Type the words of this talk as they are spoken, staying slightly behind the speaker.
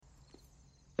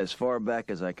As far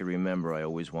back as I can remember, I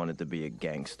always wanted to be a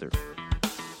gangster.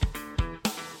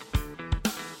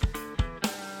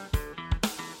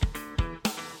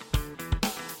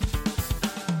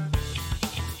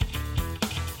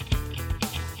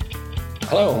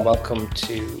 Hello and welcome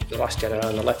to The Last Jedi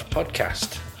on the Left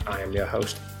podcast. I am your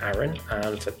host, Aaron,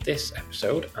 and for this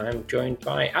episode, I'm joined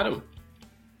by Adam.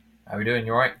 How are we doing?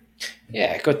 You all right?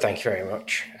 Yeah, good, thank you very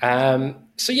much.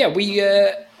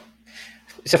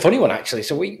 It's a funny one, actually.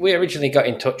 So we originally got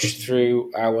in touch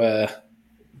through our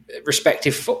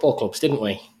respective football clubs, didn't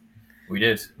we? We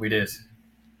did.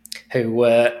 Who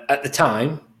were, at the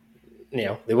time,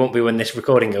 they won't be when this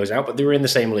recording goes out, but they were in the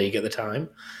same league at the time.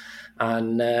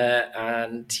 And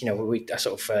a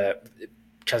sort of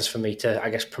chance for me to, I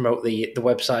guess, promote the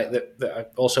website that I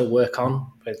also work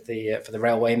on with for the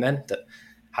Railwaymen that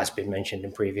has been mentioned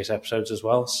in previous episodes as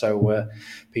well. So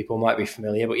people might be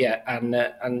familiar, but yeah,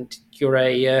 and you're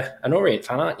an Orient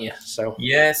fan, aren't you? So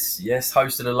yes,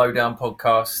 hosted a Lowdown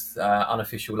podcast,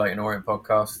 unofficial Leyton Orient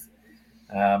podcast.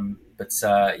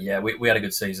 We had a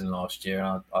good season last year,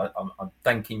 and I'm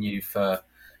thanking you for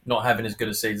not having as good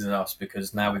a season as us,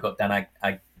 because now we've got Dan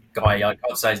Guy, I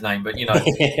can't say his name, but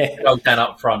Dan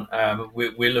up front.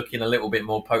 We're looking a little bit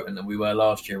more potent than we were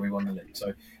last year. We won the league,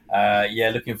 so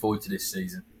looking forward to this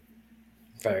season.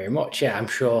 Very much, yeah, I'm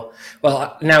sure.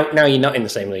 Well, now you're not in the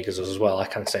same league as us as well. I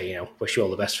can say, wish you all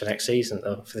the best for next season,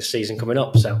 for the season coming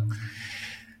up. So,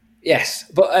 yes,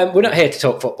 but we're not here to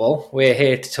talk football. We're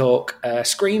here to talk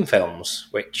Scream films,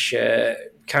 which you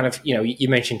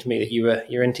mentioned to me that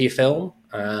you're into your film,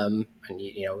 and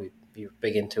you're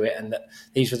big into it, and that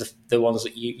these were the ones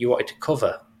that you wanted to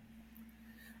cover.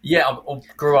 Yeah, I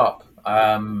grew up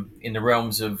in the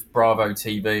realms of Bravo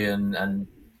TV and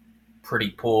pretty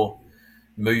poor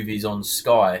movies on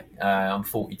Sky. I'm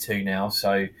 42 now,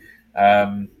 so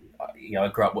I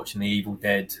grew up watching The Evil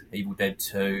Dead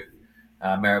 2,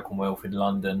 Miracle on Wilfrid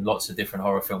London, lots of different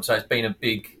horror films. So it's been a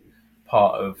big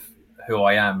part of who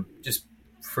I am, just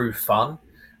through fun.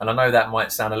 And I know that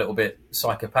might sound a little bit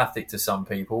psychopathic to some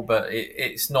people, but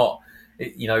it's not.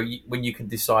 When you can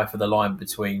decipher the line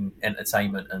between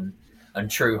entertainment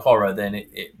and true horror, then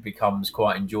it becomes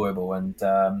quite enjoyable. And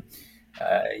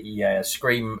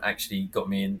Scream actually got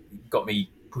me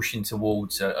pushing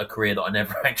towards a career that I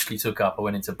never actually took up. I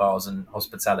went into bars and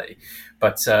hospitality,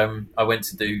 but I went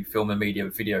to do film and media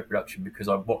video production because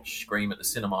I watched Scream at the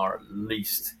cinema at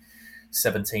least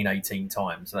 17, 18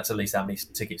 times, and that's at least how many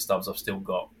ticket stubs I've still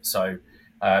got. So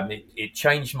it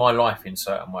changed my life in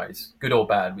certain ways, good or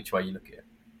bad, which way you look at it.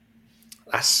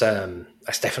 That's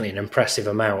definitely an impressive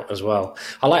amount as well.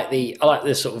 I like the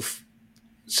sort of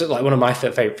one of my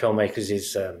favorite filmmakers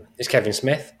is Kevin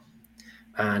Smith,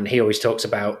 and he always talks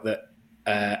about that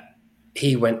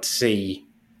he went to see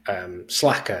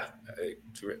Slacker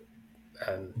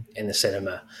in the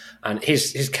cinema, and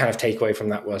his kind of takeaway from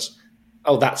that was,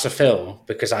 oh, that's a film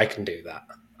because I can do that.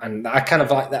 And I kind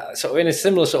of like that, sort of in a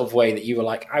similar sort of way that you were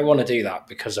like, I want to do that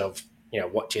because of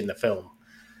watching the film.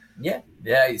 Yeah.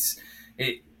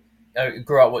 I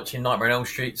grew up watching Nightmare on Elm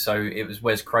Street, so it was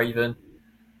Wes Craven.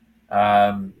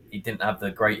 He didn't have the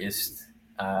greatest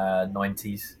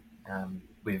 90s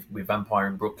with Vampire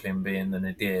in Brooklyn being the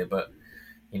nadir, but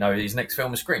his next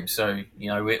film was Scream. So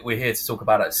we're here to talk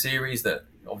about that series that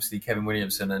obviously Kevin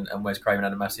Williamson and Wes Craven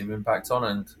had a massive impact on,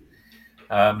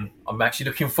 and I'm actually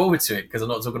looking forward to it because I'm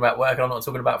not talking about work and I'm not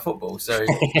talking about football, so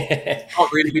I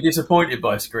can't really be disappointed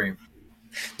by Scream.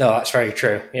 No, that's very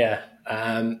true. Yeah.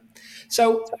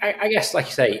 So I guess, like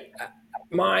you say,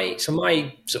 my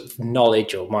sort of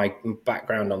knowledge or my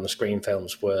background on the Scream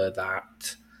films were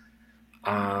that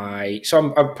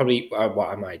I'm probably,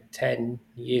 what am I, 10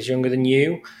 years younger than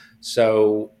you?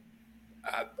 So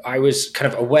I was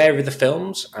kind of aware of the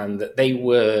films, and that they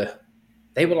were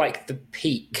like the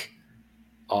peak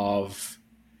of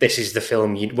this is the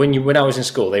film when I was in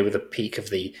school, they were the peak of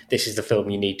this is the film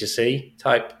you need to see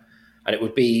type. And it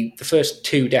would be the first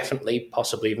two, definitely,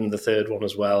 possibly even the third one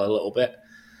as well, a little bit.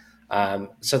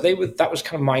 So that was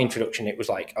kind of my introduction. It was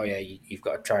like, oh yeah, you've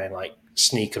got to try and like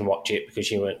sneak and watch it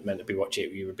because you weren't meant to be watching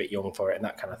it. You were a bit young for it and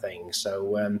that kind of thing.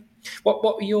 So what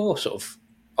were your sort of,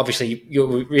 obviously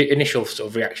your initial sort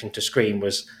of reaction to Scream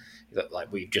was that,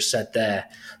 like we've just said there,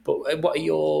 but what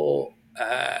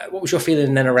was your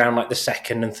feeling then around like the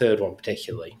second and third one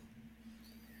particularly?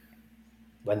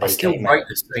 When they came out?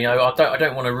 I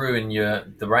don't want to ruin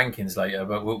the rankings later,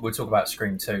 but we'll talk about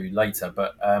Scream 2 later.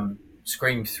 But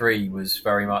Scream 3 was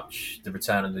very much the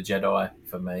Return of the Jedi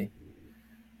for me.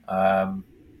 And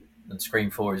Scream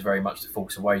 4 is very much The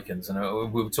Force Awakens.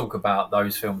 And we'll talk about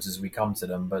those films as we come to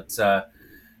them. But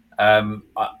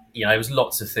There was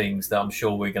lots of things that I'm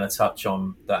sure we're going to touch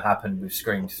on that happened with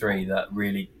Scream 3 that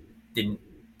really didn't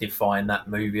define that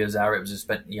movie as how it was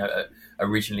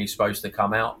originally supposed to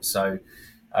come out. So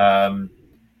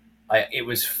it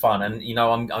was fun, and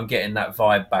I'm getting that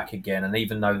vibe back again. And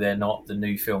even though the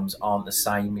new films aren't the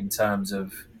same in terms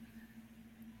of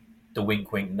the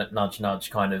wink wink nudge nudge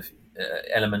kind of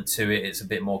element to it, it's a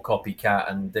bit more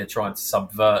copycat, and they're trying to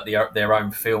subvert their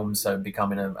own films, so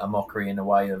becoming a mockery in a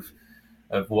way of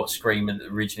what Scream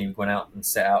originally went out and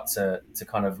set out to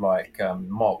kind of like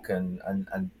mock and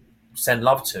send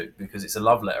love to, because it's a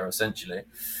love letter essentially.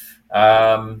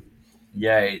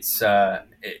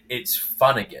 It's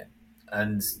fun again,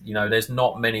 and there's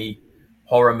not many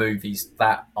horror movies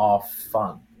that are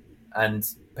fun, and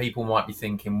people might be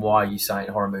thinking, why are you saying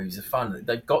horror movies are fun?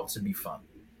 They've got to be fun.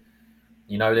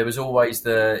 There was always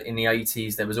in the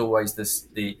 80s, there was always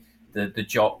the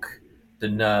jock, the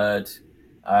nerd,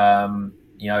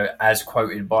 as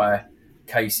quoted by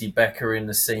Casey Becker in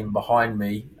the scene behind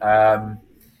me, the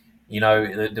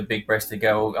big-breasted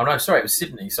girl. Oh no, sorry, it was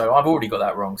Sydney. So I've already got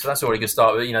that wrong. So that's already a good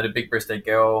start with, the big-breasted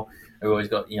girl who always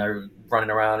got, running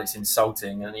around. It's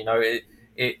insulting, and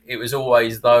it was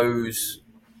always those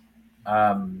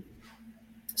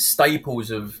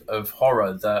staples of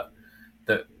horror that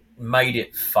made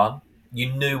it fun.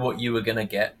 You knew what you were going to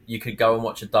get. You could go and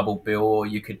watch a double bill, or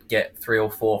you could get 3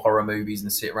 or 4 horror movies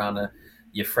and sit around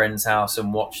your friend's house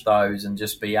and watch those and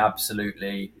just be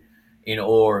absolutely in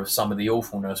awe of some of the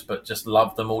awfulness, but just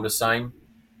love them all the same.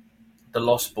 The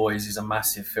Lost Boys is a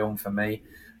massive film for me.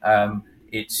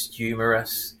 It's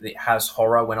humorous. It has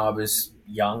horror. When I was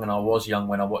young, and I was young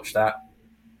when I watched that,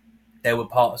 there were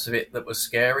parts of it that were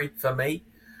scary for me.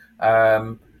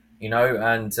 And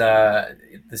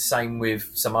the same with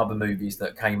some other movies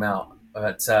that came out.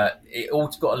 But it all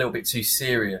got a little bit too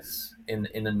serious in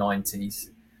the 90s.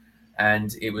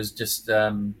 And it was just,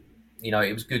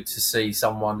 it was good to see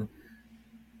someone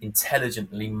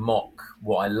intelligently mock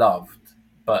what I loved,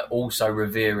 but also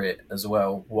revere it as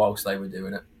well whilst they were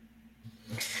doing it.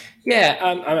 Yeah,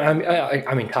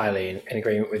 I'm entirely in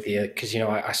agreement with you, because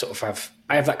I sort of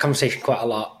have that conversation quite a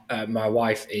lot. My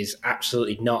wife is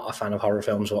absolutely not a fan of horror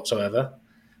films whatsoever,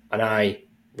 and I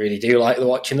really do like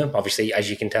watching them. Obviously, as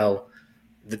you can tell,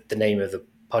 the name of the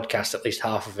podcast, at least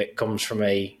half of it, comes from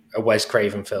a Wes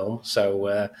Craven film.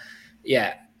 So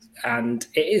and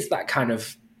it is that kind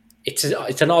of it's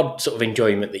an odd sort of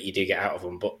enjoyment that you do get out of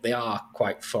them, but they are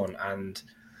quite fun, and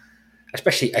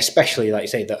especially like you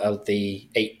say, the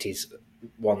 80s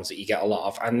ones that you get a lot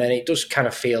of. And then it does kind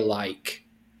of feel like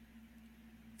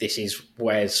this is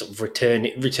where sort of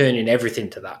returning everything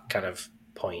to that kind of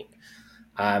point.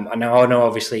 And now I know,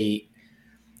 obviously,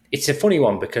 it's a funny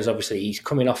one, because obviously he's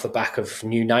coming off the back of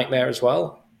New Nightmare as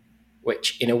well,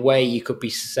 which in a way you could be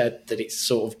said that it's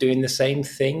sort of doing the same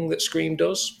thing that Scream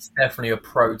does. It's definitely a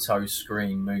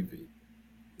proto-Scream movie.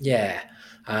 Yeah.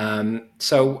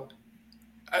 So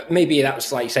maybe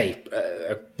that's, like you say,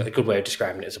 a good way of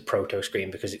describing it as a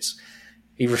proto-Scream, because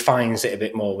he refines it a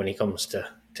bit more when he comes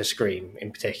to Scream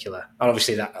in particular. And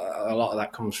obviously that a lot of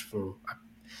that comes from...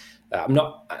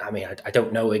 I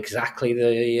don't know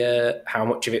exactly how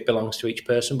much of it belongs to each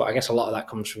person, but I guess a lot of that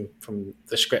comes from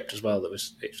the script as well. It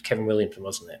was Kevin Williamson,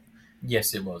 wasn't it?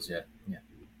 Yes, it was. Yeah.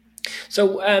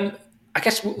 So I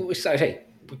guess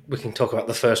we can talk about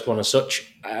the first one as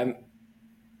such.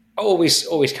 Always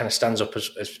kind of stands up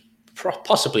as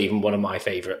possibly even one of my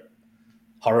favourite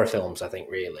horror films, I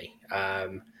think, really.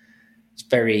 It's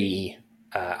very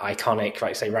iconic, like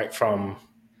I say, right from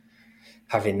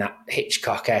having that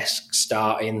Hitchcock-esque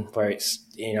starting, where it's,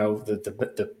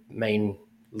 the main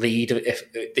lead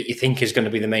that you think is going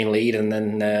to be the main lead, and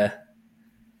then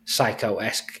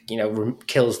Psycho-esque,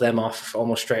 kills them off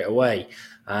almost straight away.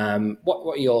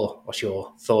 What's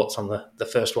your thoughts on the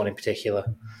first one in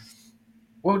particular?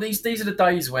 Well, these are the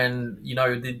days when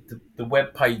the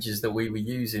web pages that we were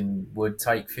using would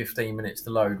take 15 minutes to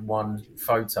load one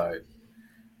photo,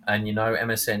 and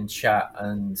MSN chat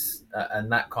and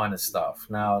that kind of stuff.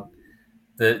 Now,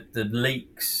 the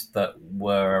leaks that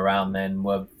were around then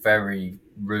were very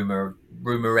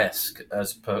rumoresque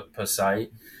as per se.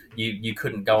 You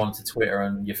couldn't go onto Twitter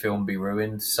and your film be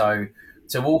ruined. So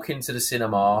to walk into the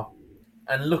cinema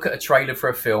and look at a trailer for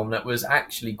a film that was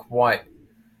actually quite,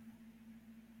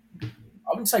 I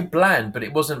wouldn't say bland, but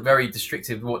it wasn't very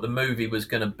descriptive of what the movie was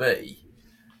going to be.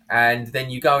 And then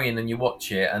you go in and you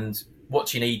watch it, and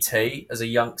watching E.T. as a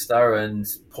youngster and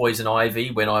Poison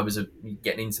Ivy when I was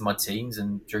getting into my teens,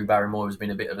 and Drew Barrymore has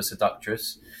been a bit of a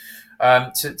seductress,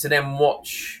 to then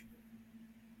watch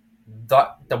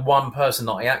the one person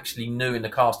that I actually knew in the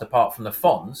cast apart from the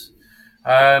Fonz,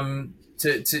 To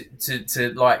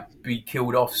like be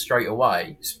killed off straight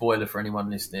away. Spoiler for anyone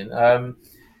listening.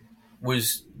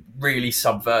 Was really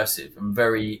subversive and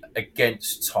very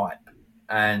against type,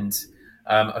 and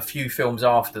a few films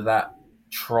after that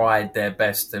tried their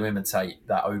best to imitate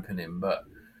that opening, but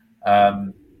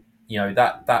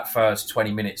that first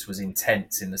 20 minutes was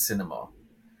intense in the cinema.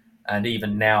 And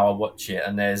even now I watch it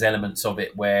and there's elements of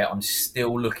it where I'm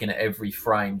still looking at every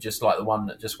frame, just like the one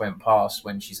that just went past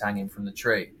when she's hanging from the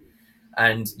tree.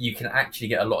 And you can actually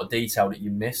get a lot of detail that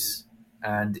you miss.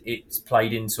 And it's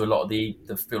played into a lot of the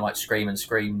feel like Scream and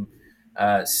Scream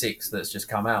 6 that's just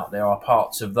come out. There are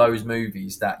parts of those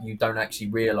movies that you don't actually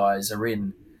realise are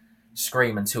in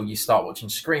Scream until you start watching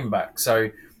Scream back. So,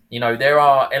 there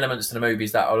are elements to the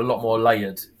movies that are a lot more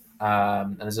layered,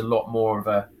 and there's a lot more of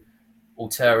a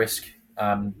auteurisk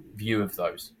view of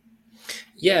those.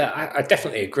 Yeah, I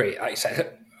definitely agree. Like I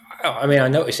said, I mean, I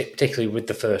notice it particularly with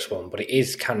the first one, but it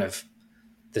is kind of,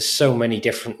 there's so many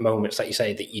different moments, like you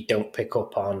say, that you don't pick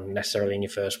up on necessarily in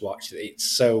your first watch. It's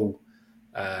so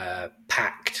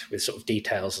packed with sort of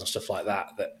details and stuff like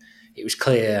that, that it was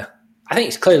clear. I think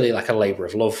it's clearly like a labour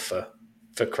of love for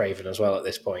Craven as well at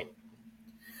this point.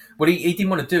 Well, he didn't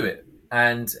want to do it.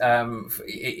 And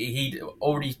he'd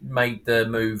already made the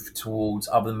move towards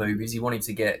other movies. He wanted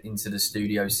to get into the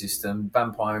studio system.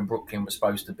 Vampire in Brooklyn was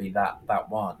supposed to be that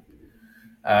one.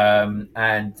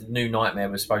 And New Nightmare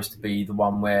was supposed to be the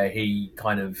one where he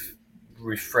kind of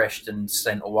refreshed and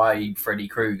sent away Freddy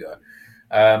Krueger.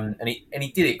 And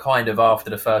he did it kind of after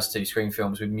the first two Scream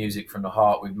films with Music from the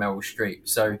Heart with Meryl Streep.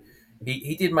 So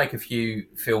he did make a few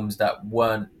films that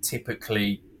weren't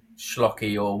typically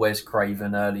schlocky or Wes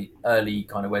Craven, early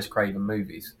kind of Wes Craven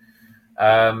movies.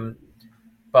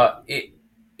 But it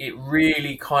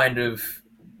really kind of,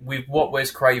 with what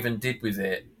Wes Craven did with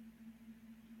it,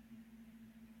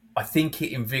 I think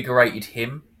it invigorated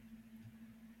him.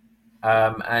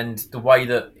 And the way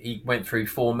that he went through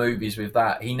 4 movies with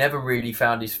that, he never really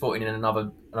found his footing in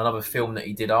another film that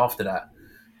he did after that.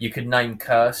 You could name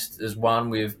Cursed as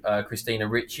one with Christina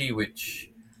Ricci,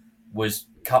 which was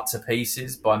cut to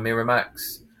pieces by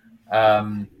Miramax.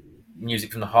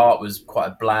 Music from the Heart was quite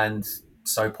a bland,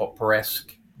 soap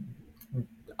opera-esque,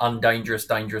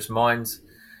 Dangerous Minds.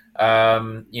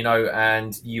 And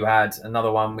you had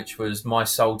another one which was My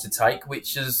Soul to Take,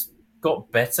 which has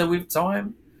got better with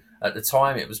time. At the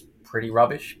time, it was pretty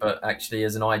rubbish, but actually,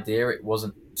 as an idea, it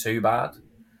wasn't too bad.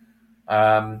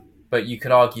 But you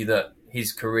could argue that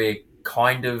his career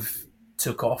kind of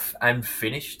took off and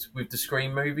finished with the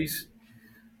Scream movies,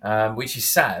 which is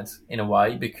sad in a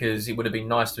way, because it would have been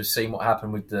nice to have seen what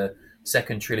happened with the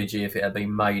second trilogy if it had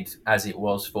been made as it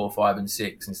was 4, 5, and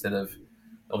 6 instead of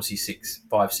obviously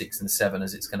 5, 6, and 7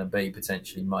 as it's going to be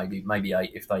potentially, maybe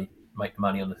 8 if they make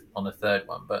money on the third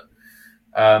one. But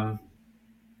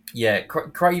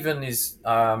Craven is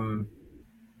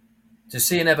to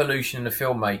see an evolution in a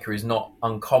filmmaker is not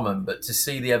uncommon, but to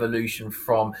see the evolution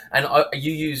from, and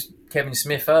you used Kevin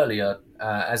Smith earlier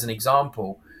as an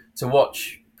example, to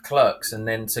watch Clerks and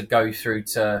then to go through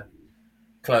to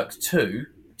Clerks 2,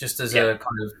 just as a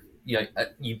kind of,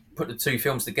 you put the two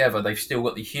films together, they've still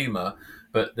got the humour,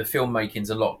 but the filmmaking's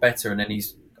a lot better. And then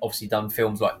he's obviously done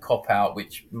films like Cop Out,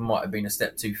 which might have been a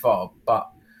step too far, but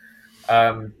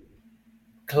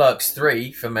Clerks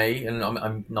 3 for me, and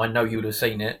I know you would have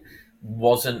seen it,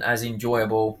 wasn't as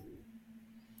enjoyable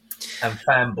and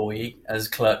fanboy as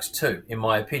Clerks 2, in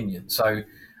my opinion. So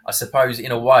I suppose,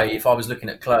 in a way, if I was looking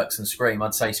at Clerks and Scream,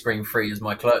 I'd say Scream 3 is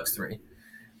my Clerks 3.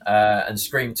 And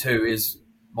Scream 2 is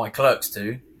my Clerks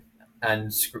 2.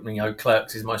 And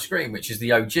Clerks is my Scream, which is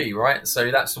the OG, right?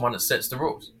 So that's the one that sets the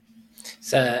rules.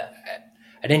 It's an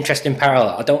interesting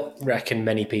parallel. I don't reckon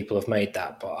many people have made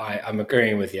that, but I'm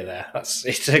agreeing with you there.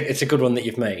 It's a good one that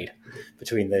you've made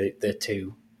between the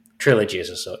two trilogies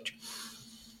as such.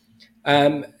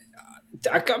 I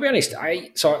got to be honest. I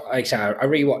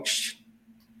rewatched.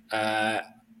 I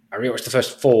rewatched the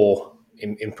first 4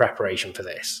 in preparation for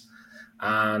this,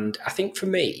 and I think for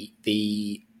me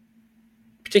the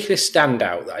particular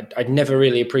standout that I'd never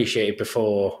really appreciated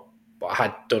before, what I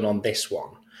had done on this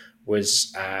one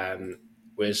was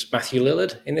Matthew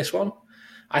Lillard in this one.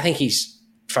 I think he's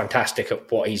fantastic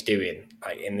at what he's doing,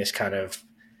 like in this kind of,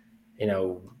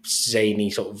 zany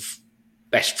sort of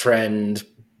best friend,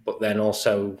 but then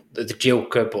also the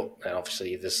Joker, but then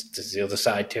obviously there's the other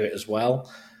side to it as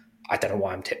well. I don't know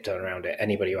why I'm tiptoeing around it.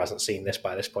 Anybody who hasn't seen this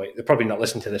by this point, they're probably not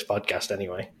listening to this podcast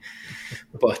anyway.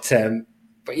 But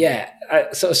yeah,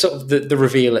 sort of the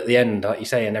reveal at the end, like you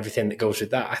say, and everything that goes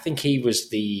with that. I think he was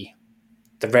the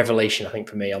revelation, I think,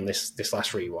 for me on this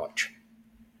last rewatch.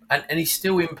 and he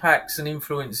still impacts and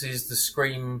influences the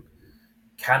Scream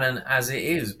canon as it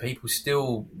is. People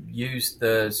still use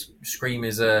the Scream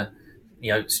as a,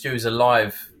 Stu's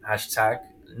alive hashtag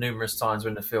numerous times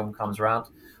when the film comes around.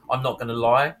 I'm not going to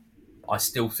lie, I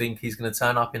still think he's going to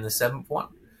turn up in the seventh one,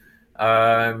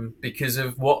 because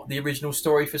of what the original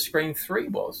story for Scream 3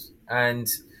 was. And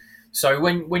so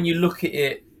when you look at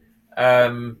it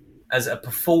as a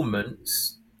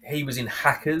performance, he was in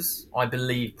Hackers, I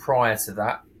believe, prior to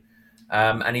that.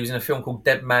 And he was in a film called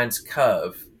Dead Man's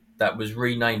Curve that was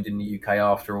renamed in the UK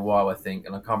after a while, I think,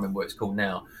 and I can't remember what it's called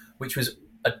now, which was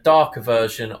a darker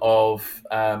version of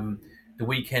the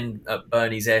Weekend at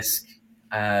Bernie's-esque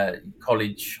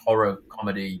college horror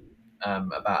comedy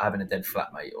about having a dead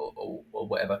flatmate or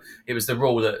whatever. It was the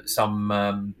rule that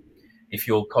if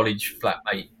your college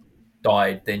flatmate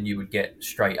died, then you would get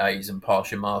straight A's and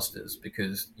pass your masters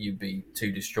because you'd be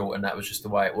too distraught, and that was just the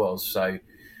way it was. So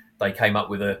they came up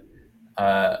with a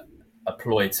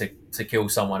ploy to kill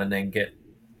someone and then get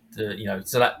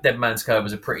so that Dead Man's Curve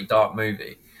was a pretty dark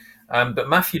movie. But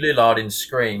Matthew Lillard in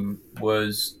Scream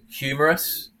was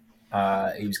humorous.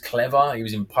 He was clever. He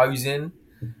was imposing.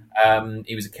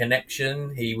 He was a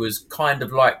connection. He was kind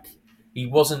of like, he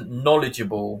wasn't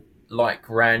knowledgeable like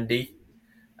Randy,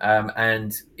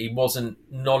 and he wasn't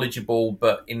knowledgeable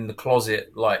but in the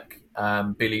closet like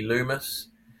Billy Loomis.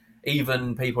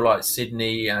 Even people like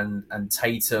Sydney and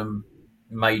Tatum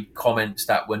made comments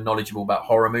that were knowledgeable about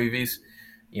horror movies.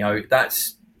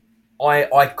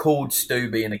 I called Stu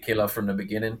being a killer from the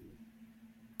beginning,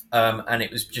 and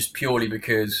it was just purely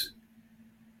because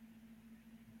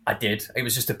I did. It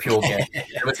was just a pure guess.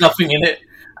 There was nothing in it.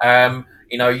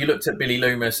 You looked at Billy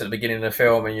Loomis at the beginning of the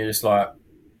film, and you're just like,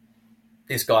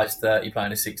 this guy's 30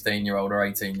 playing a 16-year-old or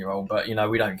 18-year-old, but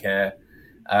we don't care.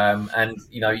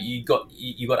 You got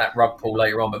that rug pull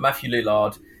later on, but Matthew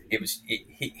Lillard,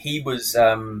 he was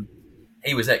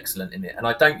excellent in it, and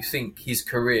I don't think his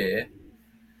career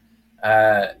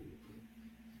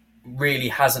really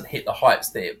hasn't hit the heights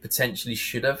that it potentially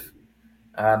should have.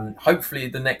 Hopefully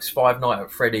the next Five Nights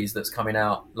at Freddy's that's coming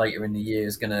out later in the year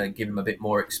is going to give him a bit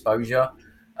more exposure.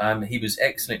 He was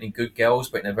excellent in Good Girls,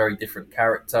 but in a very different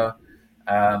character.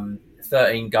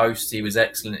 13 Ghosts, he was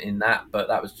excellent in that, but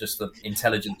that was just the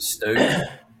intelligent Stu.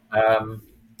 Matthew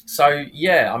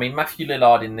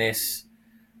Lillard in this,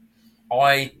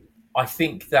 I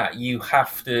think that you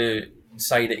have to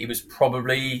say that he was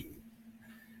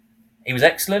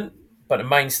excellent, but the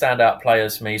main standout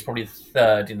players for me is probably the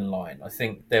third in the line. I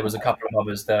think there was a couple of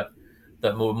others that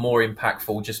were more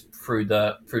impactful just through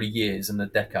the years and the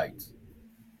decades.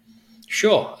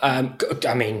 Sure.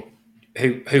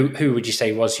 Who would you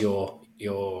say was your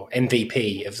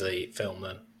MVP of the film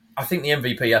then? I think the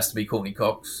MVP has to be Courtney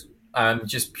Cox,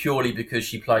 just purely because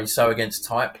she plays so against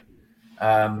type.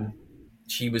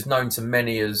 She was known to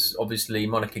many as obviously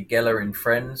Monica Geller in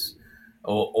Friends,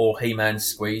 or He-Man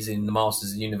Squeeze in the Masters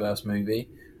of the Universe movie,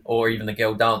 or even the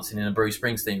girl dancing in a Bruce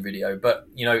Springsteen video. But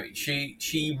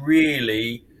she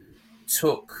really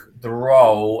took the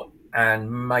role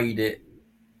and made it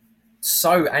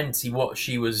so anti what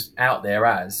she was out there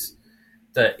as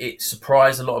that it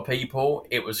surprised a lot of people.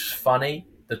 It was funny.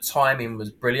 The timing was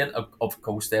brilliant. Of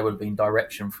course, there would have been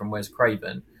direction from Wes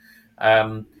Craven,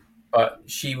 but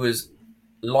she was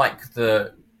like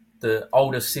the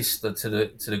older sister to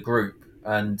the group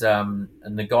and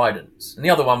the guidance. And the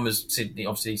other one was Sydney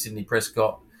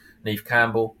Prescott, Neve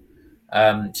Campbell.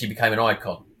 She became an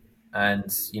icon,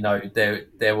 and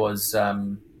there was.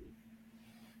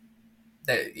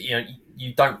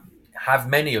 You don't have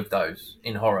many of those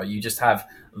in horror. You just have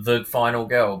the final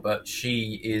girl, but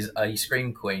she is a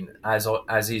scream queen, as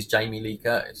is Jamie Lee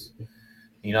Curtis.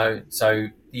 So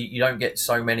you don't get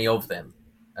so many of them,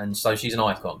 and so she's an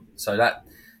icon. So that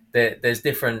there's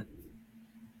different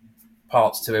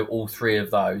parts to it, all three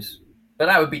of those. But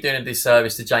that would be doing a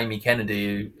disservice to Jamie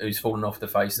Kennedy, who's fallen off the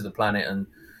face of the planet, and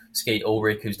Skeet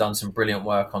Ulrich, who's done some brilliant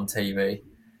work on TV.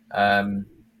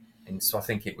 And so I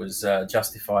think it was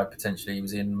Justified, potentially he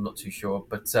was in, I'm not too sure.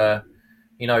 But, the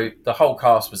whole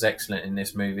cast was excellent in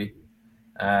this movie.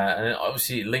 And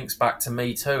obviously it links back to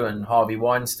Me Too and Harvey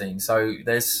Weinstein. So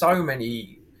there's so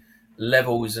many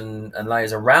levels and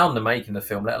layers around the making of the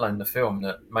film, let alone the film,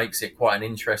 that makes it quite an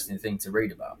interesting thing to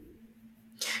read about.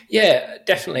 Yeah,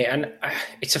 definitely. And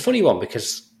it's a funny one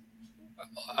because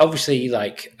obviously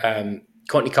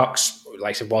Courtney Cox, like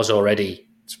I said, was already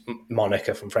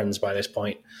Monica from Friends by this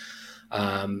point.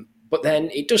 But then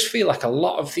it does feel like a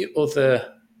lot of the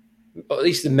other, or at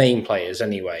least the main players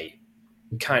anyway,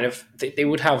 kind of, they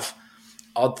would have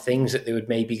odd things that they would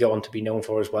maybe go on to be known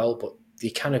for as well, but they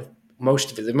kind of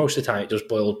most of the time it does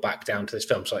boil back down to this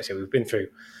film. So like I say, we've been through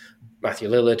Matthew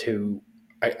Lillard, who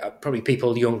probably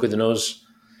people younger than us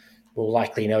will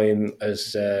likely know him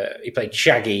as he played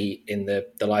Shaggy in the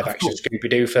live action Scooby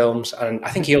Doo films, and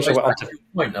I think he also went on to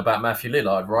point about Matthew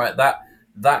Lillard, right?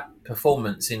 That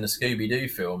performance in the Scooby Doo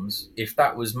films, if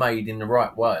that was made in the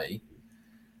right way,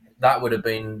 that would have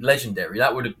been legendary.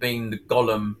 That would have been the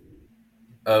Gollum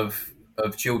of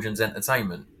children's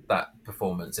entertainment. That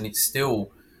performance, and it's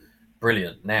still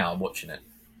brilliant now watching it.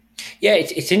 Yeah,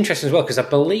 it's interesting as well because I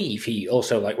believe he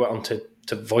also like went on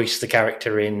to voice the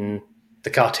character in the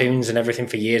cartoons and everything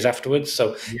for years afterwards.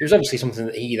 So it was obviously something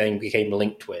that he then became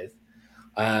linked with.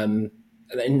 And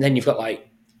then you've got like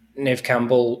Neve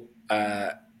Campbell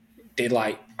did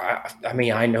like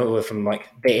I know her from like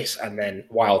this and then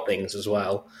Wild Things as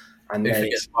well. And Who then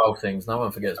forgets Wild Things? No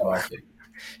one forgets Wild Things.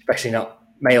 Especially not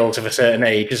males of a certain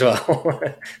age as well.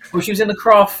 Well, she was in The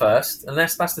Craft first, and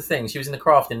that's the thing. She was in The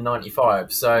Craft in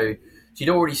 '95, so she'd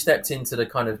already stepped into the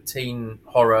kind of teen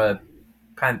horror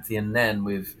pantheon then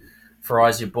with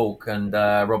Farazia Balk and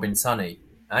Robin Tunney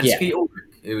and Skeet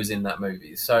Ulrich, who was in that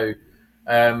movie. So,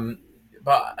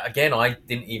 but again, I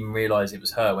didn't even realise it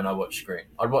was her when I watched Scream.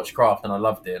 I'd watched Craft and I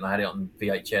loved it, and I had it on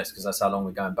VHS because that's how long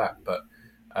we're going back. But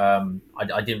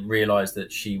I didn't realise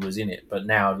that she was in it. But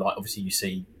now, like obviously, you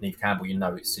see Neve Campbell, you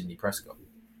know it's Sidney Prescott.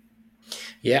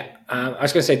 Yeah, I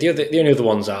was going to say the only other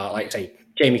ones are like say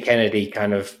Jamie Kennedy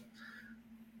kind of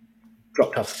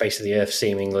dropped off the face of the earth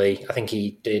seemingly. I think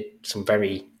he did some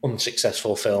very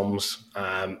unsuccessful films,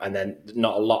 and then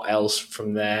not a lot else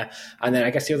from there. And then I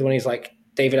guess the other one is like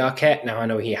David Arquette. Now I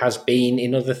know he has been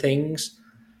in other things,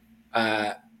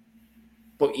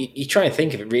 but you try and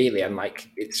think of it really, and like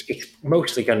it's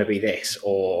mostly going to be this.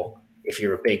 Or if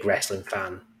you're a big wrestling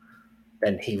fan,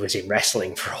 then he was in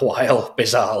wrestling for a while,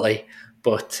 bizarrely.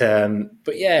 But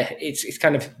yeah, it's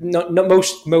kind of not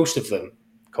most of them,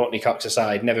 Courtney Cox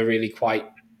aside, never really quite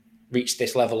reached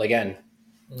this level again.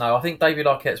 No, I think David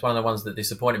Arquette's one of the ones that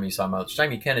disappointed me so much.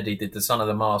 Jamie Kennedy did The Son of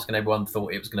the Mask, and everyone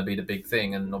thought it was going to be the big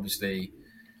thing, and obviously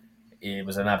it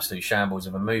was an absolute shambles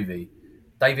of a movie.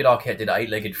 David Arquette did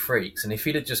Eight-Legged Freaks, and if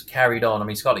he'd have just carried on, I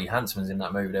mean, Scarlett Johansson's in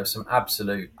that movie. There were some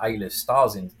absolute A-list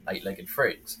stars in Eight-Legged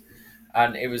Freaks.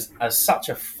 And it was such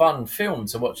a fun film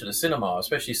to watch at the cinema,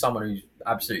 especially someone who's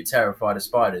absolutely terrified of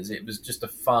spiders. It was just a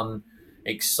fun,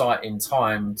 exciting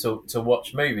time to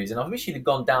watch movies. And I wish he'd have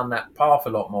gone down that path a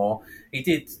lot more. He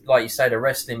did, like you say, the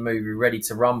wrestling movie Ready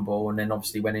to Rumble, and then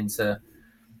obviously went into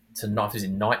was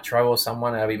it Nitro or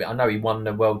someone. I know he won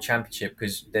the world championship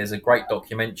because there's a great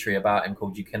documentary about him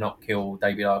called You Cannot Kill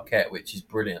David Arquette, which is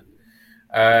brilliant.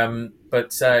 But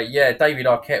David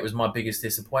Arquette was my biggest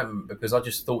disappointment because I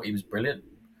just thought he was brilliant,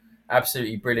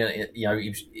 absolutely brilliant. You know,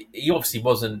 he obviously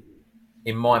wasn't,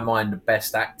 in my mind, the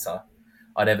best actor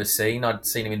I'd ever seen. I'd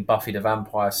seen him in Buffy the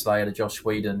Vampire Slayer, the Joss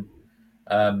Whedon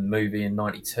movie in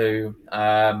 '92,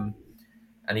 and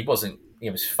he wasn't. He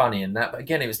was funny in that, but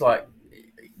again, it was like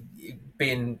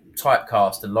being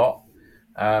typecast a lot.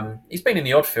 He's been in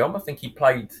the odd film. I think he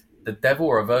played the devil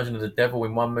or a version of the devil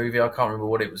in one movie. I can't remember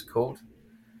what it was called.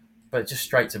 But just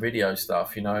straight to video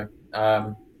stuff, you know.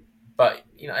 But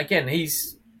you know, again, he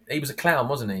was a clown,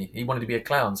 wasn't he? He wanted to be a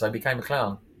clown, so he became a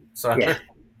clown. So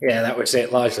yeah, that was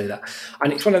it, largely that.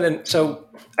 And it's one of them. So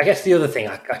I guess the other thing,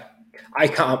 I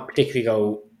can't particularly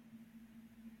go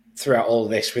throughout all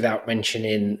this without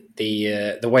mentioning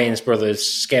the Wayans brothers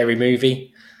Scary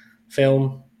Movie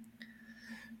film,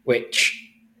 which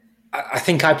I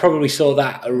think I probably saw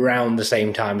that around the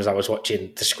same time as I was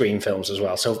watching the Scream films as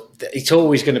well. So it's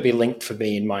always going to be linked for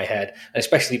me in my head, and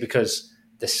especially because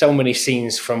there's so many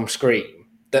scenes from Scream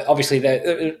that obviously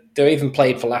they're even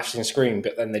played for laughs in Scream,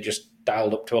 but then they're just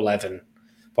dialed up to 11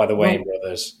 by the Wayans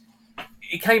brothers.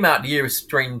 It came out the year of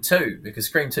Scream 2 because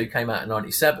Scream 2 came out in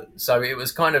 '97. So it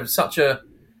was kind of such a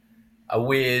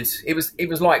weird. It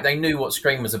was like they knew what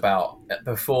Scream was about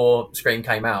before Scream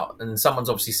came out, and someone's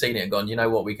obviously seen it and gone, you know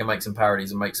what, we can make some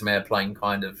parodies and make some airplane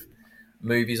kind of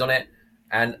movies on it.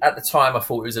 And at the time, I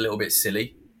thought it was a little bit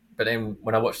silly, but then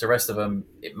when I watched the rest of them,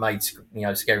 it made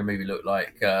Scary Movie look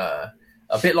like a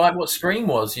bit like what Scream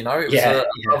was. You know, it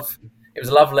was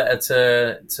a love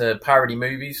letter to parody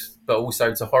movies, but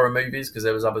also to horror movies because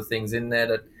there was other things in there.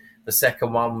 That the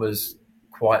second one was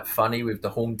quite funny with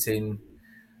the haunting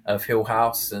of Hill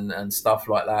House and stuff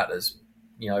like that. As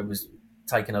you know, was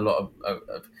taking a lot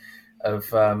of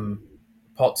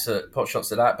pot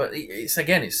shots at that. But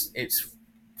it's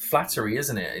flattery,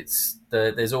 isn't it?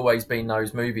 There's always been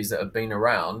those movies that have been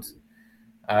around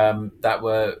that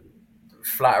were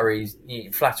flattering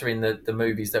the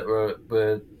movies that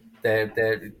were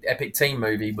their epic team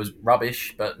movie was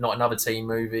rubbish, but Not Another Teen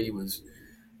Movie was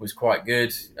quite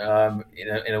good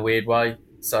in a weird way.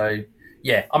 So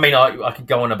yeah, I mean, I could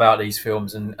go on about these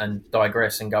films and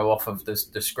digress and go off of the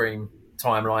Scream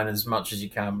timeline as much as you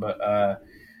can, but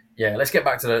yeah, let's get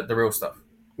back to the real stuff.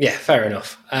 Yeah, fair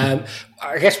enough. I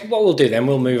guess what we'll do then,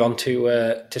 we'll move on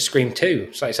to Scream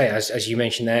 2. So like I say, as you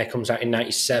mentioned there, comes out in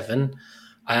 97.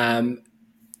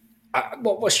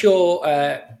 What was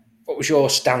your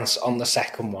stance on the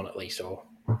second one, at least? Or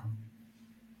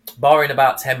Barring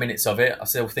about 10 minutes of it, I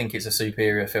still think it's a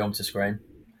superior film to Scream.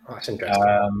 oh, that's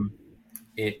interesting.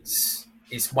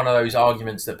 It's one of those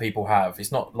arguments that people have.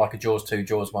 It's not like a Jaws 2,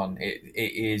 Jaws 1. It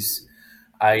is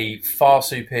a far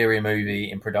superior movie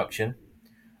in production.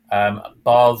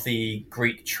 Bar the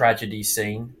Greek tragedy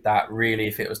scene, that really,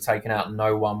 if it was taken out,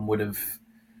 no one would have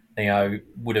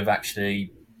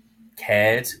actually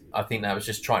cared. I think that was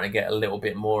just trying to get a little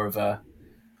bit more of a,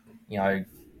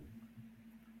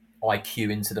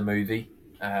 IQ into the movie.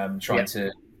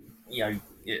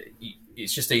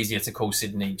 It's just easier to call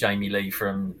Sydney Jamie Lee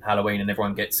from Halloween and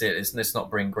everyone gets it. Let's not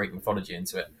bring Greek mythology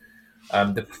into it.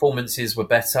 The performances were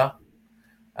better,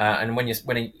 and when you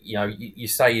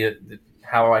say that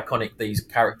how iconic these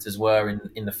characters were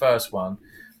in the first one,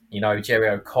 Jerry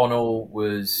O'Connell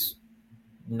was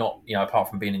not, apart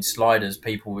from being in Sliders,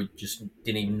 people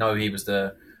didn't even know he was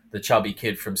the chubby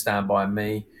kid from Stand By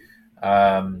Me.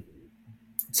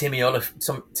 Timothy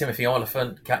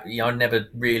Olyphant, I never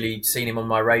really seen him on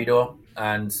my radar,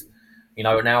 and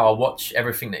now I watch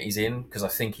everything that he's in because I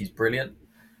think he's brilliant.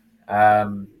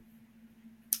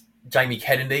 Jamie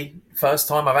Kennedy, first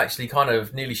time I've actually kind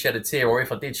of nearly shed a tear, or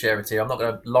if I did share a tear, I'm not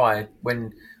going to lie.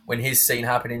 When his scene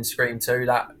happened in Scream 2,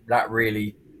 that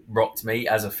really rocked me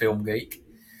as a film geek.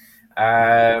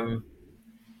 But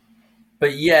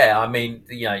yeah, I mean,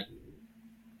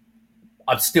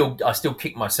 I still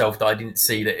kick myself that I didn't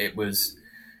see that it was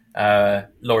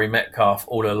Laurie Metcalf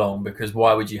all along, because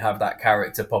why would you have that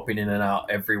character popping in and out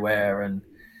everywhere? And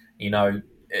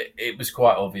it was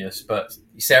quite obvious. But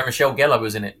Sarah Michelle Gellar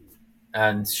was in it,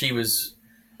 and she was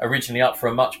originally up for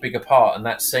a much bigger part, and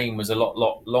that scene was a lot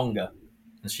longer,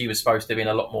 and she was supposed to be in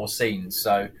a lot more scenes.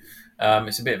 So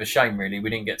it's a bit of a shame, really. We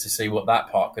didn't get to see what that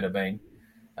part could have been.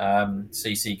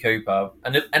 CC Cooper,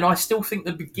 and I still think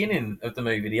the beginning of the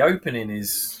movie, the opening,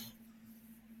 is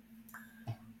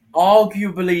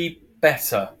arguably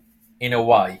better in a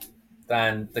way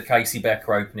than the Casey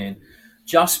Becker opening,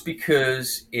 just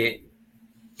because it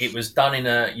was done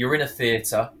you're in a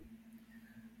theatre,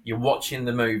 you're watching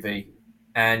the movie,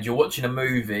 and you're watching a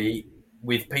movie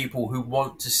with people who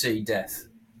want to see death,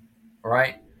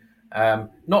 right?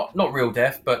 Not real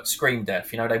death, but scream death.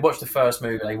 They watch the first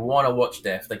movie, they want to watch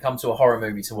death. They come to a horror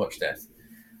movie to watch death,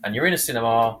 and you're in a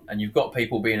cinema, and you've got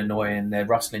people being annoying. They're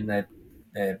rustling their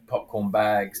popcorn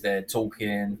bags. They're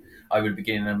talking over the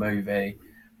beginning of the movie,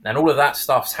 and all of that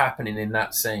stuff's happening in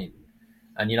that scene.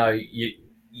 And you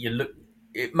look.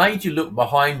 It made you look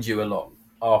behind you a lot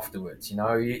afterwards.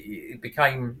 It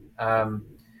became not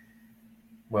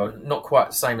quite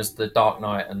the same as the Dark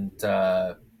Knight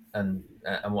and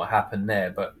what happened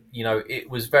there, but it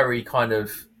was very kind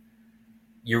of,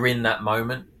 you're in that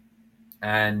moment,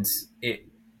 and it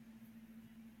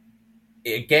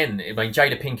again, I mean,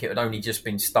 Jada Pinkett had only just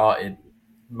been started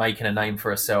making a name for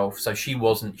herself, so she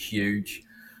wasn't huge.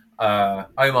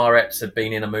 Omar Epps had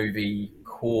been in a movie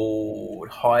called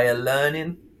Higher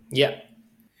Learning,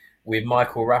 with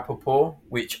Michael Rappaport,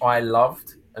 which I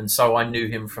loved, and so I knew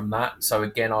him from that. So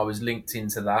again, I was linked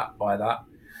into that by that.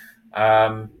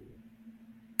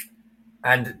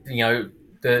 And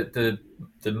the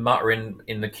muttering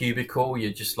in the cubicle,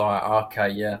 you're just like, okay,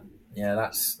 yeah,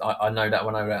 that's I know that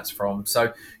one. I know that's from.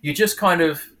 So you just kind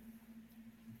of,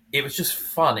 it was just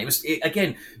fun.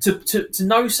 Again, to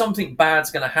know something bad's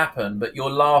going to happen, but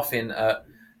you're laughing at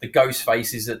the ghost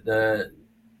faces at the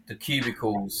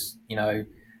cubicles,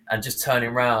 and just turning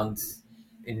around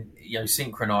in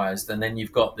synchronized, and then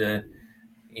you've got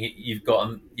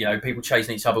people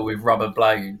chasing each other with rubber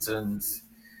blades, and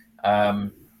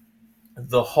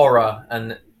the horror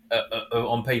and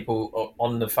on people,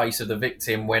 on the face of the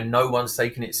victim, when no one's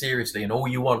taking it seriously, and all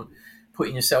you want,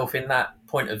 putting yourself in that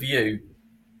point of view,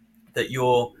 that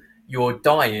you're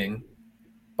dying,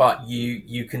 but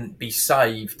you can be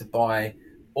saved by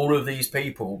all of these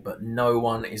people, but no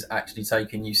one is actually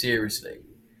taking you seriously.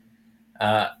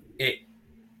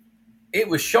 It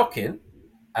was shocking.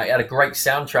 It had a great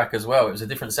soundtrack as well. It was a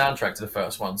different soundtrack to the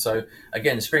first one. So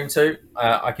again, Scream 2,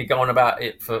 I could go on about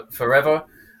it for forever.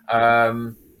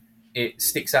 It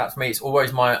sticks out to me. It's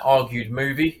always my argued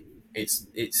movie. It's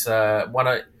one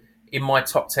of, in my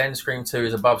top 10, Scream 2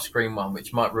 is above Scream 1,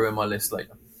 which might ruin my list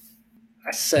later.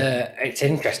 That's it's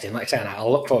interesting. Like I said,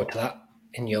 I'll look forward to that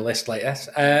in your list later.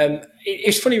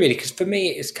 It's funny, really, because for me,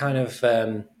 it's kind of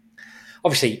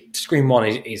obviously Scream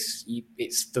 1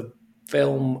 it's the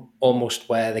film almost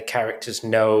where the characters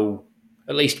know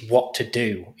at least what to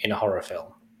do in a horror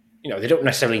film. You know, they don't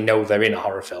necessarily know they're in a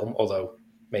horror film, although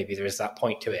maybe there is that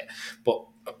point to it. But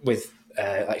with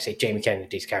like say Jamie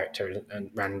Kennedy's character and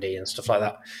Randy and stuff like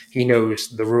that, he knows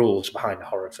the rules behind a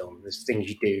horror film. There's things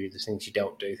you do, there's things you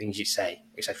don't do, things you say,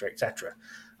 etc., etc.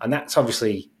 And that's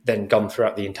obviously then gone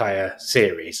throughout the entire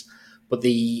series. But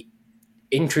the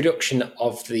introduction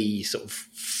of the sort of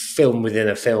film within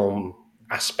a film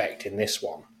aspect in this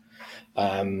one,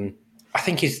 I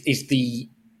think is the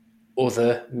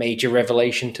other major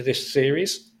revelation to this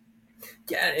series.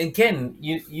 Yeah, again,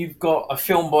 you've got a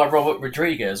film by Robert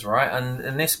Rodriguez, right?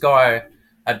 And this guy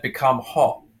had become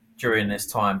hot during this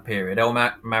time period. El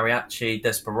Mariachi,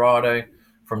 Desperado,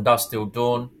 From Dusk Till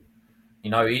Dawn.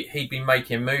 You know, he'd been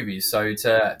making movies. So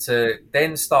to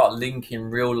then start linking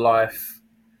real life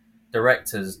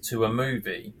directors to a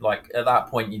movie, like at that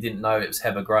point you didn't know it was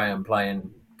Heather Graham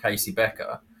playing Casey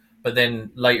Becker. But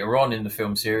then later on in the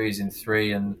film series, in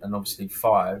 3 and obviously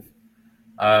 5,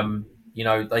 you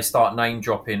know, they start name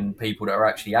dropping people that are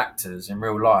actually actors in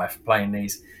real life playing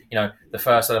these. You know, the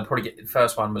first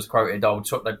one was quoted.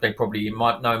 They probably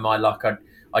might know my luck.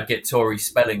 I'd get Tori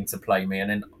Spelling to play me, and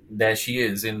then there she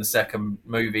is in the second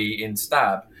movie in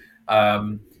Stab.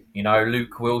 You know,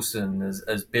 Luke Wilson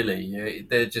as Billy.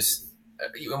 They're just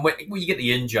when you get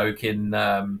the in joke in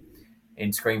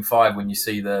Scream 5 when you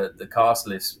see the cast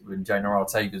list when Jonah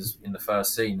Ortega's in the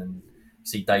first scene and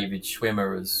see David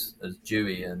Schwimmer as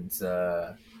Dewey, and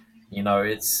you know,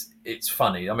 it's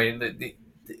funny. I mean,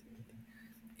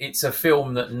 it's a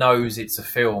film that knows it's a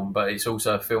film, but it's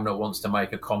also a film that wants to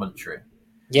make a commentary.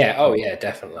 Yeah. Oh, yeah,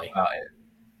 definitely. About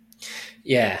it.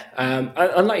 Yeah,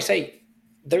 and like you say,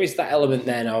 there is that element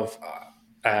then of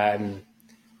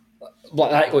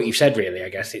like what you said. Really, I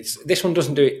guess this one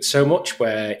doesn't do it so much.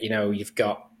 Where you know you've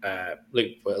got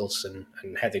Luke Wilson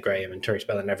and Heather Graham and Tori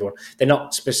Spelling and everyone. They're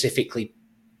not specifically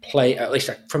at least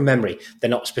from memory, they're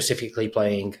not specifically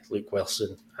playing Luke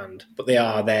Wilson, but they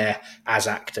are there as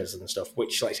actors and stuff,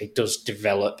 which, like I say, does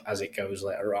develop as it goes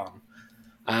later on.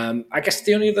 I guess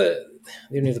the only other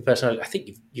person I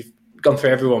think you've gone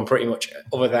through everyone pretty much,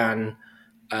 other than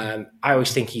I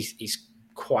always think he's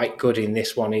quite good in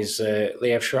this one is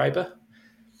Liev Schreiber.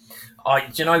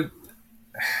 You know,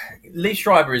 Lee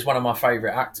Schreiber is one of my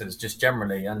favourite actors, just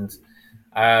generally, and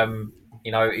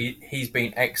you know, he's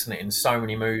been excellent in so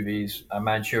many movies: A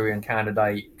Manchurian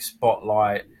Candidate,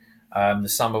 Spotlight, The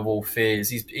Sum of All Fears.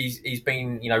 He's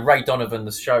been, you know, Ray Donovan.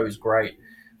 The show is great,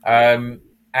 and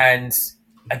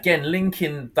again,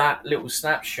 linking that little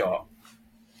snapshot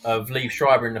of Liev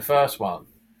Schreiber in the first one.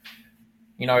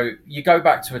 You know, you go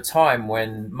back to a time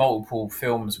when multiple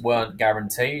films weren't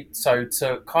guaranteed. So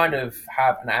to kind of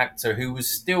have an actor who was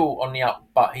still on the up,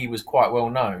 but he was quite well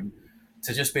known,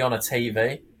 to just be on a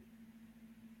TV,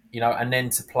 you know, and then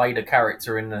to play the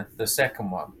character in the second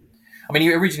one. I mean,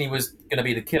 he originally was going to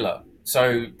be the killer.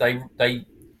 So they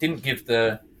didn't give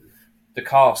the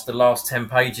cast the last 10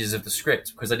 pages of the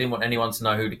script because they didn't want anyone to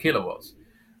know who the killer was.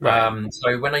 Right.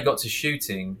 So when they got to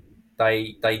shooting,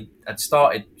 they had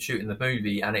started shooting the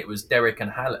movie, and it was Derek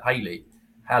and Haley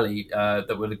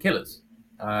that were the killers.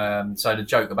 So the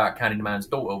joke about Candyman's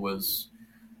daughter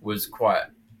was quite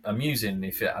amusing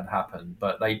if it had happened,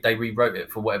 but they rewrote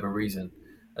it for whatever reason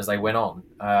as they went on.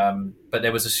 But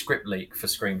there was a script leak for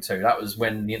Scream 2. That was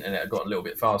when the internet got a little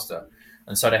bit faster,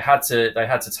 and so they had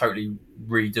to totally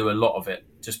redo a lot of it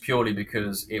just purely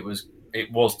because it was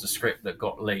the script that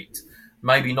got leaked.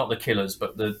 Maybe not the killers,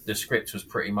 but the script was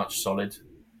pretty much solid.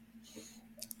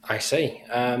 I see.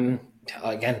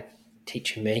 Again,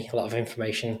 teaching me a lot of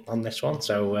information on this one.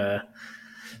 So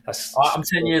I'm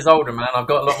 10 years older, man. I've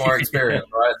got a lot more experience,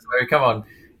 right? So come on,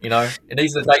 you know. And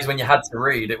these are the days when you had to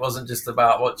read. It wasn't just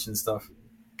about watching stuff.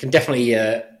 Can definitely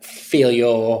feel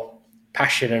your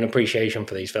passion and appreciation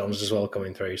for these films as well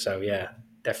coming through. So yeah,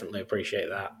 definitely appreciate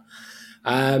that.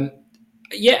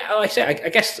 Yeah, like I say, I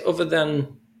guess other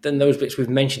than those bits we've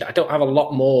mentioned, I don't have a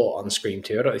lot more on Scream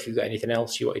 2. I don't know if you've got anything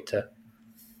else you wanted to...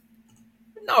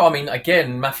 No, I mean,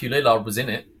 again, Matthew Lillard was in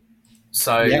it.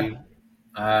 So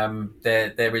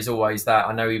there is always that.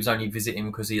 I know he was only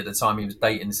visiting because at the time he was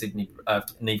dating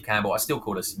Neve Campbell. I still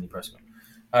call her Sydney Prescott.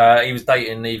 He was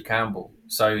dating Neve Campbell.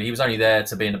 So he was only there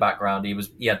to be in the background.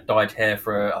 He had dyed hair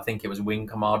for, I think it was Wing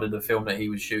Commander, the film that he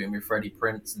was shooting with Freddie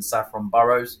Prinze and Saffron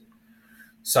Burrows.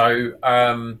 So...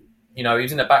 You know, he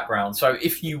was in the background. So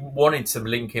if you wanted to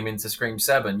link him into Scream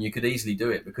 7, you could easily do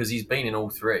it because he's been in all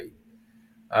three.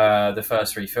 The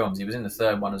first three films. He was in the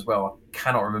third one as well. I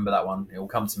cannot remember that one. It will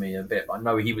come to me in a bit, but I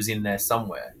know he was in there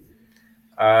somewhere.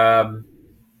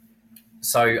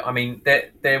 So, I mean,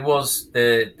 there was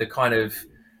the kind of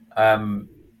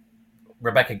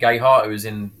Rebecca Gayheart, who was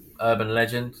in Urban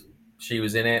Legend. She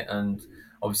was in it, and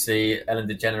obviously Ellen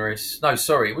DeGeneres. No,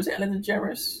 sorry, was it Ellen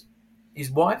DeGeneres? His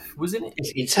wife was in it.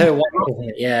 It's her wife,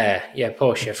 isn't it? Yeah,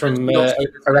 Portia from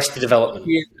Arrested Development.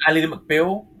 Ally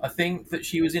McBeal, I think that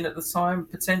she was in at the time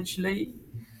potentially.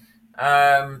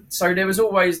 So there was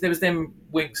them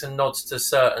winks and nods to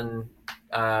certain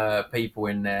people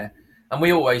in there, and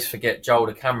we always forget Joel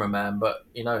the cameraman. But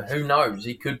you know, who knows?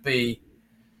 He could be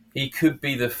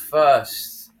the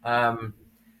first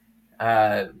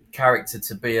character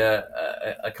to be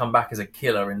a come back as a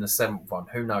killer in the seventh one.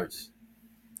 Who knows?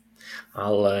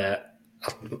 I'll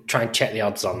try and check the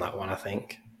odds on that one, I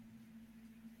think.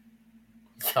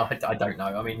 I don't know.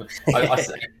 I mean,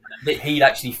 he'd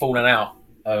actually fallen out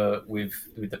with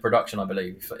the production, I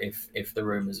believe, if the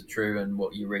rumours are true and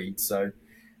what you read. So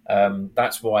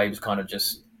that's why he was kind of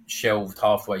just shelved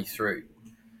halfway through.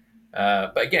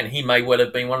 But again, he may well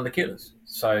have been one of the killers.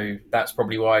 So that's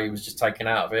probably why he was just taken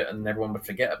out of it, and everyone would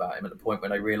forget about him at the point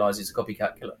when they realise he's a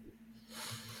copycat killer.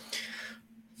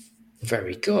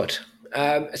 Very good.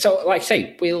 So, like I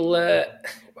say, we'll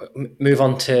move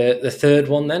on to the third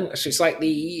one then. So it's like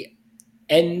the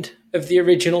end of the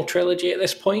original trilogy at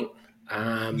this point.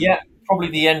 Yeah, probably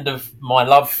the end of my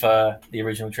love for the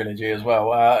original trilogy as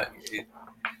well.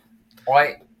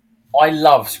 I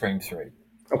love Scream 3.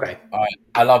 Okay.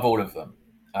 I love all of them.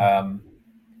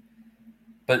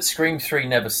 But Scream 3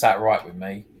 never sat right with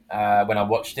me when I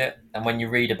watched it. And when you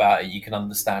read about it, you can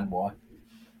understand why.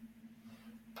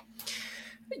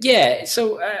 Yeah,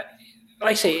 so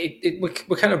like I say,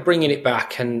 we're kind of bringing it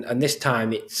back, and this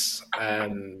time it's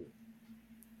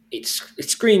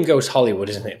Scream Goes Hollywood,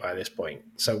 isn't it? By this point,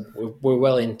 so we're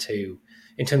well into,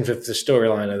 in terms of the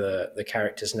storyline of the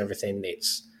characters and everything.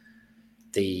 It's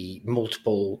the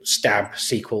multiple stab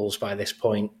sequels by this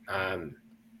point, and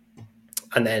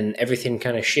then everything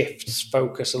kind of shifts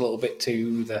focus a little bit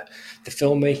to the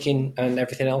filmmaking and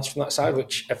everything else from that side,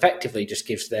 which effectively just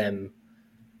gives them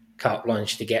carte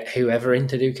blanche to get whoever in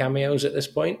to do cameos at this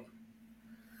point.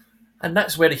 And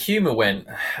that's where the humour went.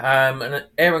 And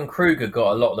Aaron Kruger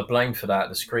got a lot of the blame for that,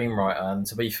 the screenwriter. And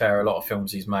to be fair, a lot of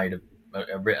films he's made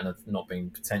are written have not been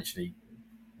potentially,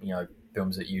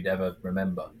 films that you'd ever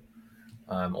remember.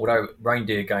 Although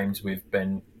Reindeer Games with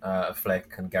Ben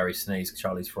Affleck and Gary Sinise,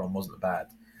 Charlize Theron, wasn't bad.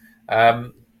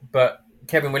 But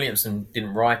Kevin Williamson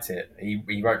didn't write it.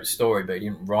 He wrote the story, but he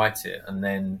didn't write it. And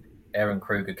then Aaron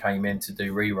Kruger came in to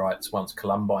do rewrites once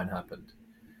Columbine happened.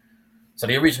 So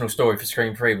the original story for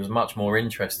Scream 3 was much more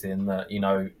interesting. That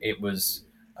it was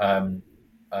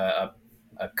a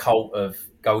cult of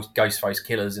Ghostface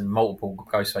killers and multiple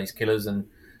Ghostface killers, and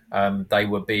they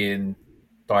were being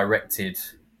directed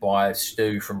by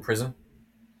Stu from prison.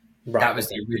 Right. That was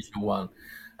the original one,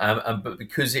 but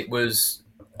because it was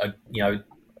the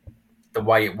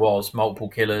way it was, multiple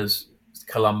killers,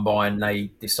 Columbine,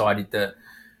 they decided that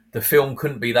the film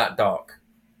couldn't be that dark,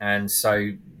 and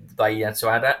so they had to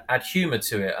add humour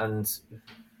to it. And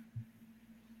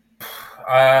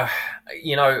I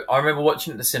remember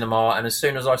watching it at the cinema, and as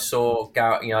soon as I saw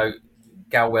Gal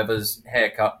Weber's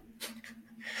haircut,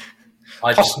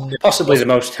 possibly the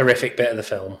most horrific bit of the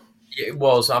film. It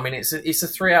was. I mean, it's a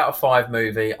 3 out of 5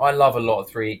 movie. I love a lot of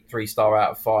 3-star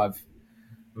out of 5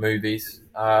 movies,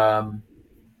 but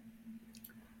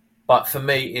for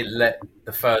me, it let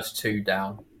the first 2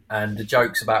 down. And the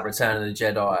jokes about Return of the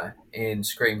Jedi in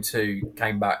Scream 2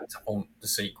 came back to haunt the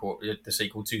sequel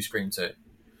to Scream 2.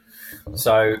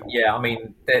 So, yeah, I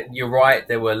mean, you're right.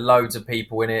 There were loads of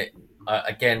people in it.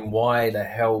 Again, why the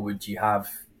hell would you have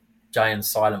Jay and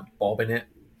Silent Bob in it?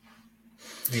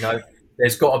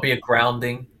 There's got to be a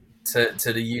grounding to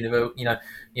the universe.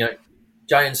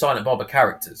 Jay and Silent Bob are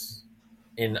characters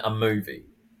in a movie.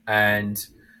 And,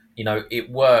 it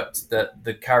worked that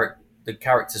the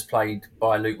characters played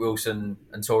by Luke Wilson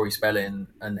and Tori Spelling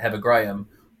and Heather Graham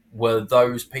were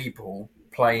those people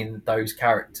playing those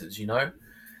characters,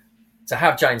 To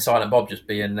have Jay and Silent Bob just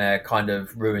being there kind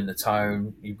of ruined the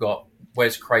tone. You've got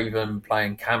Wes Craven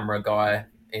playing camera guy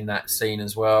in that scene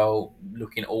as well,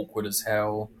 looking awkward as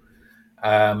hell.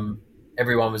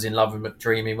 Everyone was in love with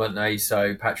McDreamy, weren't they?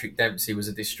 So Patrick Dempsey was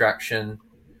a distraction.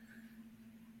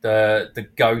 The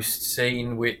ghost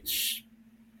scene, which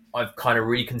I've kind of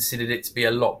reconsidered it to be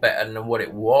a lot better than what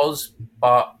it was,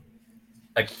 but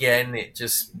again, it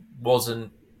just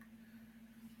wasn't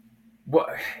what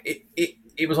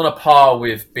it was on a par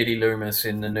with Billy Loomis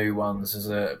in the new ones as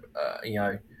a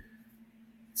a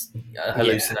Yeah,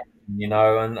 hallucination,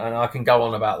 and I can go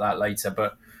on about that later.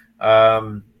 But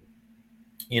um,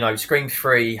 Scream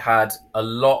 3 had a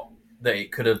lot that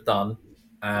it could have done,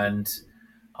 and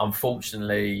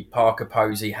unfortunately, Parker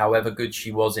Posey, however good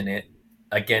she was in it,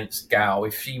 against Gal,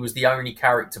 if she was the only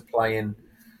character playing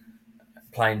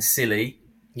silly,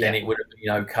 then yeah, it would have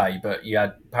been okay. But you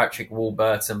had Patrick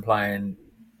Warburton playing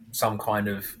some kind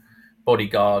of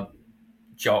bodyguard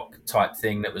jock type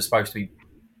thing that was supposed to be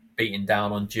beating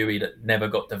down on Dewey that never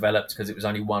got developed because it was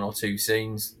only one or two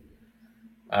scenes.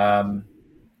 And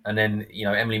then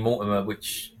Emily Mortimer,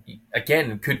 which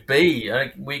again could be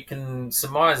we can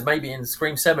surmise maybe in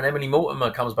Scream 7 Emily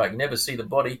Mortimer comes back. You never see the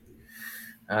body,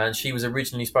 and she was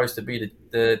originally supposed to be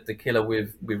the killer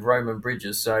with Roman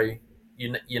Bridges. So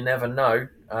you never know.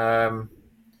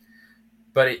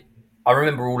 But I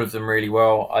remember all of them really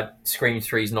well. Scream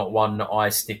 3 is not one that I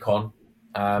stick on.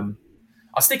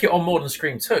 I stick it on more than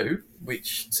Scream 2,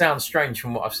 which sounds strange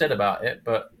from what I've said about it,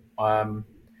 but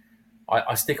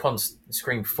I stick on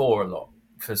Scream 4 a lot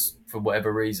for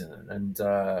whatever reason. And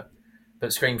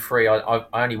but Scream 3, I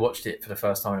only watched it for the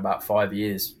first time in about 5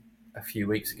 years, a few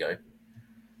weeks ago.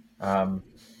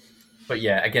 But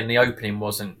yeah, again, the opening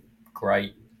wasn't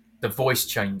great. The voice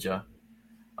changer,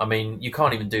 I mean, you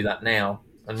can't even do that now.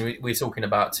 And we're talking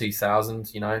about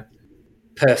 2000,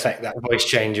 perfect. That voice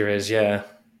changer is, yeah.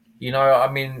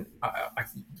 I mean,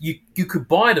 you could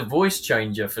buy the voice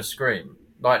changer for Scream,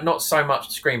 like not so much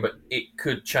Scream, but it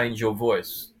could change your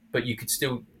voice, but you could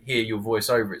still hear your voice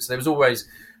over it. So there was always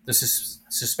the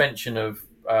suspension of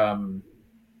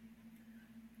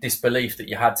disbelief that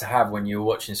you had to have when you were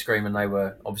watching Scream, and they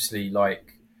were obviously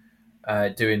like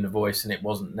doing the voice, and it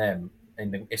wasn't them,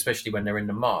 especially when they're in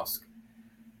the mask.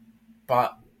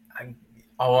 But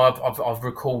I've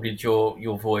recorded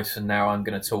your voice, and now I'm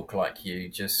going to talk like you.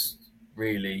 Just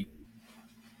really,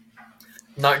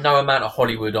 no amount of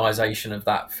Hollywoodization of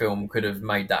that film could have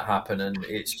made that happen, and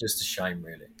it's just a shame,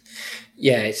 really.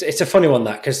 Yeah, it's a funny one,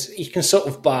 that, because you can sort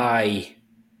of buy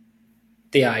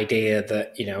the idea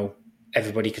that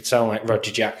everybody could sound like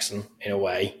Roger Jackson in a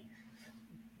way.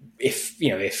 If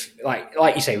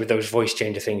like you say, with those voice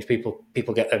changer things, people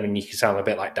get them and you can sound a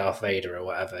bit like Darth Vader or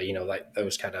whatever, like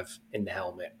those kind of in the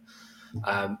helmet.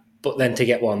 But then to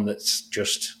get one that's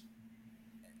just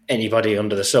anybody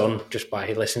under the sun just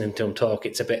by listening to them talk,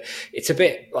 it's a bit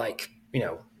like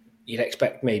you'd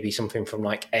expect maybe something from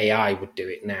like AI would do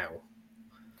it now.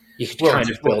 You could kind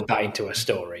of build that into a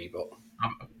story, but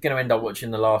I'm going to end up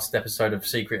watching the last episode of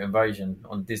Secret Invasion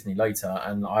on Disney later,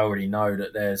 and I already know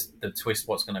that there's the twist,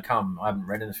 what's going to come. I haven't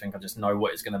read anything, I just know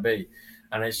what it's going to be.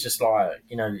 And it's just like,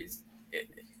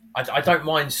 I don't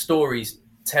mind stories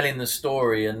telling the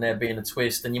story and there being a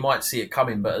twist, and you might see it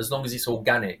coming, but as long as it's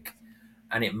organic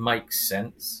and it makes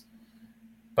sense.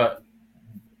 But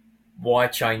why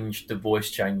change the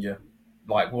voice changer?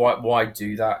 Like, why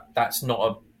do that? That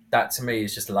to me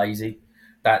is just lazy.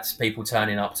 That's people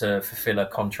turning up to fulfill a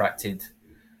contracted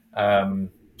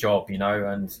job,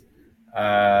 and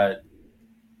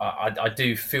I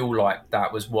do feel like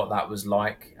that was what that was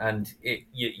like, and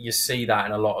you see that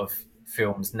in a lot of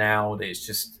films now, that it's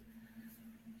just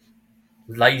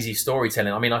lazy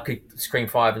storytelling. I mean, I could Scream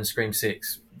 5 and Scream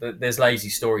 6, there's lazy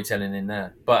storytelling in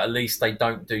there, but at least they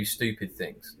don't do stupid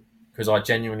things, because I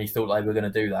genuinely thought they were going to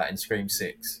do that in Scream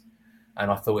 6, and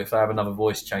I thought if they have another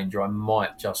voice changer, I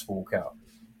might just walk out.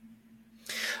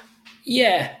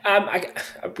 Yeah,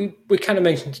 we kind of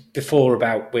mentioned before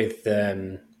about with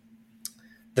the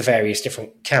various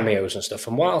different cameos and stuff.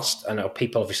 And whilst I know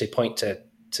people obviously point to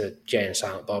Jay and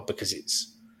Silent Bob because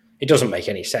it doesn't make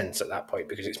any sense at that point,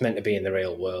 because it's meant to be in the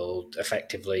real world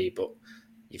effectively, but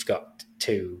you've got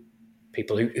two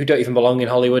people who don't even belong in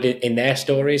Hollywood in their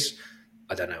stories.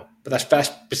 I don't know, but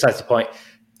that's besides the point.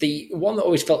 The one that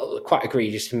always felt quite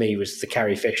egregious to me was the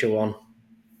Carrie Fisher one.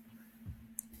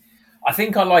 I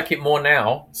think I like it more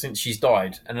now since she's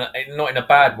died, and not in a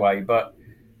bad way, but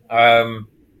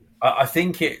I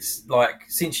think it's like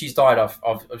since she's died, I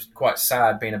was quite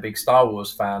sad, being a big Star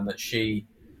Wars fan, that she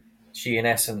in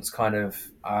essence kind of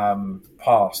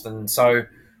passed. And so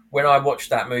when I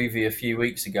watched that movie a few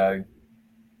weeks ago,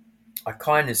 I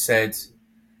kind of said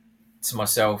to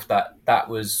myself that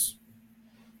was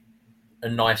a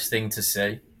nice thing to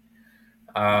see.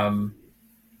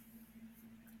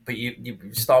 But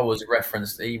Star Wars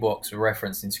referenced, Ewoks were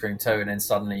referenced in Scream 2, and then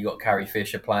suddenly you got Carrie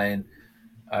Fisher playing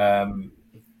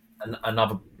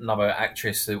another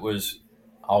actress that was,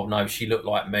 oh no, she looked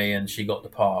like me and she got the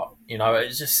part.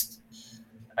 It's just,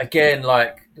 again,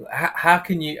 like, how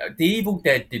can you? The Evil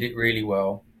Dead did it really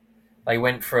well. They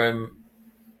went from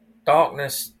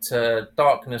darkness to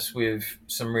darkness with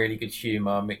some really good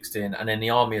humor mixed in, and then the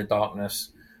Army of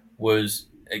Darkness was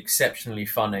exceptionally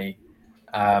funny,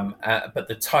 but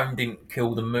the tone didn't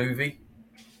kill the movie,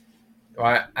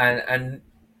 right? And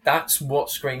that's what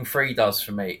Scream 3 does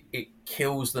for me. It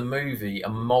kills the movie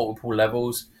on multiple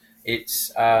levels.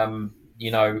 It's a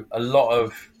lot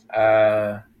of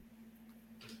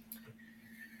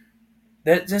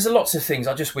there's lots of things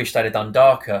I just wish they'd have done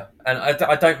darker, and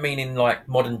I don't mean in like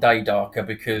modern day darker,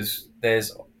 because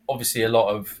there's obviously a lot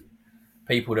of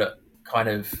people that kind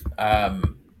of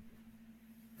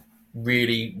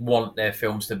really want their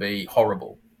films to be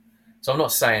horrible. So I'm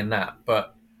not saying that,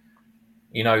 but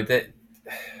that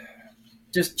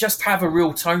just have a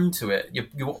real tone to it.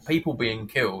 You want people being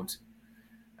killed,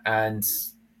 and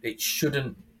it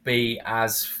shouldn't be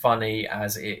as funny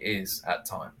as it is at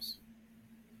times.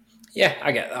 Yeah,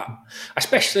 I get that.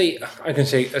 Especially, I can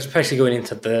say, especially going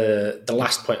into the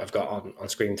last point I've got on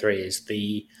Scream 3 is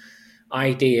the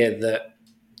idea that,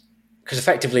 because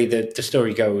effectively the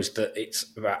story goes that it's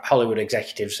about Hollywood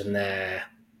executives and their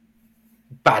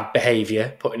bad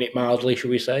behaviour, putting it mildly, should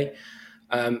we say.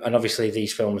 And obviously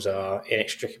these films are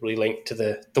inextricably linked to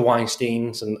the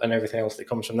Weinsteins and everything else that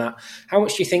comes from that. How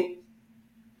much do you think,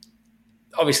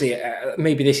 obviously,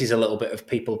 maybe this is a little bit of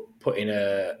people putting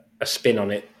a spin on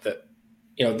it, that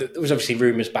there was obviously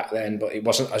rumours back then, but it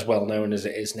wasn't as well known as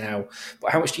it is now.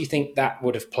 But how much do you think that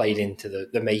would have played into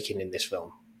the making in this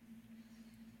film?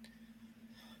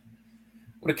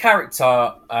 Well, the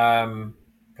character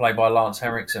played by Lance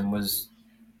Henriksen was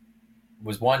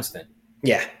Weinstein.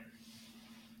 Yeah.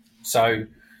 So,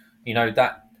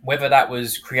 that whether that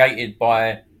was created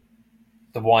by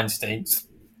the Weinsteins,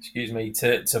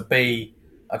 to be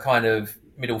a kind of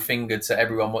middle finger to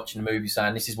everyone watching the movie,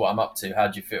 saying, "This is what I'm up to. How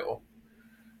do you feel?"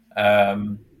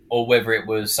 Or whether it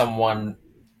was someone,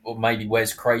 or maybe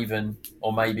Wes Craven,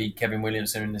 or maybe Kevin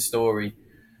Williamson in the story,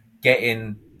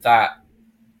 getting that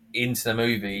into the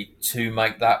movie to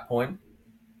make that point.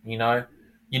 You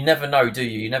never know, do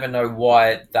you? You never know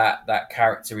why that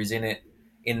character is in it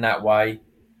in that way.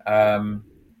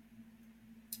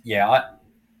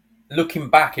 Looking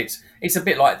back, it's a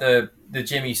bit like the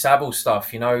Jimmy Savile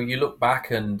stuff. You look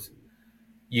back and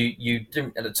you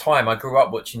didn't, at the time. I grew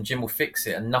up watching Jim Will Fix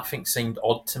It, and nothing seemed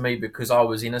odd to me because I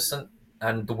was innocent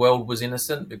and the world was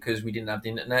innocent, because we didn't have the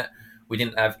internet, we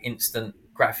didn't have instant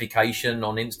gratification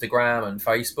on Instagram and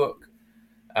Facebook.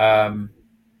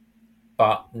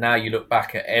 But now you look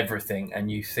back at everything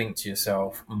and you think to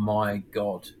yourself, "My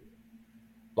God!"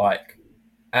 Like,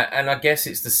 and I guess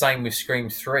it's the same with Scream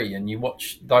 3. And you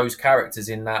watch those characters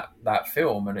in that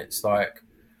film, and it's like,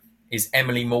 is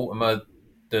Emily Mortimer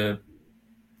the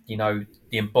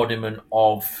embodiment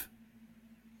of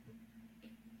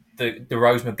the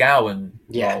Rose McGowan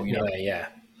role? Yeah.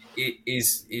 It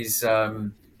is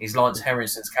Lance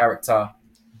Henriksen's character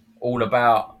all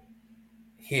about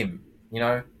him?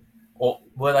 Or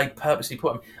were they purposely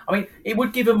put him? I mean, it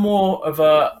would give a more of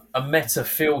a meta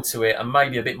feel to it, and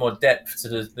maybe a bit more depth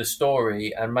to the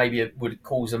story, and maybe it would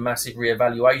cause a massive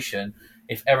reevaluation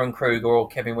if Ehren Kruger or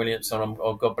Kevin Williamson,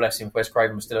 or God bless him, if Wes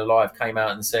Craven was still alive, came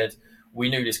out and said, "We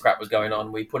knew this crap was going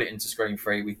on. We put it into Scream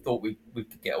 3. We thought we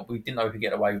didn't know we could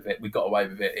get away with it. We got away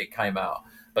with it. It came out,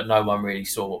 but no one really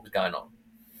saw what was going on."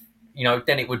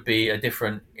 Then it would be a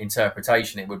different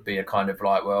interpretation. It would be a kind of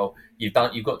like, well, you've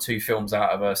got 2 films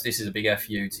out of us. This is a big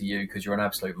FU to you because you're an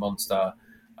absolute monster.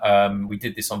 We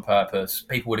did this on purpose.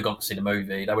 People would have gone to see the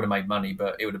movie. They would have made money,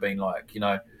 but it would have been like,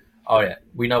 oh yeah,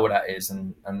 we know what that is,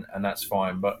 and that's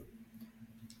fine. But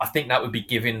I think that would be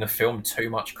giving the film too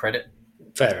much credit.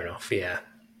 Fair enough, yeah.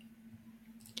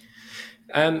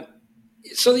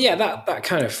 So yeah, that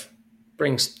kind of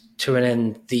brings to an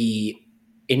end the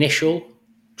initial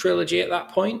trilogy at that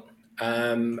point.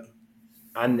 And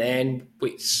then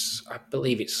I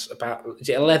believe it's about, is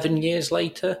it 11 years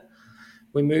later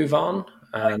we move on?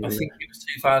 I think it was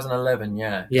 2011,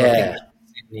 yeah. Yeah.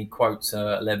 He quotes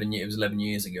 11 years. It was 11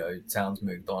 years ago. Town's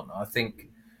moved on. I think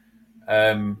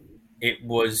it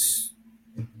was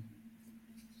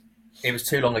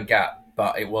too long a gap,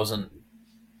 but it wasn't.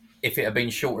 If it had been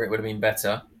shorter, it would have been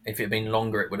better. If it had been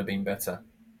longer, it would have been better.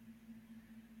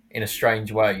 In a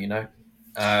strange way,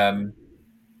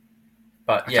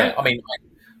 But yeah, I mean,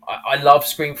 I love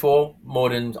Scream 4 more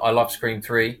than I love Scream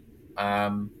 3.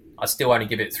 I still only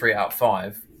give it 3 out of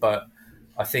 5, but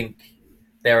I think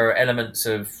there are elements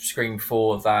of Scream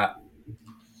 4 that,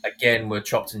 again, were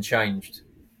chopped and changed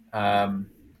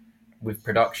with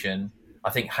production. I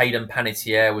think Hayden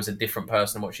Panettiere was a different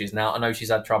person than what she is now. I know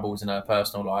she's had troubles in her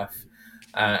personal life,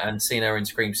 and seeing her in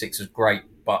Scream 6 was great,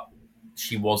 but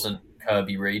she wasn't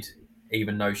Kirby Reed,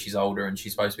 even though she's older and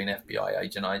she's supposed to be an FBI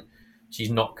agent.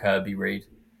 She's not Kirby Reed.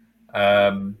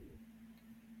 There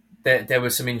were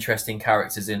some interesting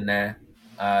characters in there.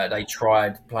 They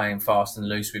tried playing fast and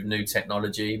loose with new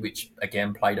technology, which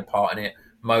again played a part in it.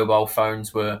 Mobile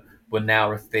phones were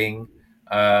now a thing.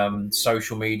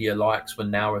 Social media likes were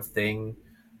now a thing.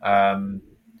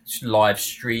 Live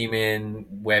streaming,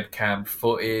 webcam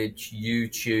footage,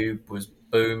 YouTube was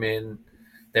booming.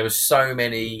 There were so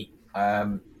many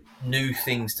new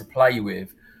things to play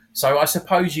with. So I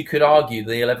suppose you could argue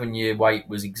the 11-year wait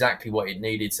was exactly what it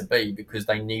needed to be, because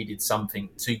they needed something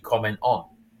to comment on.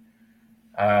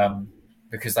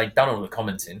 Because they'd done all the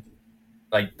commenting.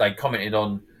 They commented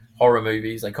on horror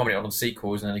movies, they commented on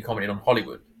sequels, and then they commented on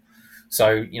Hollywood.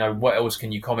 So, what else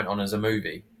can you comment on as a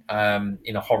movie,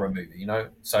 in a horror movie,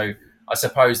 So I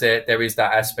suppose there is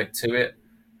that aspect to it.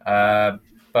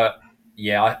 But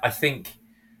yeah, I think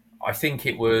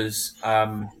it was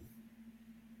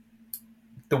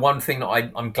the one thing that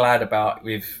I'm glad about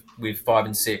with 5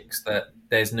 and 6, that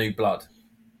there's new blood.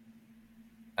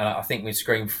 And I think with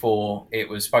Scream 4, it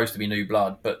was supposed to be new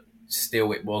blood, but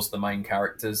still it was the main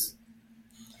characters.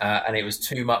 And it was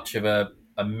too much of a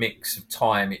mix of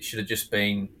time. It should have just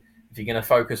been, if you're going to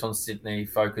focus on Sydney,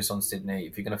 focus on Sydney.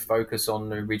 If you're going to focus on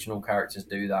the original characters,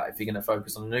 do that. If you're going to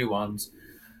focus on the new ones,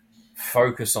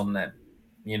 focus on them.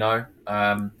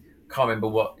 Can't remember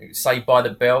what. Saved by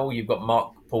the Bell, you've got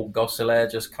Mark Paul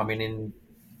Gosselaar just coming in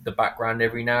the background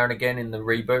every now and again in the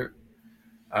reboot.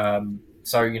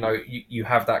 So you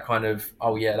have that kind of,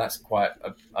 oh yeah, that's quite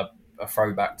a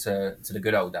throwback to the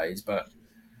good old days. But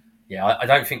yeah, I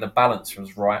don't think the balance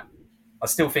was right. I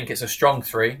still think it's a strong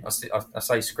 3. I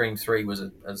say Scream 3 was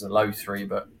a low 3,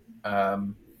 but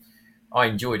I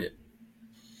enjoyed it.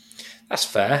 That's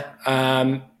fair.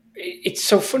 It's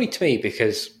so funny to me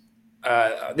because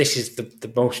this is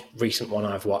the most recent one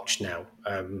I've watched now.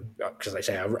 Because like I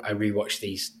say, I rewatched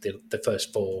the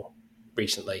first 4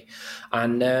 recently,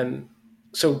 and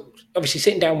so obviously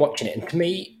sitting down watching it, and to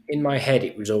me, in my head,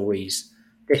 it was always,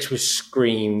 this was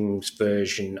Scream's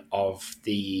version of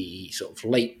the sort of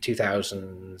late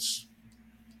 2000s,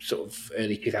 sort of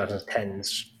early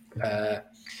 2010s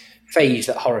phase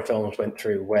that horror films went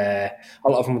through, where a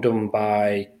lot of them were done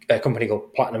by a company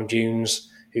called Platinum Dunes,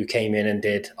 who came in and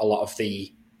did a lot of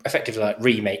the effectively like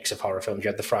remakes of horror films. You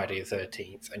had the Friday the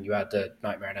 13th, and you had the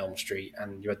Nightmare on Elm Street,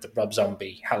 and you had the Rob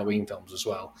Zombie Halloween films as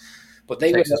well. But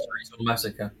they Texas Chainsaw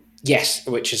Massacre. Yes,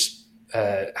 which has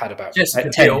had about Jessica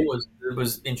 10. Biel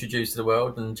was introduced to the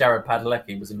world, and Jared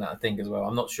Padalecki was in that, I think, as well.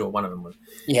 I'm not sure one of them was.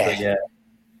 Yeah, but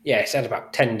yeah. It's had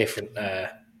about 10 different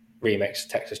remakes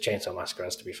of Texas Chainsaw Massacre,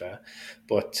 as to be fair.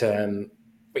 But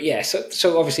yeah,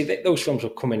 so obviously those films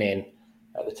were coming in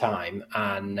at the time,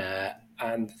 and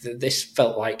this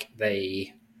felt like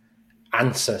the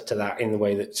answer to that in the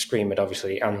way that Scream had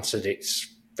obviously answered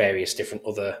its various different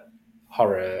other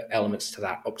horror elements to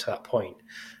that up to that point.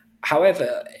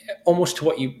 However, almost to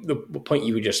the point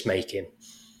you were just making,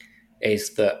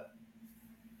 is that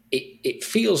it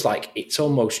feels like it's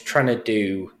almost trying to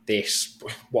do this,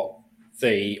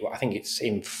 I think it's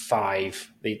in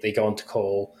 5, they go on to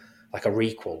call like a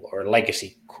requel or a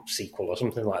legacy sequel or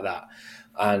something like that.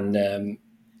 And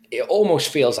it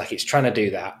almost feels like it's trying to do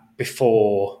that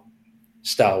before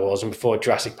Star Wars and before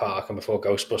Jurassic Park and before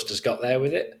Ghostbusters got there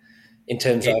with it. In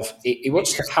terms of, it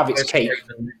wants to have its cake.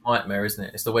 Nightmare, isn't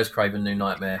it? It's the Wes Craven new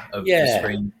nightmare of the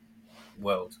Scream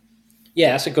world.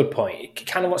 Yeah, that's a good point. It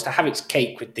kind of wants to have its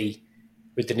cake with the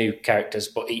new characters,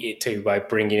 but eat it too by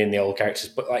bringing in the old characters.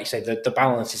 But like you say, the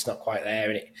balance is not quite there,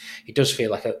 and it does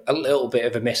feel like a little bit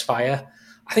of a misfire.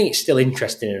 I think it's still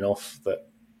interesting enough that,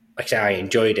 like I say, I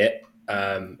enjoyed it.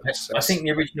 I think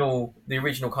the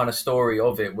original kind of story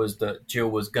of it was that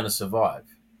Jill was going to survive,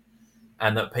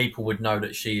 and that people would know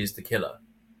that she is the killer.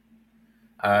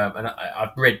 And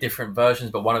I've read different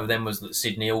versions, but one of them was that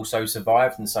Sydney also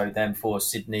survived, and so therefore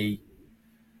Sydney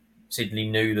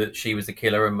knew that she was the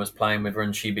killer and was playing with her,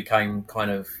 and she became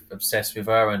kind of obsessed with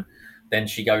her, and then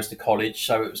she goes to college.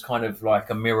 So it was kind of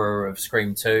like a mirror of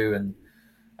Scream 2,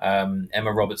 and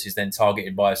Emma Roberts is then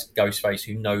targeted by a Ghostface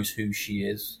who knows who she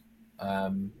is,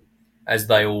 as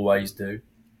they always do.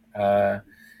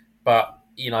 But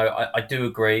I do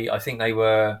agree. I think they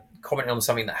were commenting on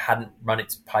something that hadn't run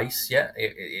its pace yet.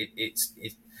 It's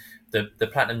the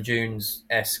Platinum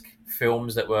Dunes-esque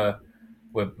films that were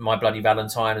My Bloody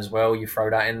Valentine as well. You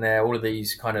throw that in there. All of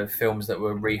these kind of films that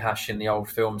were rehashing the old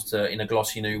films in a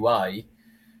glossy new way.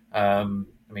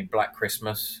 Black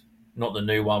Christmas, not the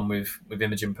new one with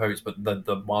Imogen Poots, but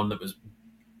the one that was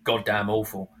goddamn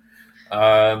awful.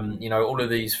 All of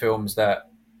these films they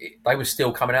were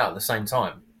still coming out at the same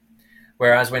time.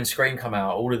 Whereas when Scream came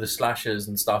out, all of the slashers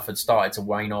and stuff had started to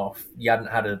wane off. You hadn't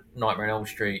had a Nightmare on Elm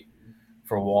Street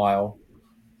for a while,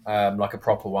 like a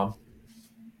proper one.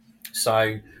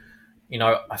 So,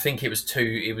 I think it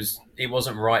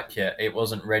wasn't ripe yet. It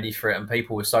wasn't ready for it, and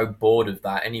people were so bored of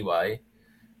that anyway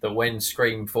that when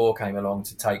Scream 4 came along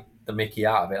to take the Mickey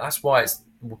out of it, that's why it's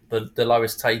the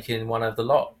lowest taking one of the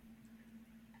lot.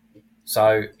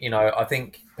 So, I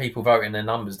think people vote in their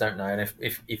numbers, don't they? And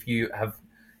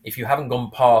if you haven't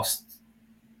gone past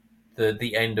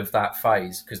the end of that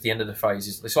phase, because the end of the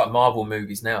phase it's like Marvel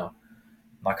movies now.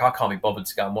 Like, I can't be bothered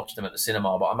to go and watch them at the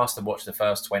cinema, but I must have watched the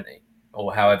first 20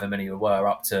 or however many there were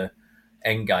up to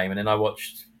Endgame, and then I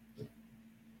watched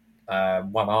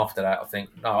one after that. I think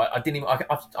I didn't even.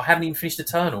 I haven't even finished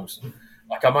Eternals.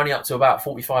 Like, I'm only up to about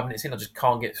 45 minutes in. I just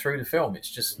can't get through the film.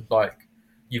 It's just like,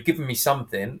 you've given me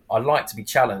something. I like to be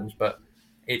challenged, but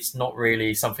it's not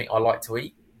really something I like to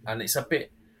eat, and it's a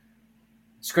bit.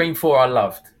 Scream 4 I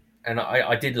loved, and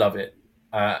I did love it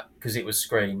because it was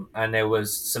Scream, and there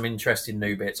was some interesting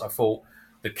new bits. I thought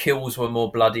the kills were more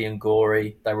bloody and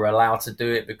gory. They were allowed to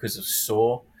do it because of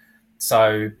Saw.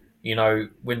 So,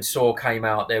 when Saw came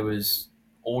out, there was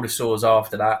all the Saws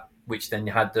after that, which then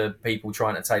you had the people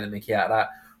trying to take the mickey out of that.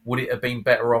 Would it have been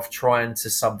better off trying to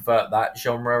subvert that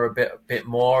genre a bit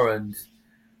more and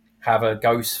have a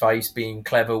Ghostface being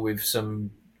clever with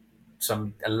some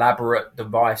elaborate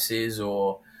devices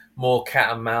or more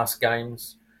cat and mouse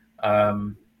games?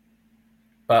 But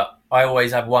I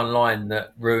always have one line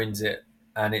that ruins it,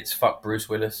 and it's "fuck Bruce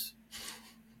Willis."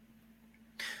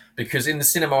 Because in the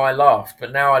cinema I laughed,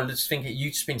 but now I just think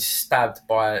you've just been stabbed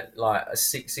by like a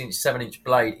 6-inch, 7-inch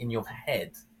blade in your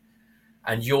head,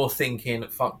 and you're thinking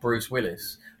 "fuck Bruce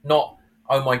Willis," not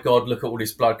 "oh my god, look at all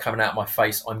this blood coming out of my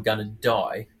face, I'm gonna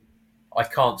die. I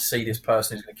can't see this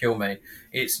person who's going to kill me."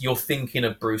 It's you're thinking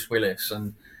of Bruce Willis,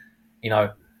 and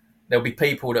there'll be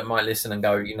people that might listen and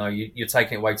go, you're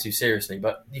taking it way too seriously.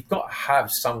 But you've got to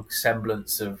have some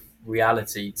semblance of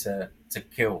reality to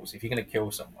kills if you're going to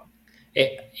kill someone.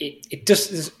 It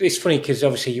does. It's funny because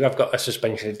obviously you have got a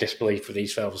suspension of disbelief for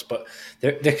these films, but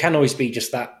there can always be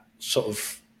just that sort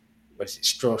of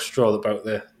straw that broke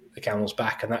the camel's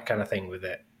back and that kind of thing with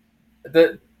it.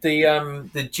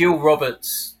 The Jill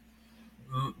Roberts.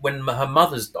 When her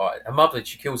mother's died,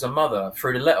 she kills her mother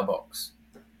through the letterbox.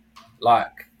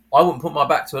 Like, I wouldn't put my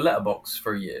back to a letterbox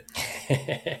for a year.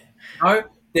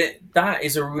 That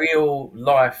is a real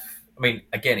life. I mean,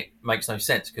 again, it makes no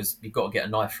sense because you've got to get a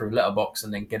knife through a letterbox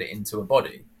and then get it into a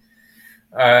body.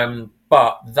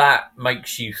 But that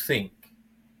makes you think,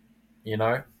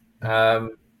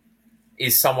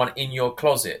 is someone in your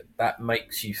closet? That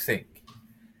makes you think.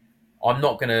 I'm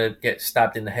not going to get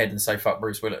stabbed in the head and say "fuck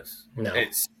Bruce Willis." No,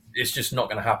 it's just not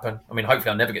going to happen. I mean, hopefully,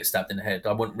 I'll never get stabbed in the head.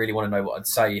 I wouldn't really want to know what I'd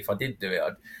say if I did do it.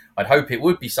 I'd hope it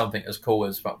would be something as cool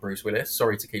as "fuck Bruce Willis."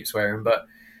 Sorry to keep swearing, but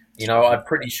I'm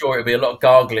pretty sure it'd be a lot of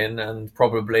gargling and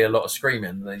probably a lot of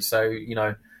screaming. So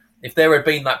if there had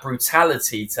been that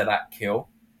brutality to that kill,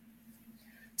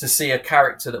 to see a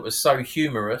character that was so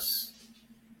humorous,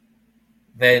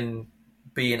 then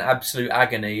be in absolute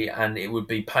agony and it would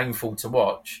be painful to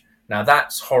watch. Now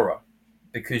that's horror,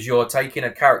 because you're taking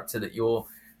a character that you're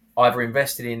either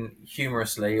invested in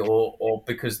humorously or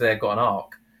because they've got an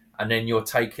arc, and then you're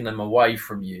taking them away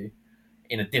from you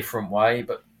in a different way.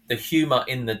 But the humour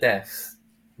in the death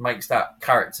makes that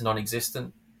character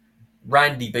non-existent.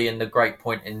 Randy being the great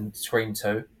point in Scream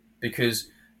 2, because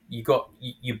you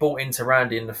bought into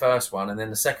Randy in the first one, and then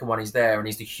the second one he's there and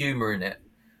he's the humour in it,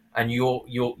 and you're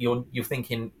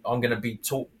thinking, I'm going to be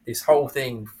taught this whole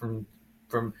thing from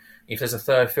if there's a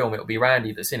third film, it'll be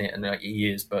Randy that's in it, and he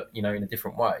is, but in a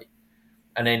different way.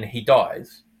 And then he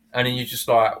dies, and then you're just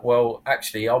like, well,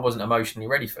 actually, I wasn't emotionally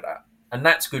ready for that. And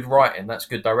that's good writing, that's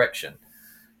good direction.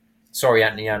 Sorry,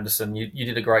 Anthony Anderson, you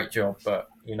did a great job, but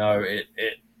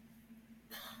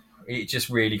it just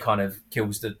really kind of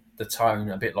kills the tone,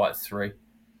 a bit like 3.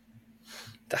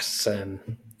 That's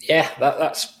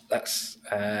that's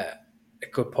a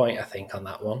good point, I think, on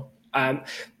that one.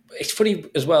 It's funny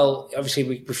as well. Obviously,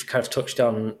 we've kind of touched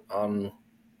on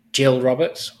Jill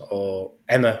Roberts or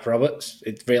Emma Roberts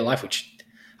in real life, which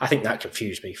I think that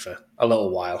confused me for a little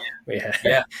while.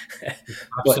 Yeah,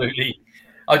 absolutely.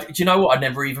 Do you know what? I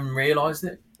never even realised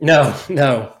it. No.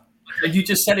 You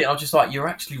just said it. I was just like, you're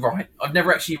actually right. I've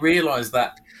never actually realised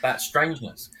that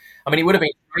strangeness. I mean, it would have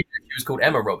been strange if she was called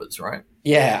Emma Roberts, right?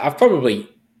 Yeah, I've probably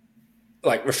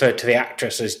like referred to the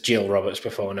actress as Jill Roberts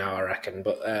before now, I reckon.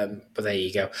 But there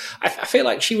you go. I feel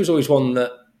like she was always one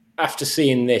that, after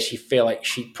seeing this, you feel like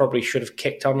she probably should have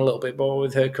kicked on a little bit more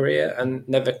with her career, and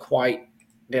never quite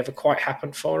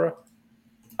happened for her.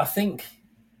 I think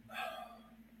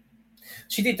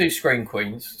she did do Scream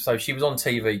Queens, so she was on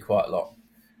TV quite a lot.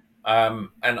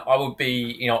 And I would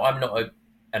be, I'm not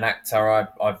an actor.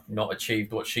 I've not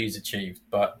achieved what she's achieved,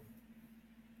 but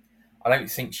I don't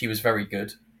think she was very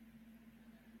good.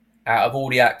 Out of all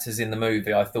the actors in the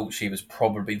movie, I thought she was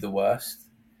probably the worst.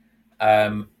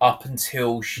 Up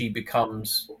until she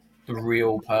becomes the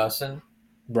real person.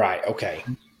 Right, okay.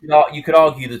 You could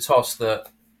argue the toss that,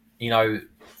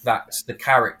 that's the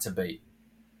character beat,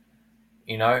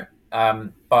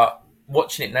 but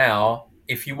watching it now,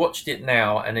 if you watched it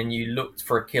now and then you looked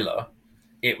for a killer,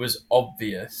 it was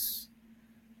obvious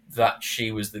that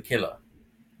she was the killer.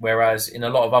 Whereas in a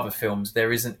lot of other films, they're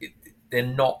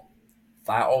not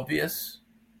that obvious,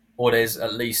 or there's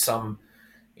at least some,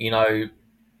 the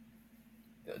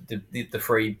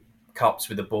three cups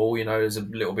with the ball, there's a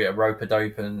little bit of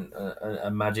rope-a-dope and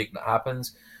magic that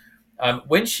happens.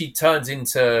 When she turns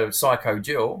into Psycho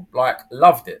Jill,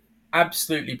 loved it.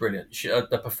 Absolutely brilliant.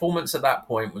 The performance at that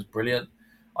point was brilliant.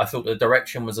 I thought the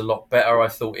direction was a lot better. I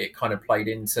thought it kind of played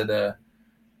into the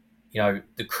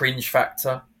cringe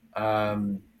factor.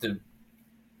 And the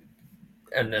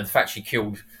fact she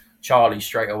killed Charlie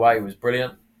straight away was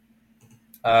brilliant.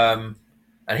 And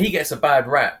he gets a bad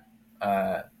rap,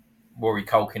 Rory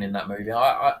Culkin, in that movie.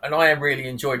 I really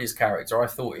enjoyed his character. I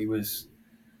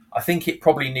think it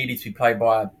probably needed to be played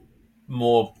by a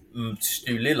more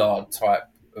Stu Lillard type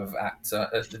of actor.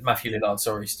 Matthew Lillard,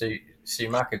 sorry, Stu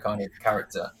Macker kind of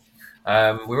character.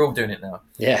 We're all doing it now.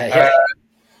 Yeah.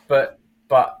 But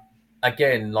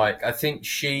again, I think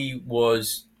she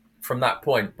was, from that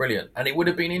point, brilliant. And it would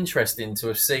have been interesting to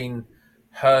have seen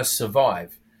her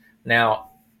survive. Now,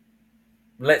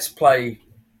 let's play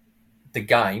the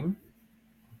game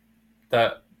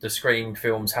that the Scream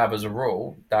films have as a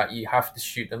rule, that you have to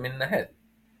shoot them in the head.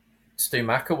 Stu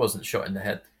Macker wasn't shot in the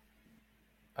head.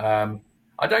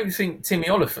 I don't think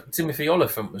Timothy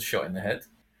Oliphant was shot in the head.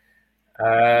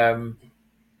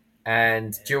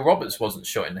 And Jill Roberts wasn't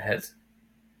shot in the head.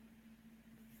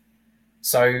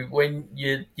 So when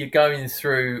you're going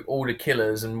through all the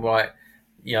killers and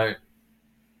you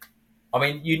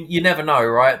never know,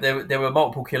 right? There were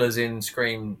multiple killers in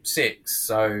Scream 6.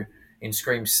 So in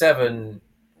Scream 7,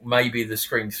 maybe the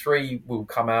Scream 3 will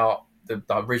come out, the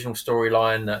original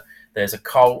storyline that there's a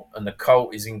cult and the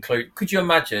cult is included. Could you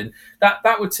imagine?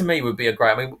 That would, to me, would be a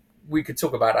great... I mean, we could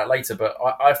talk about that later, but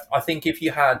I think if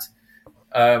you had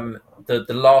the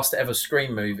last ever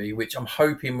Scream movie, which I'm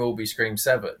hoping will be Scream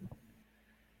 7,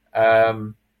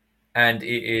 and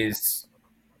it is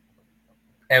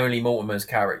Emily Mortimer's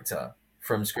character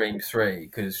from Scream 3,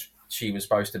 because she was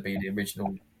supposed to be the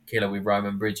original killer with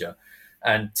Roman Bridger,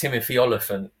 and Timothy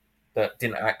Oliphant, that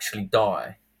didn't actually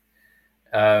die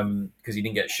because he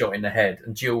didn't get shot in the head,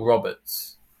 and Jill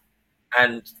Roberts,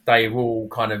 and they were all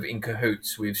kind of in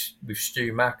cahoots with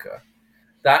Stu Macker.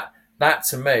 That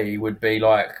to me would be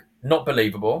not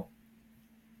believable,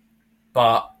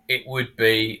 but it would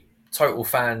be total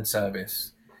fan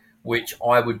service, which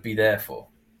I would be there for.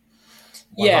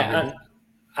 100%. Yeah,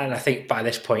 and I think by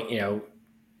this point,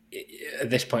 at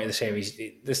this point of the series,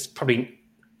 there's probably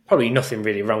nothing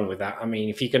really wrong with that. I mean,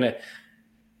 if you're gonna,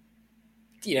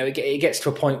 it gets to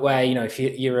a point where if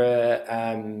you're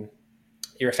a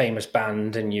famous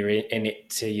band and you're in it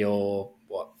to your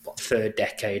what third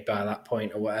decade by that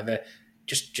point or whatever,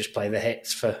 just play the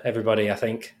hits for everybody, I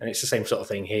think, and it's the same sort of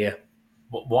thing here.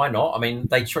 Why not? I mean,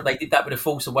 they did that with The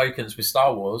Force Awakens with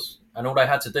Star Wars, and all they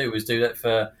had to do was do that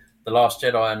for The Last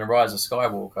Jedi and The Rise of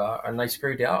Skywalker, and they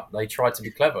screwed it up. They tried to be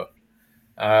clever.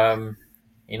 Bring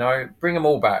them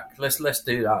all back. Let's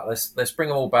do that. Let's bring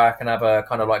them all back and have a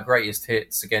kind of greatest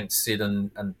hits against Sid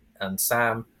and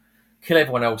Sam. Kill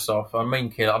everyone else off.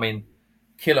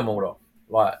 Kill them all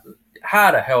off.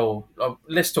 How the hell?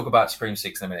 Let's talk about Scream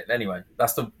 6 in a minute. Anyway,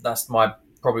 that's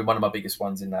probably one of my biggest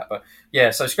ones in that. But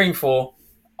yeah, so Scream 4,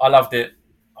 I loved it.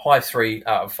 High 3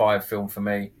 out of 5 film for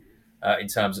me in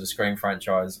terms of the Scream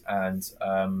franchise. And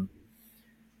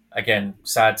again,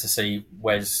 sad to see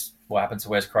what happened to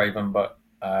Wes Craven, but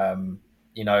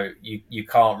you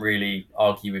can't really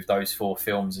argue with those 4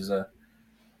 films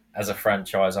as a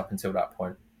franchise up until that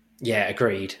point. Yeah,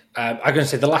 agreed. I'm going to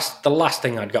say the last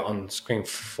thing I'd got on Scream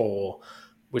 4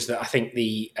 was that I think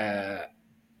the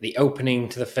opening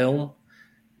to the film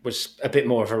was a bit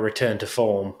more of a return to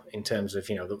form in terms of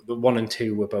the 1 and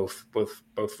 2 were both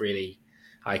really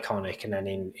iconic, and then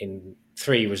in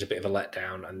 3 was a bit of a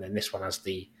letdown, and then this one has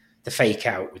the fake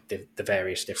out with the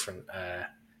various different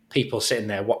people sitting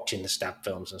there watching the stab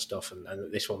films and stuff,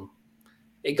 and this one,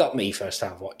 it got me first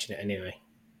time watching it anyway.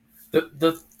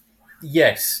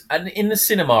 Yes, and in the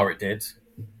cinema it did.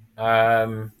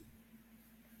 When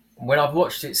I've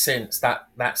watched it since,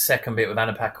 that second bit with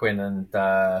Anna Paquin and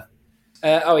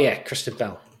Kristen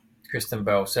Bell.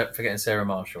 Forgetting Sarah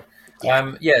Marshall.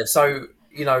 Yeah. So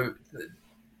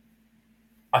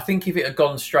I think if it had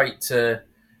gone straight to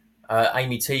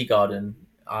Amy Teagarden,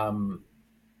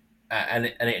 and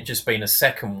it had just been a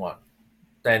second one,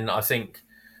 then I think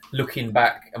looking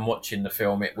back and watching the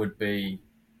film, it would be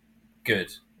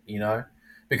good,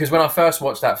 because when I first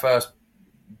watched that first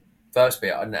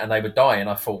bit and they were dying,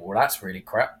 I thought, well, that's really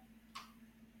crap.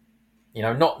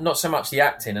 Not so much the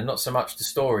acting and not so much the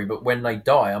story, but when they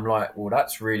die, I'm like, well,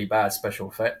 that's really bad special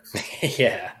effects.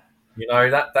 Yeah.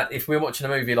 That if we're watching a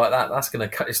movie like that,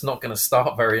 it's not gonna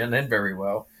start and end very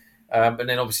well. But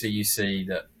then obviously you see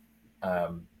that,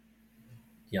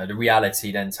 the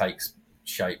reality then takes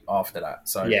shape after that.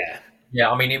 So yeah.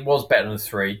 I mean, it was better than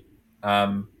 3,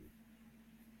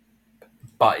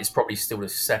 but it's probably still the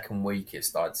second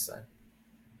weakest, I'd say.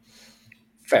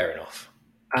 Fair enough.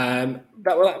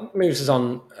 That moves us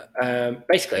on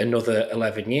basically another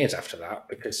 11 years after that,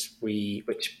 because I'm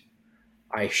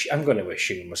going to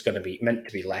assume was going to be meant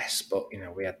to be less, but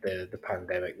we had the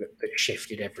pandemic that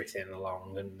shifted everything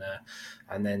along,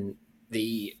 and then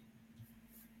the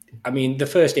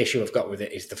first issue I've got with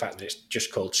it is the fact that it's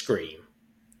just called Scream.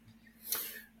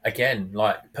 Again,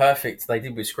 like perfect. They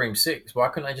did with Scream 6. Why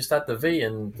couldn't they just add the V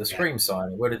and the Scream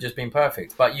sign? It would have just been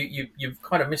perfect. But you've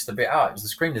kind of missed a bit out. It was the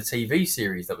Scream the TV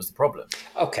series that was the problem.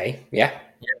 Okay, yeah.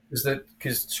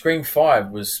 Because Scream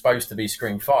 5 was supposed to be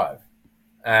Scream 5,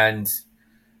 and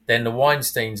then the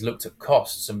Weinsteins looked at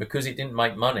costs, and because it didn't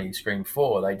make money, Scream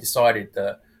 4, they decided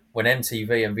that when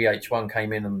MTV and VH1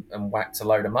 came in and whacked a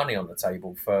load of money on the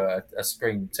table for a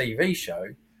Scream TV show,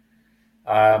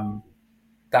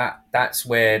 that's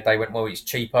where they went, well, it's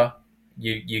cheaper.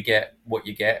 You get what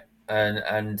you get,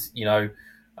 and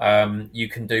you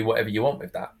can do whatever you want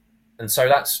with that. And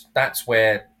so that's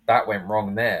where that went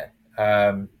wrong there.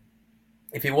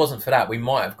 If it wasn't for that, we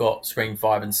might have got Scream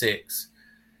 5 and 6.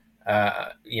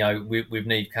 With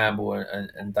Neve Campbell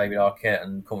and David Arquette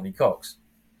and Courtney Cox.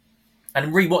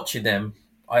 And rewatching them,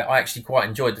 I actually quite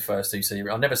enjoyed the first 2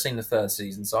 series. I've never seen the 3rd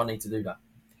season, so I need to do that.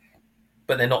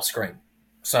 But they're not Scream.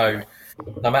 So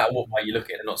no matter what way you look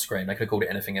at it, they're not Scream. They could have called it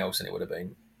anything else and it would have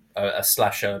been a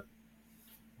slasher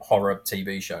horror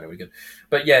TV show. And it would be good.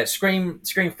 But yeah, Scream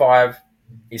 5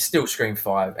 is still Scream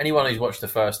 5. Anyone who's watched the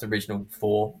first original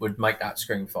 4 would make that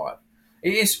Scream 5.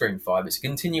 It is Scream 5. It's a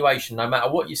continuation, no matter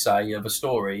what you say, of a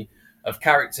story of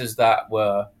characters that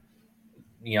were,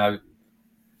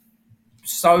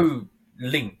 so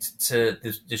linked to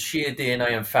the sheer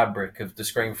DNA and fabric of the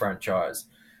Scream franchise.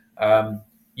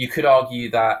 You could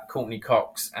argue that Courtney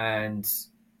Cox and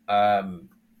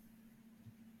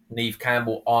Neve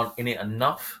Campbell aren't in it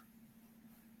enough,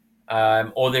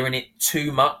 or they're in it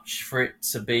too much for it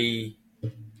to be.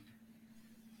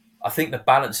 I think the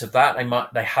balance of that,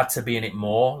 they had to be in it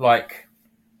more,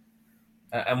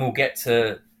 and we'll get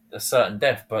to a certain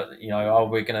death, but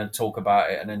we're going to talk about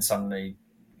it, and then suddenly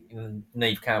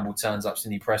Neve Campbell turns up,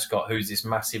 Sidney Prescott, who's this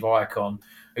massive icon,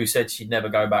 who said she'd never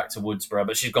go back to Woodsboro,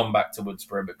 but she's gone back to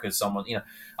Woodsboro because someone,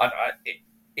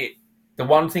 the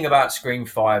one thing about Scream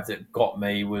 5 that got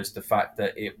me was the fact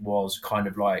that it was kind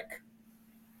of like,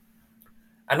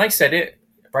 and they said it,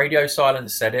 Radio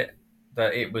Silence said it,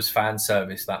 that it was fan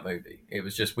service, that movie. It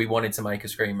was just, we wanted to make a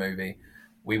Scream movie.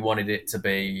 We wanted it to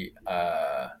be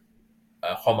a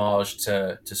homage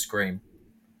to Scream.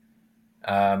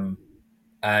 And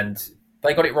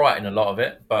they got it right in a lot of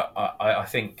it, but I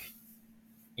think,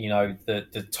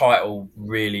 the title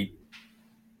really,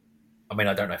 I mean,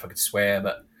 I don't know if I could swear,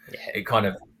 but it kind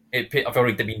of, I've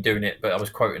already been doing it, but I was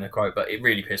quoting a quote, but it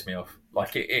really pissed me off.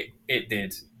 Like it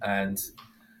did. And,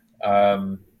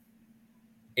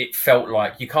 it felt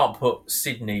like you can't put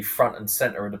Sydney front and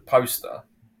center of the poster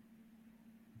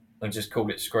and just call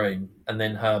it Scream, and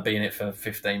then her being it for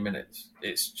 15 minutes.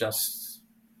 It's just...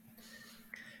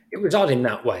 It was odd in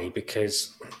that way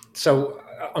because,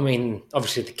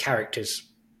 obviously the characters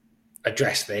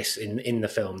address this in the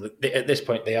film. At this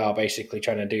point, they are basically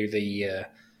trying to do the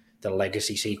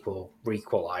legacy sequel,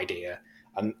 requel idea,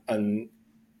 and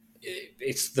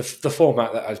it's the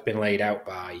format that has been laid out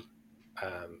by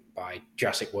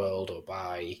Jurassic World or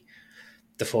by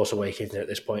The Force Awakens at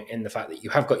this point, in the fact that you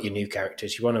have got your new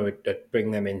characters, you want to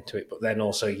bring them into it, but then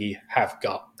also you have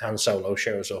got Han Solo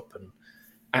shows up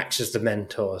acts as the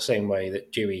mentor, same way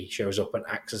that Dewey shows up and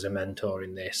acts as a mentor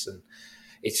in this, and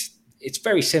it's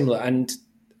very similar. And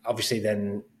obviously,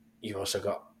 then you also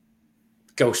got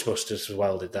Ghostbusters as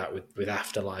well. Did that with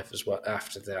Afterlife as well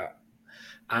after that.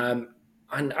 And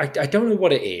I don't know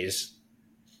what it is.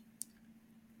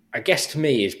 I guess to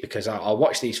me is because I'll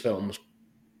watch these films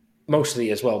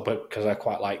mostly as well, but because I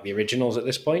quite like the originals at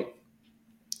this point.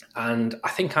 And I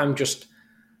think I'm just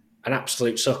an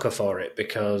absolute sucker for it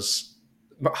because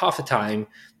half the time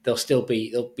they'll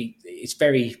be it's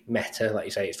very meta, like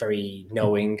you say, it's very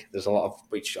knowing. There's a lot of,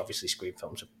 which obviously Scream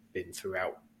films have been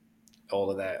throughout all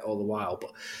the while,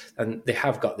 but and they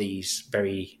have got these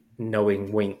very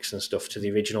knowing winks and stuff to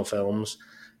the original films,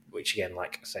 which again,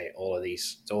 like I say, all of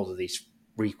these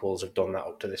prequels have done that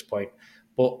up to this point.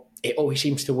 But it always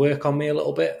seems to work on me a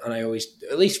little bit, and I always,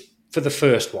 at least for the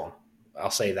first one, I'll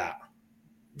say that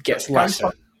gets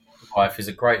lesser. Life is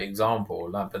a great example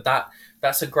of that, but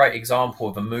that's a great example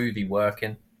of a movie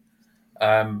working.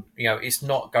 It's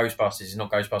not Ghostbusters, it's not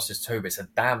Ghostbusters 2, but it's a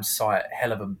damn sight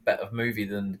hell of a better movie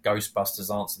than Ghostbusters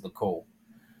Answer the Call.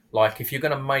 Like, if you're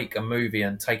going to make a movie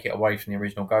and take it away from the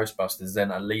original Ghostbusters,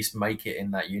 then at least make it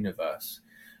in that universe.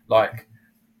 Like,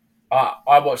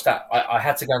 I watched that. I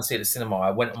had to go and see it at the cinema.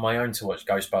 I went on my own to watch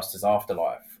Ghostbusters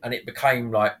Afterlife, and it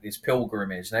became like this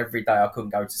pilgrimage. And every day I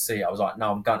couldn't go to see it. I was like,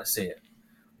 no, I'm going to see it.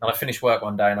 And I finished work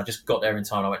one day, and I just got there in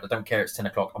time. I went, I don't care, it's 10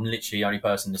 o'clock. I'm literally the only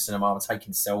person in the cinema. I'm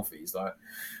taking selfies.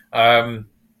 And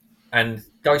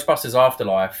Ghostbusters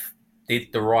Afterlife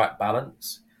did the right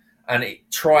balance. And it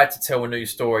tried to tell a new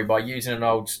story by using an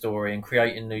old story and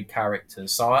creating new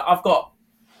characters. So I've got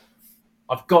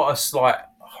a slight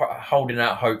holding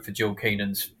out hope for Jill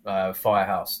Keenan's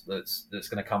Firehouse that's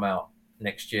going to come out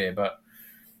next year. But,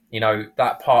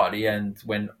 that part at the end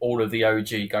when all of the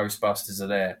OG Ghostbusters are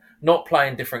there, not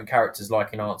playing different characters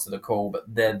like in Answer the Call, but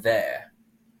they're there,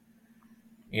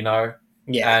 Yeah.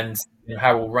 And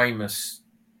Harold Ramis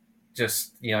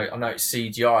just, I know it's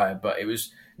CGI, but it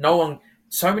was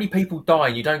so many people die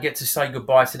and you don't get to say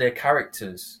goodbye to their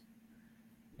characters,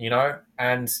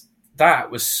 and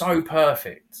that was so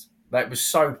perfect. That was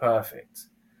so perfect,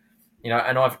 and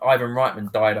Ivan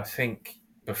Reitman died, I think,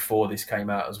 before this came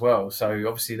out as well. So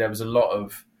obviously there was a lot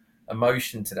of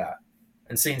emotion to that,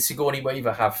 and seeing Sigourney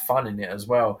Weaver have fun in it as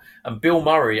well, and Bill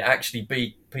Murray actually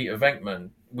beat Peter Venkman,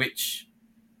 which,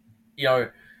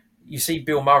 you see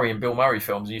Bill Murray in Bill Murray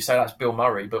films and you say that's Bill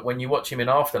Murray, but when you watch him in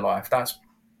Afterlife, that's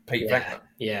Peter Venkman.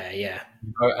 Yeah.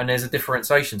 And there's a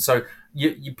differentiation. So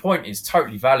your point is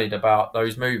totally valid about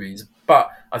those movies,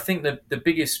 but I think the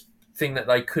biggest thing that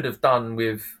they could have done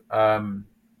with that,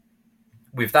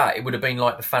 it would have been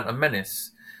like the Phantom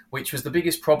Menace, which was the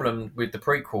biggest problem with the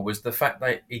prequel, was the fact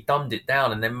that he dumbed it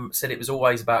down and then said it was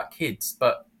always about kids.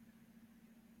 But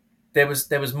there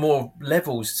was more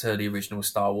levels to the original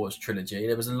Star Wars trilogy.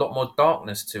 There was a lot more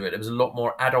darkness to it. There was a lot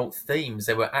more adult themes.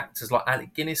 There were actors like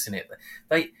Alec Guinness in it.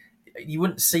 You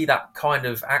wouldn't see that kind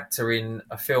of actor in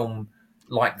a film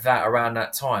like that around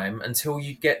that time until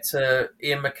you get to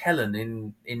Ian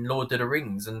McKellen in Lord of the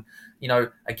Rings. And,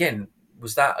 again,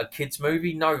 was that a kid's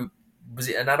movie? No. Was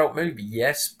it an adult movie?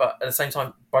 Yes. But at the same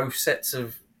time, both sets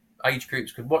of age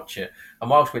groups could watch it. And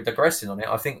whilst we're digressing on it,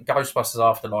 I think Ghostbusters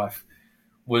Afterlife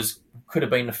could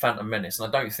have been the Phantom Menace, and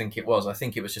I don't think it was. I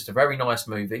think it was just a very nice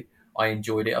movie. I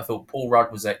enjoyed it. I thought Paul Rudd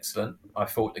was excellent. I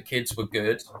thought the kids were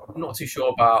good. I'm not too sure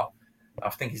about, I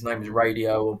think his name was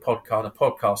Radio or Podcast. A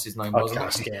podcast his name was.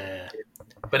 Yeah.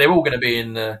 But they're all going to be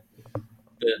in the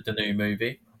new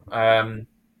movie.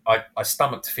 I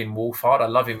stomached Finn Wolfhard. I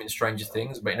love him in Stranger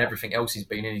Things, but in everything else he's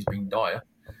been dire.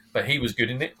 But he was good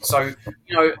in it. So,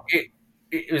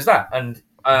 it was that. And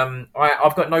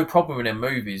I've got no problem with them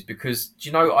movies because,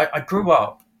 I grew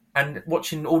up and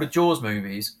watching all the Jaws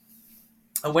movies.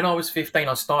 And when I was 15,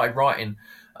 I started writing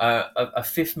a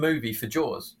fifth movie for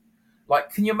Jaws.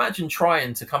 Like, can you imagine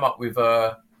trying to come up with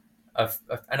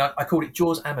and I called it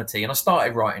Jaws Amity, and I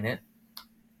started writing it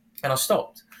and I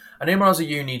stopped. And then when I was at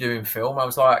uni doing film, I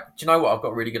was like, do you know what? I've got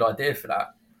a really good idea for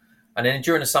that. And then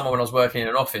during the summer when I was working in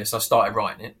an office, I started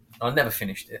writing it. I never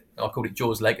finished it. I called it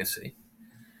Jaws Legacy.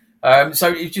 So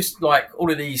it was just like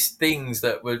all of these things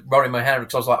that were rolling my hand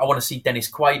because I was like, I want to see Dennis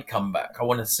Quaid come back. I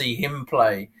want to see him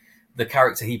play the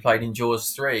character he played in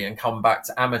Jaws 3 and come back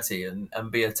to Amity and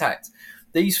be attacked.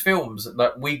 These films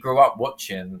that we grew up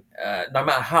watching, no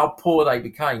matter how poor they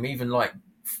became, even like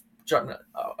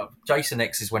Jason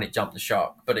X is when it jumped the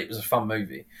shark, but it was a fun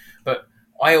movie. But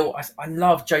I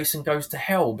love Jason Goes to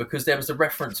Hell because there was a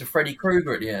reference to Freddy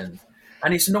Krueger at the end.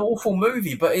 And it's an awful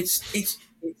movie, but it's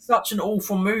such an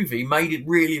awful movie, made it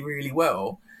really, really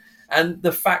well. And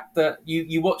the fact that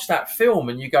you watch that film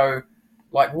and you go,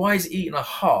 Like, why is he eating a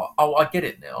heart? Oh, I get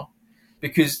it now.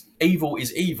 Because evil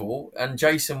is evil, and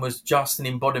Jason was just an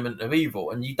embodiment of evil.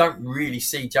 And you don't really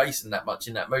see Jason that much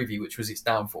in that movie, which was its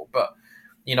downfall. But,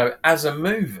 as a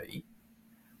movie,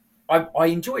 I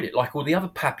enjoyed it, like all the other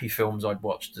Pappy films I'd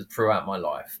watched throughout my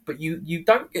life. But you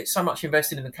don't get so much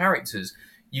invested in the characters.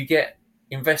 You get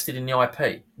invested in the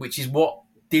IP, which is what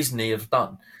Disney have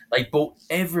done. They bought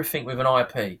everything with an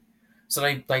IP. So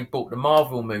they bought the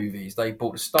Marvel movies, they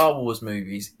bought the Star Wars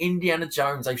movies, Indiana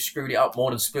Jones. They've screwed it up more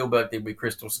than Spielberg did with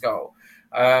Crystal Skull.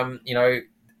 What are they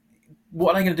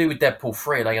going to do with Deadpool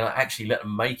 3? Are they going to actually let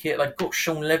them make it? They've got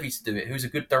Sean Levy to do it, who's a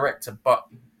good director, but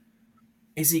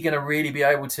is he going to really be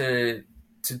able to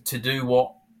do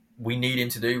what we need him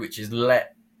to do, which is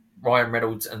let Ryan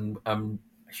Reynolds and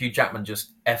Hugh Jackman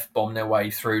just F-bomb their way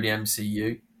through the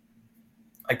MCU?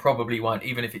 They probably won't,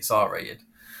 even if it's R-rated.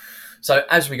 So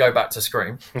as we go back to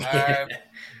Scream, there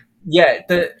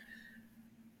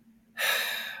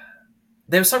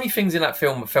were so many things in that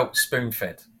film that felt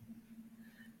spoon-fed.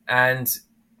 And,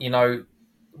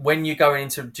 when you're going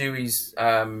into Dewey's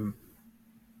kind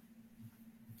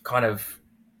of,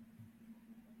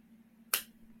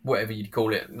 whatever you'd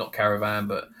call it, not caravan,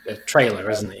 but... a trailer,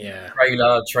 isn't it? Yeah.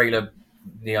 Trailer,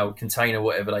 container,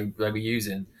 whatever they were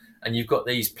using. And you've got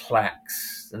these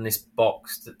plaques and this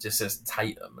box that just says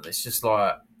Tatum. And it's just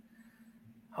like,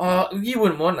 oh, you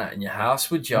wouldn't want that in your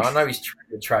house, would you? I know he's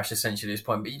trash essentially at this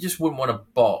point, but you just wouldn't want a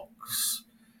box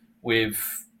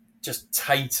with just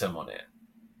Tatum on it.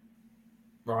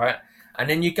 Right? And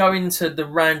then you go into the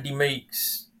Randy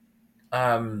Meeks,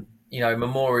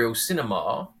 Memorial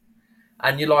Cinema,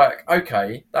 and you're like,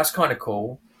 okay, that's kind of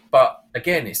cool. But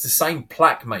again, it's the same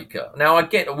plaque maker. Now, I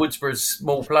get that Woodsboro's a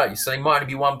small place, so there might only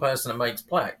be one person that makes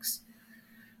plaques.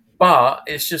 But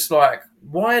it's just like,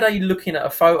 why are they looking at a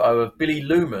photo of Billy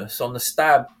Loomis on the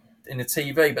stab in the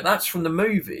TV? But that's from the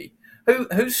movie.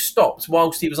 Who stopped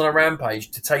whilst he was on a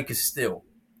rampage to take a still?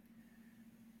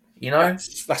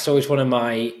 That's always one of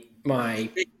my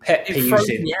pet peeves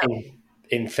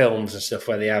in films and stuff,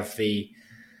 where they have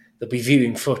they'll be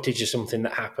viewing footage of something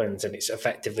that happens, and it's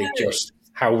effectively just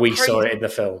how we saw it in the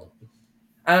film.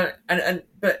 And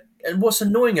what's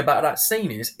annoying about that scene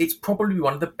is it's probably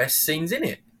one of the best scenes in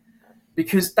it,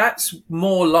 because that's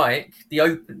more like the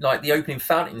opening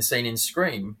fountain scene in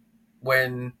Scream,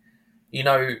 when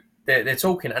they're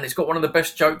talking, and it's got one of the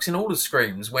best jokes in all the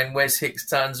Screams, when Wes Hicks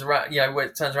turns around,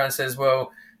 and says,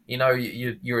 "Well,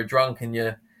 you're a drunk, and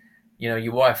your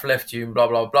wife left you, and blah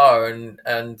blah blah," and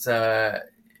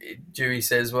Dewey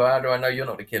says, "Well, how do I know you're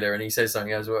not the killer?" And he says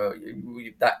something as well,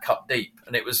 "That cut deep,"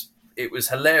 and it was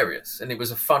hilarious, and it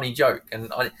was a funny joke,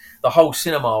 and the whole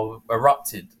cinema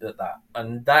erupted at that,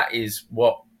 and that is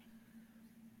what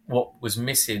was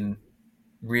missing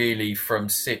really from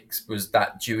 6 was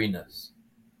that Dewiness,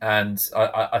 and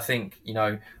I think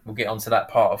we'll get onto that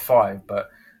part of 5, but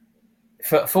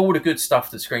for all the good stuff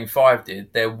that Scream 5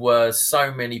 did, there were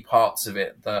so many parts of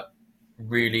it that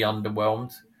really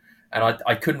underwhelmed. And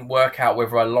I couldn't work out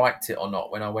whether I liked it or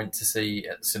not when I went to see it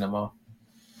at the cinema.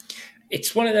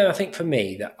 It's one of them, I think, for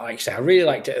me, that, like I say, I really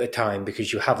liked it at the time,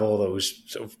 because you have all those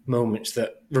sort of moments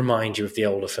that remind you of the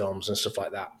older films and stuff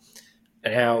like that.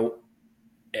 And now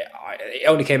it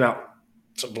only came out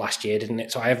sort of last year, didn't it?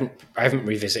 So I haven't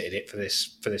revisited it for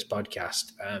this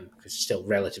podcast, because it's still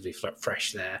relatively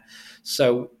fresh there.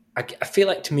 So I feel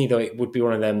like, to me, though, it would be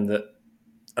one of them that,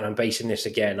 and I'm basing this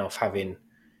again off having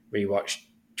rewatched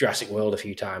Jurassic World a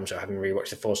few times, or having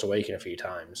rewatched The Force Awakens a few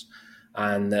times,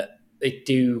 and that they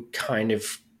do kind of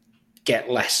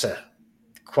get lesser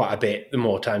quite a bit the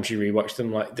more times you rewatch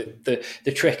them. Like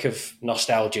the trick of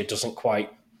nostalgia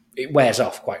it wears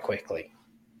off quite quickly.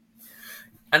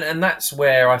 And that's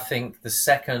where I think the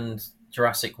second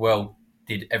Jurassic World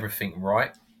did everything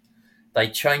right. They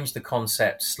changed the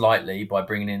concept slightly by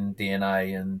bringing in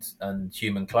DNA and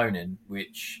human cloning,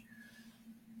 which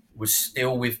was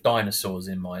still with dinosaurs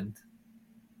in mind.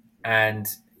 And,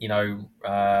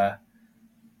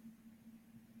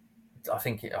 I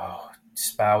think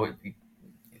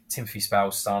Timothy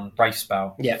Spall's son, Rafe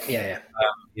Spall,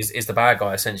 is the bad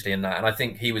guy essentially in that, and I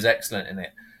think he was excellent in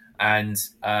it. And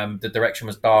the direction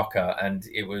was darker, and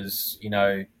it was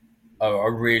a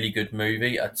really good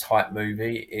movie, a tight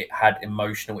movie. It had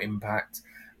emotional impact.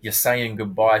 You're saying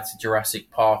goodbye to Jurassic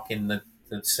Park in the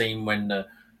scene when the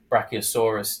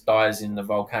Brachiosaurus dies in the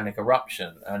volcanic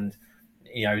eruption, and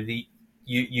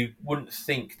you wouldn't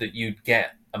think that you'd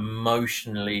get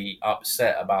emotionally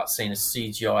upset about seeing a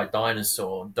CGI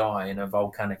dinosaur die in a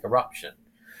volcanic eruption,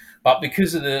 but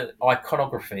because of the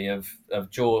iconography of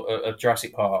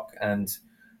Jurassic Park and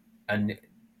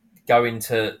going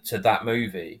to that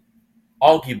movie,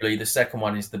 arguably the second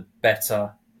one is the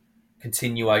better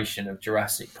continuation of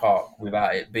Jurassic Park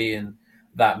without it being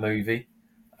that movie.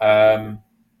 The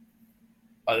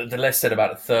less said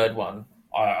about the third one,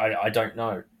 I don't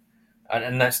know.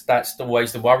 And that's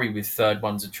always the worry with third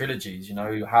ones of trilogies. You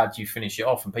know, how do you finish it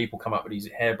off? And people come up with these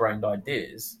harebrained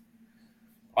ideas.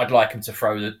 I'd like them to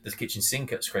throw the kitchen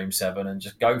sink at Scream 7 and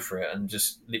just go for it and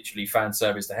just literally fan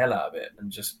service the hell out of it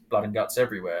and just blood and guts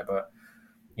everywhere. But,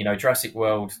 you know, Jurassic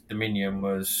World Dominion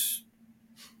was...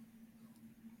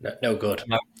 No good.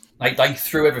 No, they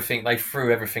threw everything. They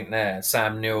threw everything there.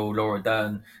 Sam Neill, Laura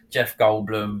Dern, Jeff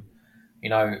Goldblum. You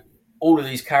know, all of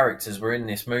these characters were in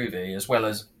this movie, as well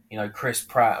as, you know, Chris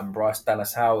Pratt and Bryce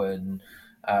Dallas Howard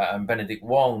and Benedict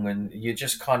Wong. And you're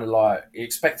just kind of like you're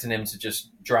expecting them to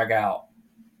just drag out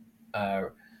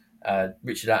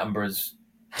Richard Attenborough's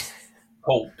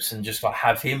corpse and just like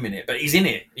have him in it. But he's in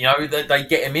it. You know, they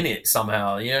get him in it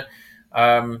somehow. You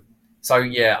know? So,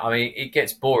 yeah, I mean, it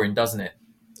gets boring, doesn't it?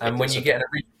 And when you get an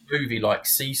original movie like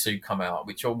Sisu come out,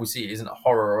 which obviously isn't a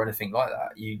horror or anything like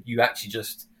that, you actually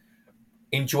just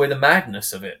enjoy the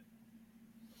madness of it.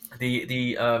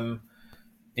 The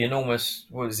enormous,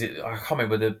 what is it? I can't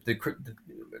remember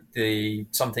the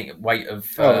something weight of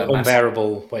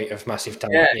unbearable weight of massive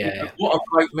talent. Yeah. What a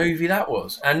great movie that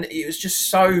was, and it was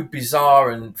just so bizarre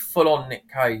and full on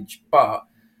Nick Cage, but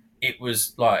it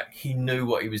was like he knew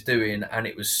what he was doing, and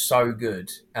it was so good.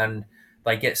 And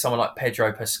they get someone like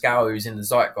Pedro Pascal, who's in the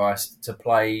zeitgeist, to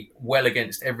play well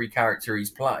against every character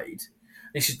he's played.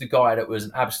 This is the guy that was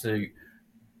an absolute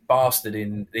bastard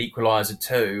in The Equalizer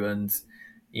 2, and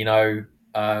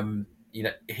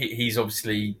he's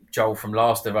obviously Joel from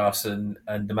Last of Us and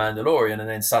The Mandalorian, and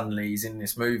then suddenly he's in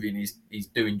this movie and he's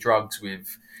doing drugs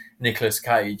with Nicolas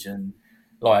Cage, and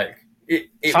like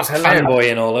it was hilarious.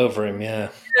 Fanboying all over him, yeah.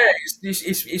 Yeah,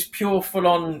 it's pure full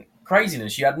on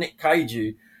craziness. You had Nick Cage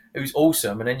who's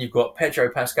awesome, and then you've got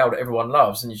Pedro Pascal that everyone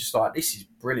loves, and you're just like, this is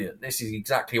brilliant. This is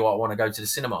exactly why I want to go to the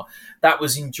cinema. That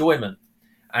was enjoyment.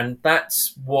 And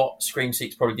that's what Scream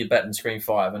 6 probably did better than Scream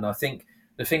 5. And I think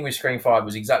the thing with Scream 5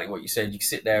 was exactly what you said. You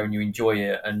sit there and you enjoy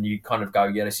it and you kind of go,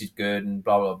 yeah, this is good and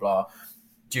blah, blah, blah.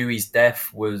 Dewey's death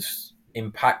was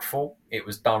impactful. It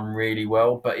was done really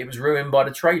well, but it was ruined by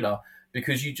the trailer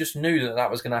because you just knew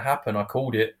that was going to happen. I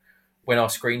called it when I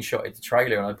screenshotted the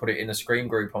trailer and I put it in a Scream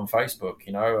group on Facebook.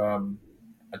 You know,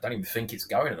 I don't even think it's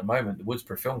going at the moment. The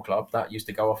Woodsboro Film Club, that used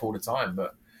to go off all the time.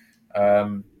 But,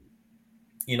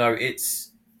 it's...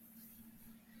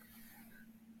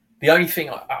 The only thing,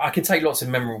 I can take lots of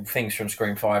memorable things from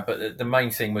Scream 5, but the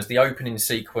main thing was the opening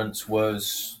sequence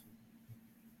was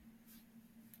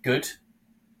good.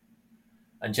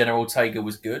 And Jenna Ortega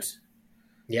was good.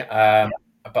 Yeah.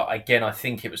 But again, I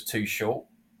think it was too short.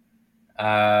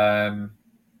 I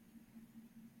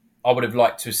would have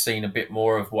liked to have seen a bit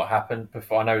more of what happened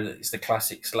before. I know that it's the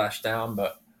classic slash down,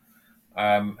 but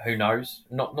who knows?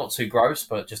 Not too gross,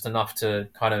 but just enough to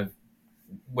kind of,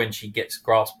 when she gets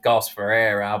gasp for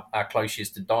air, how close she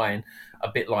is to dying,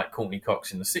 a bit like Courtney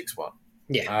Cox in the 6th one.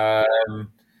 Yeah.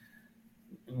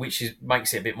 Which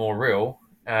makes it a bit more real.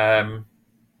 But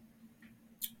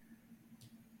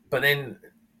then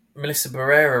Melissa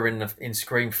Barrera in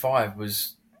Scream 5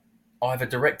 was either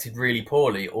directed really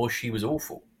poorly or she was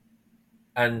awful.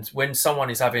 And when someone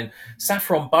is having...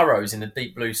 Saffron Burrows in the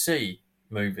Deep Blue Sea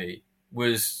movie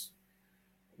was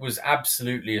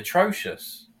absolutely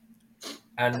atrocious.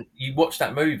 And you watch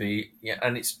that movie,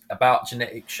 and it's about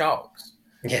genetic sharks.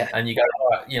 Yeah. And you go,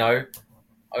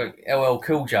 LL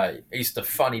Cool J, he's the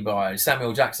funny guy.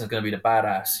 Samuel Jackson's going to be the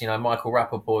badass. You know, Michael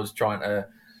Rappaport's trying to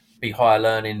be higher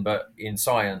learning, but in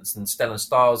science. And Stellan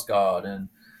Skarsgård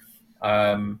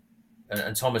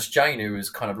and Thomas Jane, who was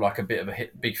kind of like a bit of a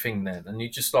big thing then. And you're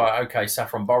just like, okay,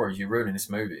 Saffron Burrows, you're ruining this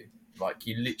movie. Like,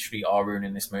 you literally are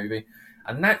ruining this movie.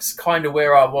 And that's kind of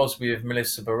where I was with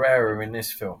Melissa Barrera in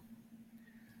this film.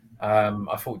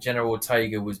 I thought Jenna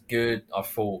Ortega was good. I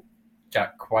thought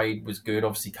Jack Quaid was good.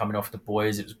 Obviously, coming off The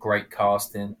Boys, it was great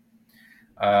casting.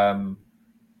 I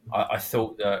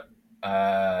thought that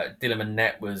Dylan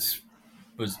Minnette was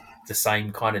the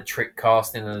same kind of trick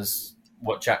casting as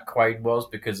what Jack Quaid was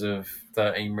because of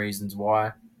 13 Reasons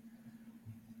Why.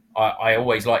 I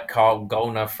always liked Carl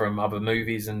Gollner from other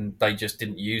movies, and they just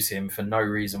didn't use him for no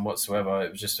reason whatsoever.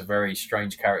 It was just a very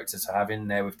strange character to have in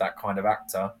there with that kind of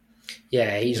actor.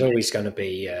 Yeah, he's always going to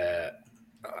be,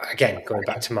 again, going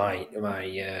back to my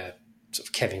sort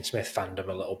of Kevin Smith fandom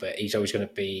a little bit, he's always going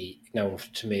to be known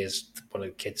to me as one of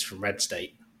the kids from Red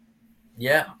State.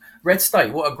 Yeah, Red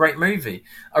State, what a great movie.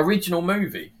 Original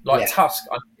movie. Like Yeah. Tusk.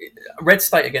 Red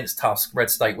State against Tusk, Red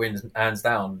State wins hands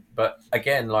down. But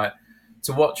again, like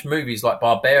to watch movies like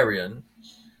Barbarian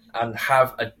and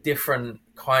have a different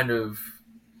kind of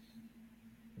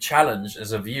challenge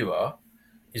as a viewer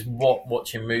is what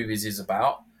watching movies is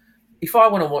about. If I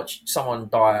want to watch someone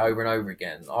die over and over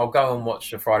again, I'll go and watch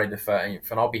the Friday the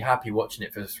 13th, and I'll be happy watching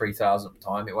it for the 3,000th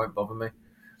time. It won't bother me,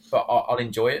 but I'll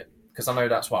enjoy it because I know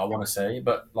that's what I want to see.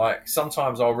 But like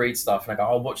sometimes I'll read stuff and I go,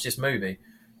 "I'll watch this movie."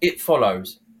 It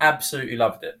Follows. Absolutely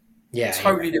loved it. Yeah,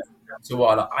 Totally different to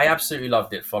what I absolutely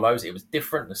loved. It Follows. It was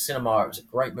different. The cinema. It was a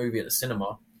great movie at the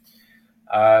cinema.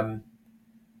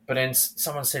 But then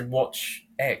someone said, watch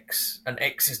X, and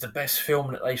X is the best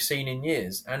film that they've seen in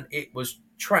years, and it was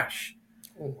trash.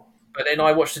 Ooh. But then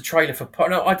I watched the trailer for Pearl.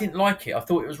 No, I didn't like it. I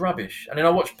thought it was rubbish. And then I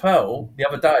watched Pearl the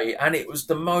other day, and it was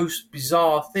the most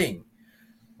bizarre thing.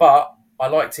 But I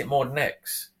liked it more than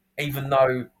X, even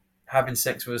though having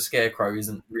sex with a scarecrow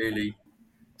isn't really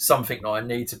something that I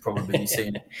need to probably be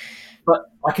seeing. But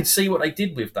I could see what they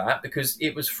did with that because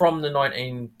it was from the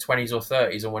 1920s or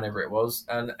 30s or whenever it was,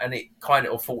 and it kind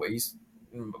of, or 40s,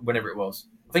 whenever it was.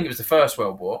 I think it was the First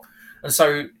World War. And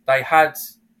so they had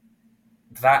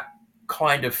that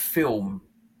kind of film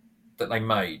that they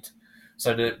made.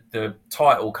 So the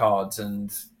title cards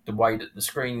and the way that the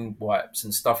screen wipes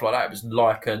and stuff like that, it was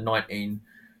like a 1920s,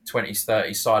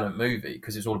 30s silent movie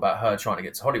because it's all about her trying to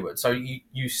get to Hollywood. So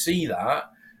you see that.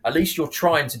 At least you're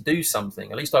trying to do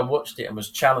something. At least I watched it and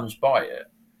was challenged by it,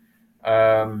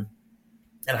 and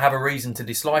have a reason to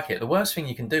dislike it. The worst thing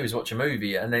you can do is watch a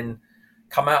movie and then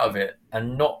come out of it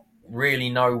and not really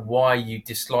know why you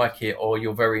dislike it or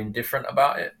you're very indifferent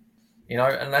about it.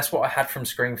 And that's what I had from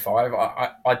Scream 5.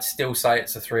 I'd still say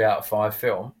it's a 3 out of 5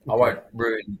 film. I won't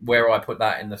ruin where I put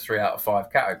that in the 3 out of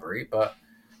 5 category, but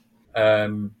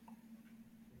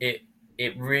it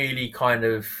really kind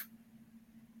of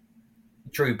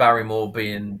Drew Barrymore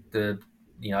being the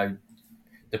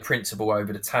principal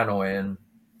over the tannoy and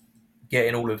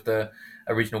getting all of the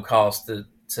original cast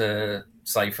to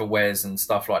say for Wes and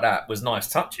stuff like that was nice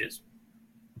touches.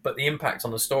 But the impact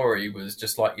on the story was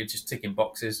just like you're just ticking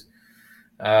boxes.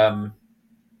 And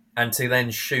to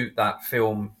then shoot that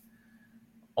film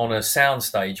on a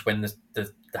soundstage when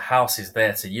the house is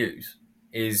there to use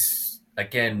is,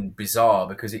 again, bizarre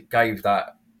because it gave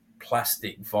that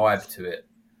plastic vibe to it.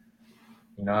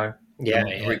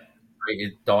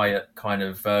 Recreated diet kind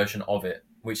of version of it,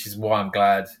 which is why I'm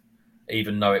glad,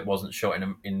 even though it wasn't shot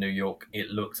in New York, it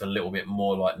looked a little bit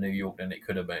more like New York than it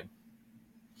could have been.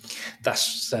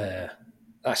 That's fair.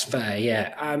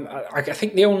 Yeah. I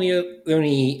think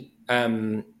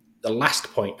the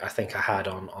last point I think I had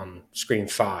on Scream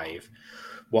 5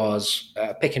 was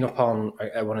picking up on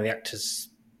one of the actors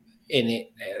in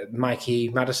it, Mikey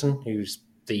Madison, who's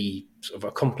the sort of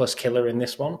accomplice killer in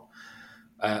this one.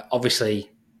 Obviously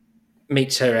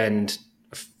meets her end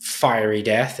fiery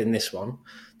death in this one.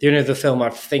 The only other film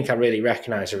I think I really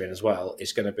recognise her in as well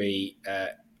is going to be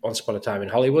Once Upon a Time in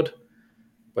Hollywood,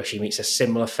 where she meets a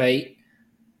similar fate.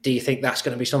 Do you think that's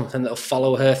going to be something that'll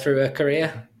follow her through her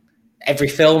career? Every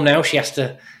film now she has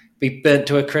to be burnt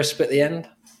to a crisp at the end.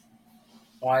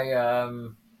 I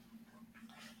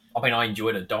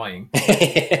enjoyed her dying.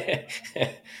 I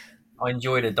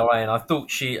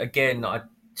thought she had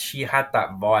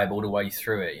that vibe all the way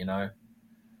through it,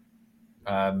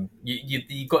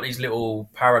 You got these little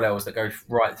parallels that go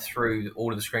right through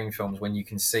all of the Scream films when you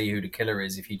can see who the killer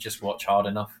is if you just watch hard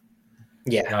enough.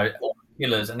 Yeah. All the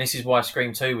killers, and this is why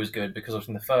Scream 2 was good because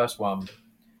in the first one,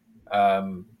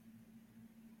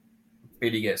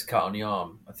 Billy gets cut on the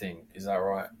arm, I think. Is that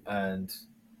right? And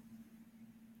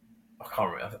I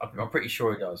can't remember. I'm pretty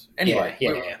sure he does. Anyway,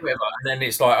 whatever. And then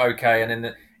it's like, okay, and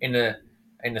then in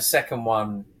the second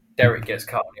one, Derek gets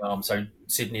cut on the arm, so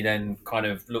Sydney then kind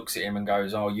of looks at him and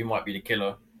goes, "Oh, you might be the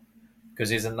killer,"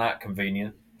 because isn't that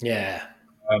convenient? Yeah.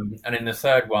 And in the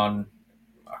third one,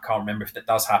 I can't remember if that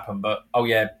does happen, but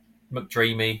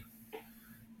McDreamy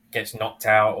gets knocked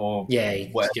out or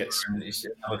whatever, and it's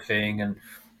another thing. And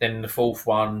then the fourth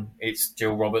one, it's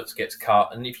Jill Roberts gets cut,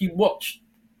 and if you watch,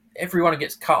 everyone who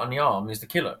gets cut on the arm is the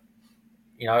killer.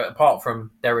 Apart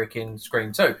from Derek in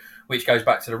Scream 2, which goes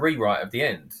back to the rewrite of the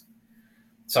end.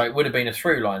 So it would have been a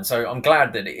through line. So I'm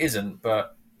glad that it isn't.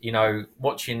 But,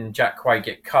 watching Jack Quaid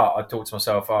get cut, I thought to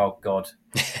myself, oh, God,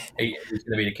 he's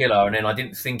going to be the killer. And then I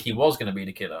didn't think he was going to be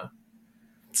the killer.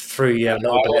 Through a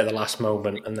little bit at the last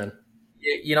moment. And then,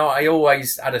 I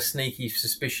always had a sneaky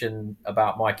suspicion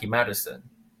about Mikey Madison.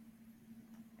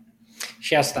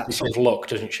 She has that sort of look,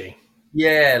 doesn't she?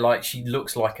 Yeah, like she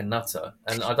looks like a nutter.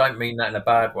 And I don't mean that in a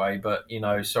bad way, but,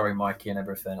 sorry, Mikey and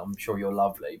everything. I'm sure you're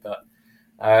lovely. But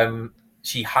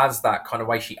she has that kind of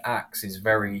way she acts is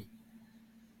very...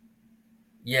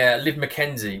 Yeah, Liv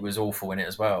McKenzie was awful in it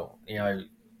as well.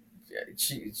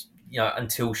 she,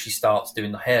 until she starts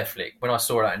doing the hair flick. When I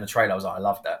saw that in the trailer, I was like, I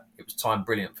love that. It was timed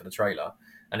brilliant for the trailer,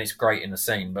 and it's great in the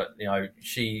scene. But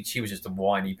she was just a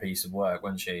whiny piece of work,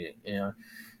 wasn't she?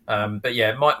 But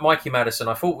yeah, Mikey Madison,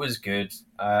 I thought was good.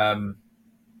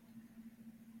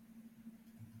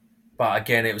 But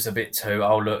again, it was a bit too.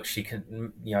 Oh look, she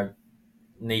can.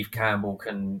 Neve Campbell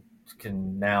can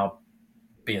now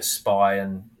be a spy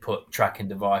and put tracking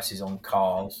devices on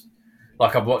cars.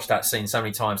 Like, I've watched that scene so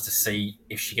many times to see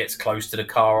if she gets close to the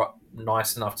car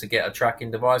nice enough to get a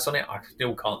tracking device on it. I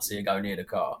still can't see her go near the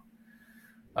car.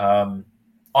 I'm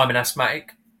an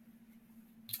asthmatic,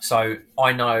 so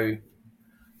I know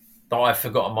that I've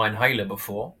forgotten my inhaler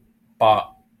before,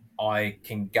 but I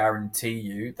can guarantee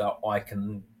you that I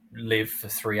can live for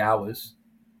 3 hours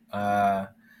on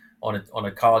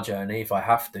a car journey if I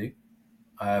have to,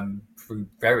 through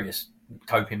various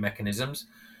coping mechanisms.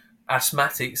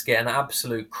 Asthmatics get an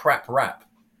absolute crap rap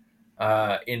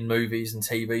in movies and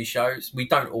TV shows. We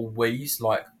don't all wheeze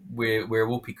like we're a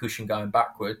whoopee cushion going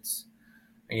backwards.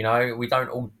 We don't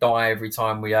all die every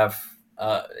time we have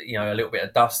a little bit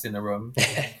of dust in the room.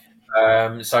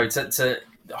 So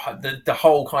the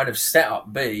whole kind of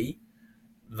setup be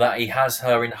that he has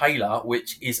her inhaler,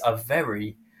 which is a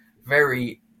very,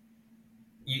 very,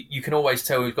 you can always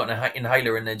tell who's got an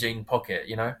inhaler in their jean pocket,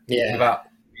 Yeah. without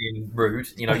being rude,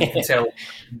 you can tell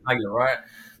inhaler, right?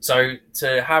 So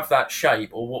to have that shape,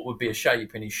 or what would be a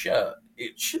shape in his shirt,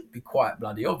 it should be quite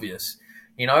bloody obvious.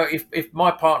 If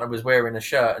my partner was wearing a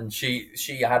shirt and she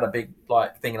had a big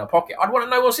thing in her pocket, I'd want to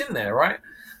know what's in there, right?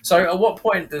 So at what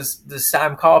point does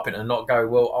Sam Carpenter not go,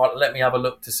 well, let me have a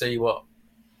look to see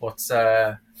what's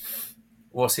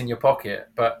in your pocket?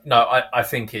 But no, I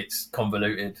think it's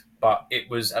convoluted. But it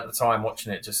was, at the time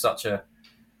watching it, just such a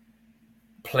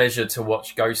pleasure to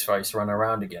watch Ghostface run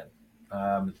around again,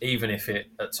 even if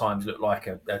it at times looked like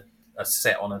a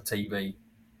set on a TV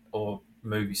or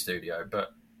movie studio. But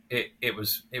it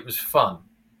was fun.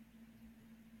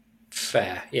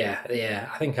 Fair,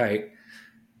 yeah. I think I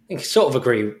sort of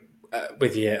agree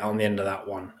with you on the end of that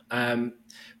one,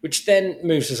 which then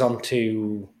moves us on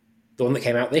to the one that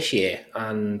came out this year,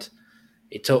 and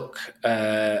it took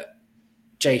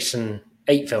Jason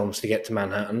 8 films to get to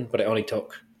Manhattan, but it only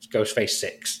took Ghostface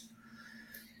 6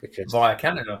 because Via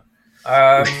Canada,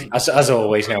 as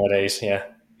always nowadays. Yeah.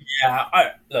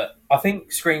 I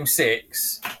think Scream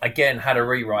 6 again had a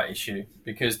rewrite issue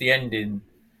because the ending,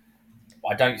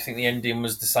 I don't think the ending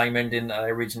was the same ending that they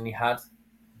originally had.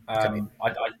 I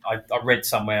read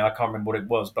somewhere, I can't remember what it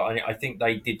was, but I think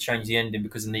they did change the ending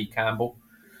because of Neve Campbell.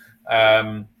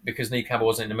 Because Neve Campbell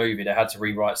wasn't in the movie, they had to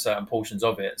rewrite certain portions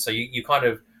of it. So you kind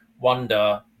of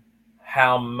wonder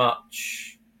how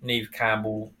much Neve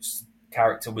Campbell's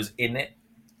character was in it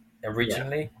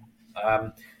originally.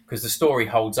 Because the story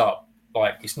holds up.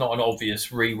 It's not an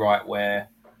obvious rewrite where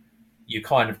you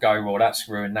kind of go, well, that's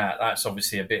ruined that. That's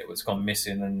obviously a bit that's gone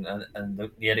missing, and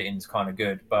the editing's kind of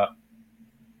good. But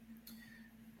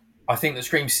I think that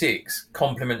Scream 6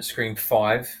 complements Scream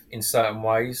 5 in certain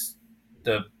ways.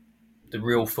 The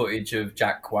real footage of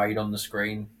Jack Quaid on the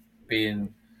screen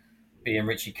being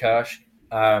Richie Kirsch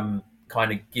kind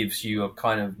of gives you a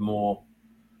kind of more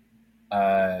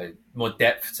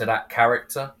depth to that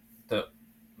character, that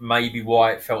maybe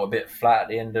why it felt a bit flat at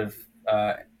the end of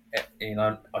I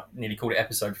nearly called it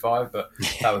episode 5, but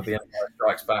that would be Empire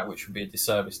Strikes Back, which would be a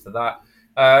disservice to that.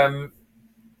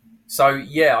 So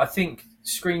yeah, I think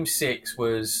Scream 6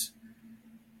 was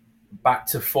back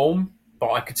to form,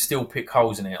 but I could still pick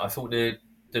holes in it. I thought the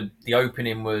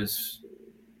opening was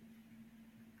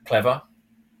clever,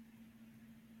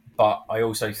 but I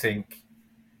also think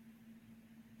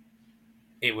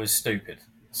it was stupid.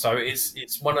 So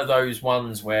it's one of those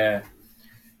ones where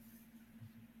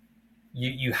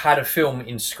you had a film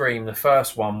in Scream, the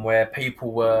first one, where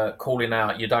people were calling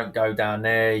out, you don't go down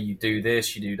there, you do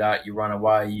this, you do that, you run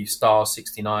away, you star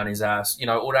 69 his ass,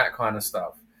 all that kind of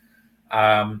stuff.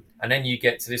 And then you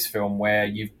get to this film where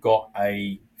you've got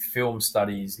a film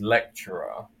studies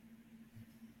lecturer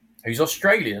who's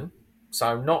Australian,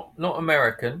 so not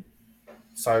American.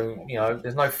 So,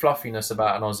 there's no fluffiness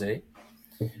about an Aussie.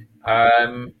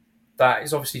 That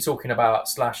is obviously talking about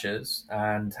slashers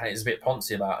and is a bit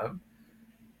poncy about them,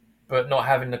 but not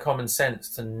having the common sense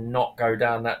to not go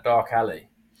down that dark alley.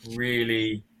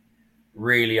 Really,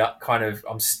 really kind of,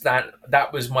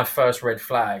 that was my first red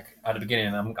flag at the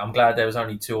beginning. I'm glad there was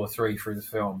only 2 or 3 through the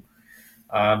film.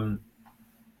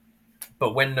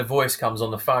 But when the voice comes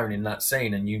on the phone in that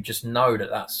scene, and you just know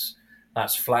that's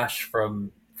Flash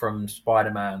from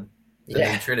Spider-Man, the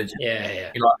new trilogy.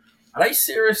 Yeah. You're like, are they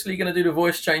seriously going to do the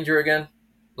voice changer again?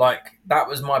 That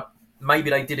was maybe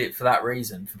they did it for that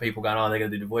reason, for people going, oh, they're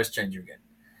going to do the voice changer again.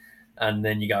 And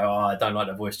then you go, oh, I don't like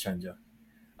the voice changer.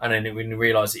 And then when you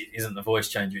realise it isn't the voice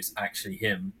changer, it's actually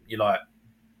him, you're like,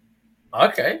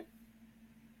 okay,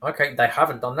 they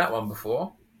haven't done that one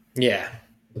before. Yeah.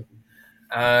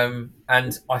 And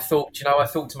I thought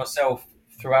to myself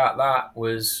throughout that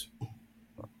was,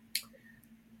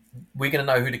 we're going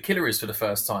to know who the killer is for the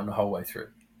first time the whole way through.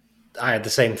 I had the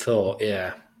same thought,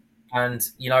 yeah. And,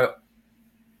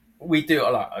 we do,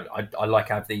 I like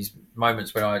to have these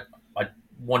moments where I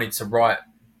wanted to write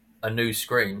a new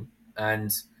Scream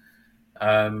and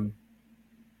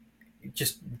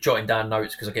just jotting down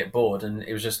notes because I get bored. And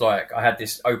it was just like, I had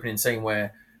this opening scene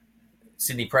where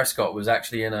Sidney Prescott was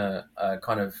actually in a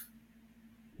kind of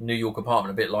New York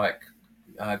apartment, a bit like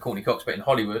Courtney Cox, but in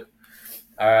Hollywood.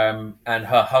 And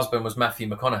her husband was Matthew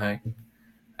McConaughey,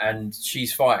 and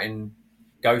she's fighting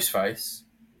Ghostface,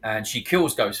 and she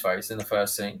kills Ghostface in the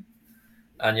first scene.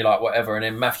 And you're like, whatever. And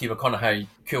then Matthew McConaughey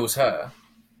kills her.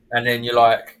 And then you're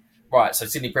like, right, so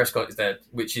Sidney Prescott is dead,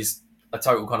 which is a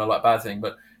total kind of like bad thing.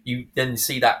 But you then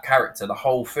see that character the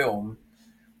whole film,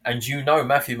 and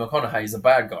Matthew McConaughey is a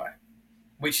bad guy,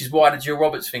 which is why the Jill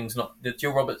Roberts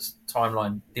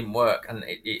timeline didn't work, and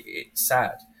it's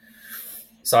sad.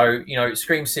 So,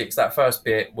 Scream 6, that first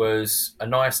bit was a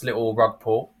nice little rug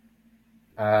pull.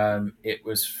 It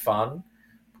was fun.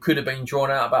 Could have been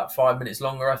drawn out about 5 minutes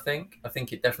longer, I think. I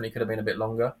think it definitely could have been a bit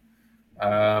longer.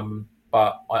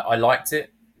 But I liked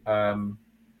it.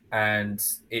 And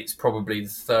it's probably the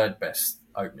third best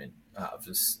opening out of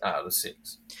the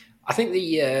 6. I think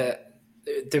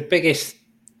the biggest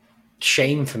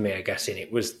shame for me, I guess, in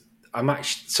it was I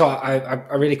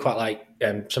really quite like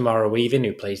Samara Weaving,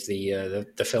 who plays the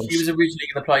film. She was originally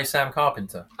going to play Sam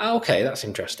Carpenter. Oh, okay, that's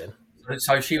interesting.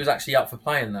 So she was actually up for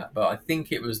playing that, but I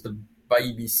think it was the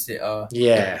babysitter.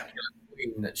 Yeah.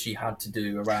 That she had to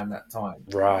do around that time.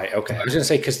 Right. Okay. I was going to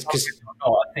say because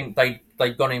I think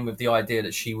they'd gone in with the idea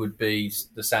that she would be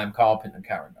the Sam Carpenter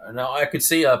character, and I could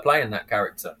see her playing that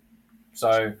character.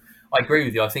 So I agree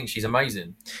with you. I think she's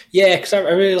amazing. Yeah, because I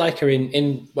really like her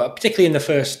in particularly in the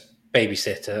first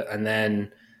Babysitter, and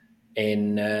then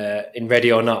in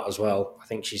Ready or Not as well. I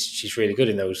think she's really good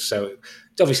in those. So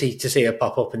obviously to see her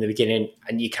pop up in the beginning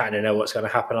and you kind of know what's going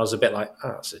to happen, I was a bit like,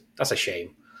 oh, that's a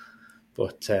shame.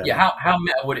 But how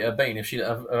meta would it have been if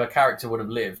a character would have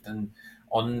lived and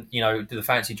on do the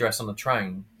fancy dress on the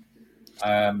train?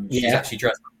 She's actually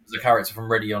dressed as a character from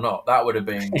Ready or Not. That would have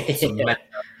been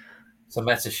some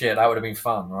meta shit. That would have been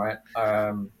fun, right?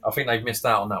 I think they've missed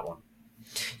out on that one.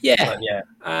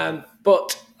 Yeah,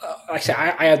 but like I said,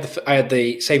 I had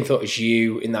the same thought as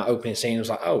you in that opening scene. I was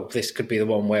like, oh, this could be the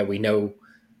one where we know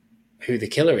who the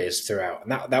killer is throughout,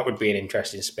 and that would be an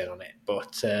interesting spin on it.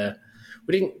 But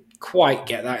we didn't quite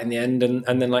get that in the end,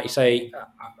 and then like you say,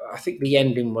 I think the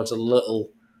ending was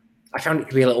I found it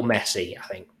to be a little messy. I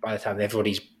think by the time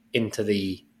everybody's into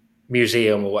the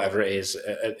museum or whatever it is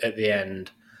at the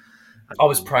end, I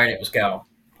was praying it was Gal.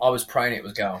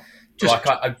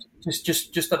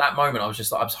 Just at that moment, I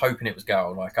was hoping it was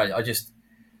Gal. Like I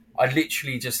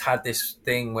literally just had this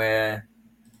thing where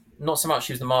not so much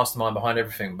she was the mastermind behind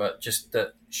everything, but just that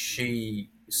she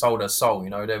sold her soul.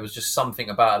 There was just something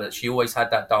about her that she always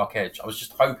had that dark edge. I was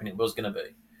just hoping it was going to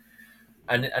be,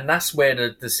 and that's where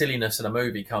the silliness of the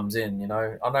movie comes in.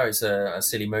 I know it's a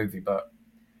silly movie, but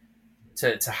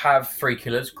to have 3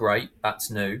 killers, great. That's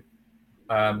new.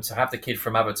 To have the kid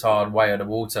from Avatar and Way of the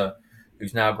Water,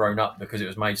 who's now grown up because it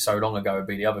was made so long ago, would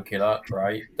be the other killer,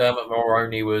 right? Dermot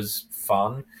Mulroney was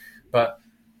fun, but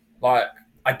like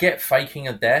I get faking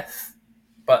a death,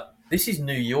 but this is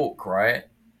New York, right?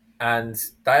 And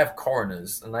they have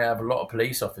coroners and they have a lot of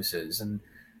police officers. And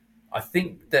I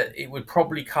think that it would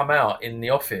probably come out in the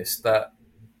office that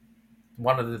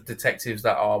one of the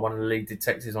lead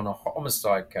detectives on a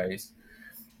homicide case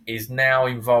is now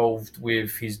involved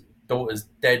with his daughter's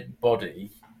dead body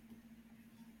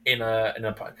in a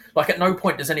like at no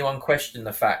point does anyone question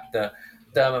the fact that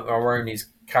Dermot Mulroney's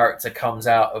character comes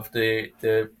out of the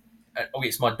oh,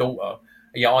 it's my daughter.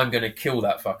 Yeah, I'm going to kill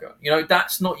that fucker.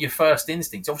 That's not your first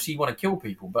instinct. Obviously, you want to kill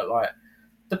people, but like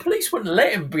the police wouldn't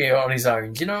let him be on his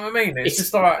own. Do you know what I mean? It's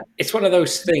just like it's one of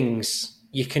those things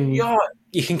you can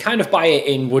kind of buy it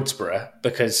in Woodsboro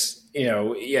because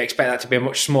you expect that to be a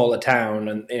much smaller town,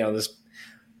 and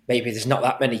there's not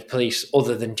that many police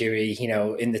other than Dewey,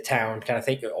 in the town kind of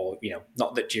thing, or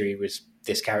not that Dewey was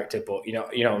this character, but you know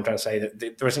what I'm trying to say, that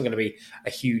there isn't going to be a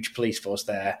huge police force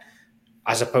there.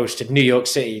 As opposed to New York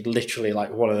City, literally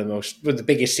like one of the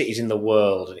biggest cities in the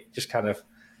world. And it just kind of...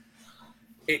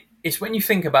 It's when you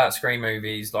think about Scream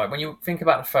movies, like when you think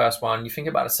about the first one, you think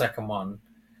about the second one,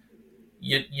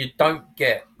 you don't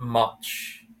get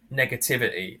much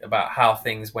negativity about how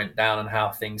things went down and how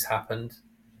things happened.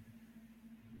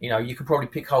 You know, you could probably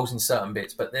pick holes in certain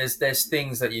bits, but there's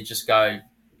things that you just go,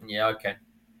 yeah, okay,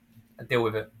 I deal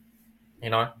with it. You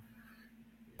know,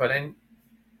 but then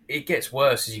it gets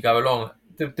worse as you go along.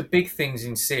 The big things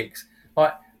in 6,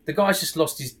 like the guy's just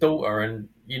lost his daughter, and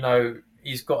you know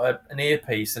he's got an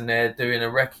earpiece, and they're doing a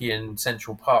recce in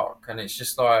Central Park, and it's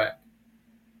just like,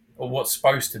 or what's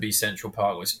supposed to be Central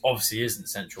Park, which obviously isn't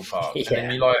Central Park. Yeah.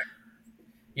 And then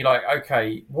you're like,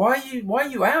 okay, why are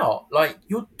you out? Like,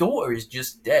 your daughter is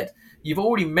just dead. You've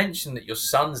already mentioned that your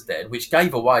son's dead, which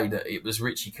gave away that it was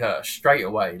Richie Kirsch straight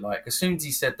away. Like, as soon as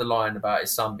he said the line about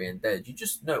his son being dead, you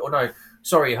just know, or no,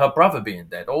 sorry, her brother being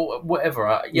dead, or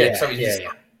whatever. So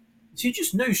you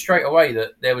just knew straight away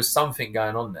that there was something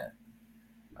going on there.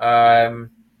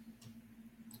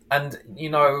 And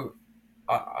you know,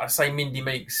 I say Mindy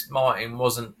Meeks Martin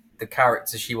wasn't the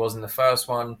character she was in the first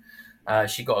one.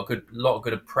 She got a lot of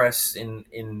good press in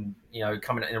you know,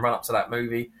 coming in the run up to that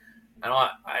movie, and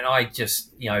I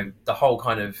just, you know, the whole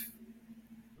kind of,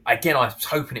 again, I was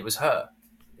hoping it was her,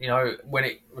 you know, when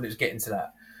it was getting to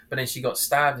that, but then she got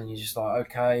stabbed, and you're just like,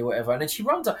 okay, whatever, and then she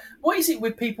runs up. What is it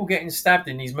with people getting stabbed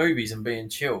in these movies and being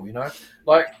chill? You know,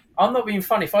 like, I'm not being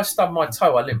funny. If I stub my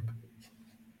toe, I limp.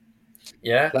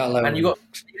 Yeah, and you got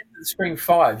Scream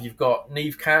 5. You've got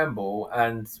Neve Campbell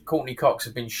and Courtney Cox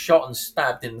have been shot and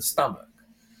stabbed in the stomach,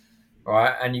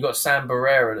 right? And you got Sam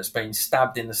Barrera that's been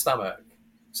stabbed in the stomach.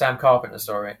 Sam Carpenter,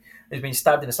 sorry, has been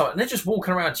stabbed in the stomach, and they're just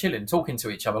walking around chilling, talking to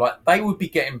each other. Like, they would be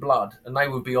getting blood, and they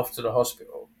would be off to the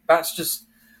hospital.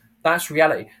 That's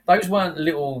reality. Those weren't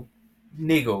little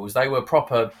niggles; they were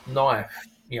proper knife,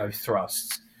 you know,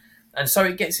 thrusts. And so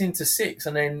it gets into 6,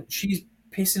 and then she's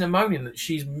pissing and moaning that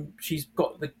she's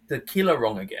got the killer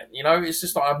wrong again. You know, it's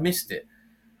just like, I've missed it.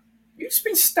 You've just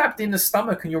been stabbed in the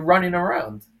stomach and you're running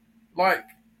around. Like,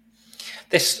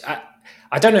 this,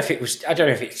 I don't know if it was. I don't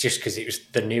know if it's just because it was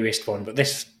the newest one, but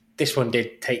this one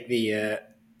did take the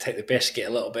biscuit a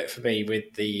little bit for me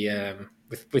with the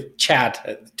with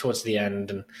Chad towards the end,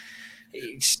 and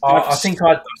I think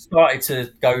I started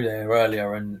to go there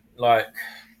earlier, and like,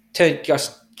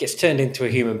 gets turned into a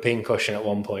human pincushion at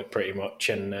one point, pretty much,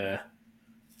 and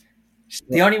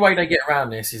the only way they get around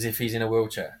this is if he's in a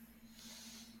wheelchair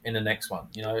in the next one.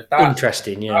 You know,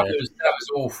 interesting. Yeah, that was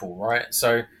awful, right?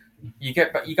 So you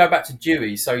go back to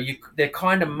Dewey. So they're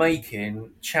kind of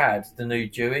making Chad the new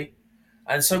Dewey,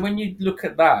 and so when you look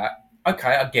at that,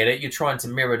 okay, I get it. You're trying to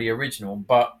mirror the original,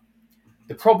 but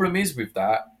the problem is with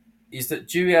that is that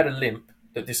Dewey had a limp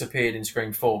that disappeared in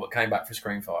Scream 4, but came back for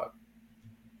Scream 5.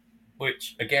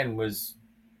 Which, again, was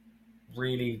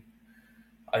really...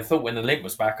 I thought when the limp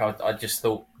was back, I just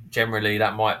thought generally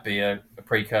that might be a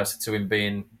precursor to him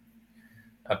being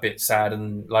a bit sad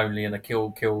and lonely and a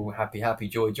kill, happy,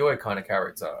 joy kind of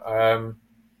character.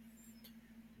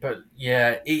 But,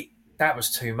 yeah, that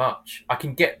was too much. I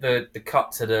can get the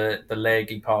cut to the leg,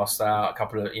 he passed out, a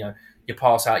couple of... You know, you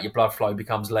pass out, your blood flow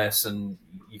becomes less, and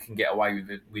you can get away with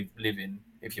it, with living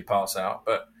if you pass out.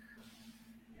 But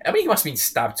I mean, he must have been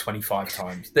stabbed 25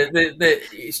 times.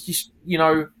 It's just, you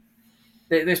know,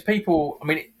 there's people... I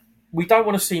mean, we don't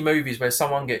want to see movies where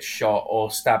someone gets shot or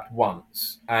stabbed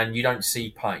once and you don't see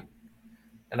pain.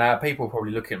 And people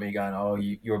probably look at me going, oh,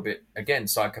 you're a bit, again,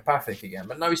 psychopathic again.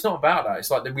 But no, it's not about that.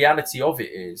 It's like the reality of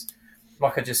it is,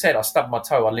 like I just said, I stubbed my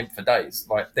toe, I limp for days.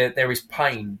 Like, there is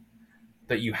pain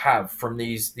that you have from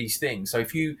these things. So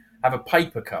if you have a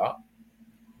paper cut,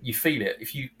 you feel it.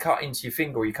 If you cut into your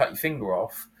finger or you cut your finger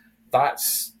off,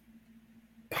 that's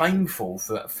painful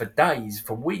for days,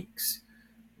 for weeks.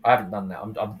 I haven't done that.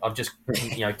 I'm just,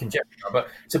 you know, conjecture. But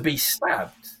to be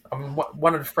stabbed, I mean,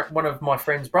 one of my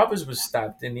friend's brothers was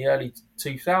stabbed in the early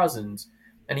 2000s,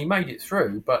 and he made it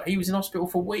through. But he was in hospital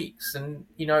for weeks, and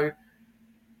you know,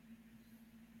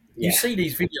 you see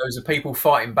these videos of people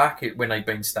fighting back when they've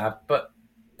been stabbed, but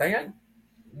they ain't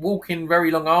walking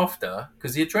very long after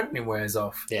because the adrenaline wears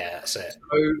off. Yeah, that's it.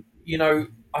 So, you know,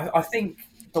 I think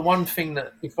the one thing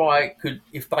that if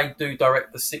they do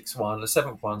direct the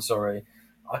 7th one, sorry,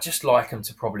 I just like them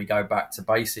to probably go back to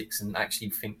basics and actually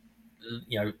think,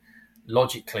 you know,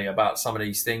 logically about some of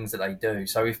these things that they do.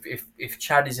 So if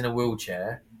Chad is in a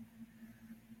wheelchair,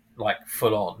 like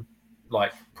full on,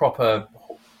 like proper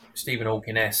Stephen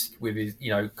Hawking-esque with his,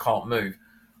 you know, can't move.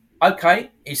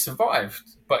 Okay, he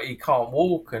survived, but he can't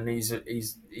walk and he's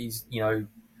you know,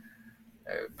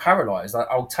 paralyzed.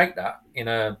 I'll take that in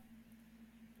a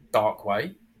dark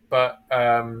way, but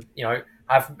you know,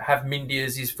 have Mindy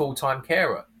as his full-time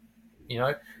carer. You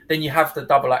know, then you have the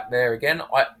double act there again.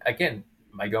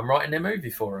 Maybe I'm writing their movie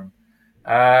for him.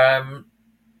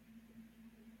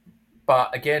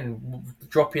 But again,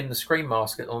 dropping the screen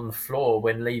mask on the floor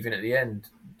when leaving at the end,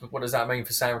 what does that mean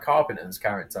for Sam Carpenter's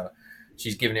character?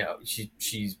 She's giving it.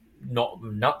 She's not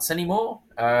nuts anymore,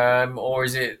 or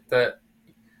is it that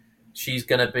she's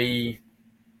going to be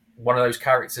one of those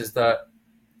characters that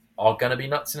are going to be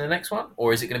nuts in the next one,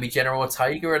 or is it going to be General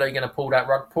Ortega? Are they going to pull that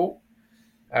rug pull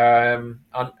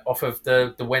off of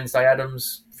the Wednesday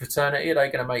Addams fraternity? Are they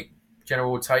going to make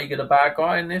General Ortega the bad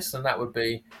guy in this, and that would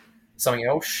be something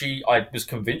else? I was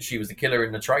convinced she was the killer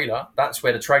in the trailer. That's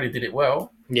where the trailer did it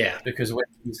well. Yeah, because when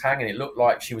she was hanging, it looked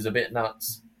like she was a bit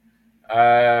nuts.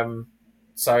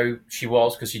 So she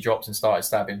was, because she dropped and started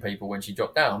stabbing people when she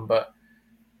dropped down. But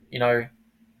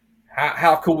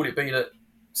how cool would it be that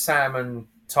Sam and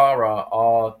Tara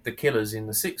are the killers in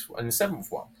the sixth and the seventh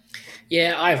one?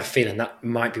 yeah. I have a feeling that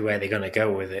might be where they're going to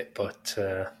go with it, but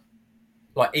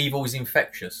Like evil is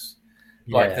infectious,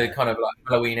 like the yeah. kind of like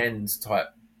Halloween Ends type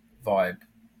vibe,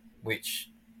 which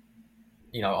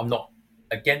I'm not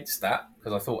against that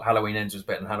because I thought Halloween Ends was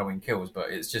better than Halloween Kills,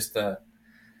 but it's just So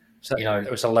it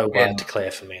was a low bar to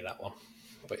clear for me, that one.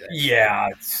 But yeah,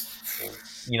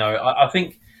 I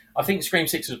think Scream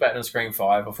 6 was better than Scream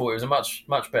 5. I thought it was a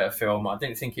much better film. I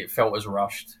didn't think it felt as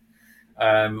rushed.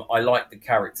 I liked the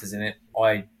characters in it.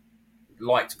 I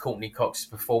liked Courtney Cox's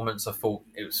performance. I thought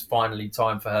it was finally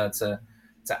time for her to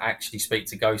actually speak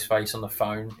to Ghostface on the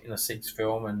phone in a sixth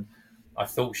film, and I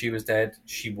thought she was dead.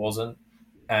 She wasn't,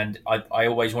 and I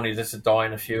always wanted her to die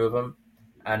in a few of them.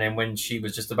 And then when she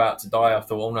was just about to die, I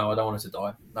thought, oh no, I don't want her to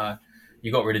die. No,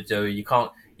 you got rid of Dewey. You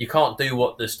can't do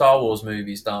what the Star Wars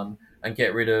movies done and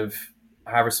get rid of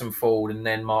Harrison Ford and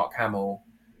then Mark Hamill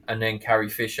and then Carrie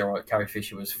Fisher. Right, Carrie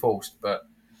Fisher was forced, but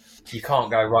you can't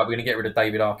go, right, we're going to get rid of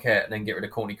David Arquette and then get rid of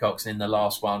Courtney Cox, and in the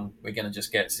last one we're going to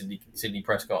just get Sidney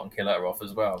Prescott and kill her off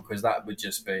as well, because that would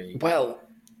just be... Well,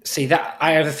 see, that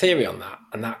I have a theory on that,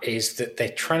 and that is that they're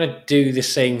trying to do the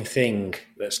same thing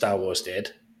that Star Wars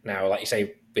did. Now, like you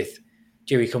say, with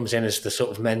Dewey comes in as the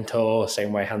sort of mentor,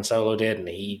 same way Han Solo did, and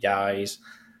he dies,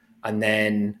 and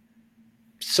then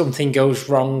something goes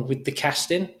wrong with the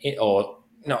casting, or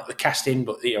not the casting,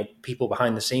 but people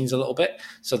behind the scenes a little bit.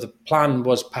 So the plan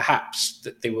was perhaps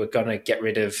that they were going to get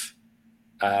rid of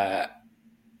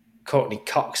Courtney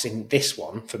Cox in this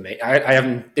one. For me, I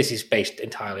haven't. This is based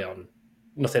entirely on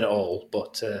nothing at all,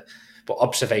 but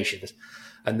observations,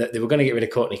 and that they were going to get rid of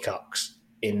Courtney Cox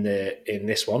in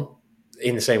this one,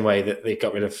 in the same way that they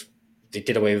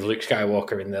did away with Luke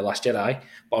Skywalker in The Last Jedi.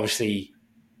 But obviously,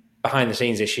 behind the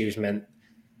scenes issues meant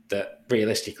that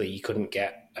realistically you couldn't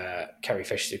get Carrie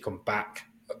Fisher to come back,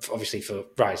 obviously for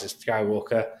Rise of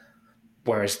Skywalker,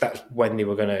 whereas that's when they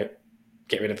were going to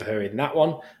get rid of her in that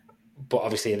one. But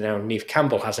obviously now Neve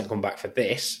Campbell hasn't come back for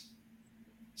this,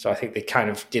 so I think they kind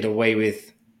of did away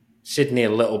with Sydney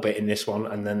a little bit in this one,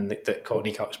 and then that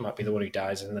Courtney Cox might be the one who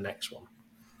dies in the next one.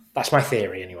 That's my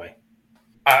theory anyway.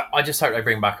 I just hope they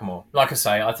bring back more. Like I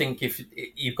say, I think if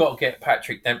you've got to get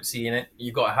Patrick Dempsey in it,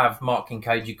 you've got to have Mark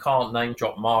Kincaid. You can't name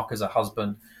drop Mark as a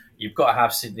husband. You've got to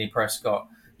have Sidney Prescott.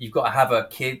 You've got to have her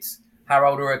kids. How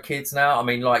old are her kids now? I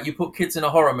mean, like, you put kids in a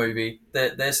horror movie,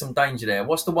 there's some danger there.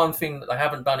 What's the one thing that they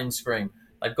haven't done in Scream?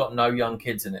 They've got no young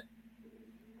kids in it.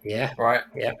 Yeah. Right?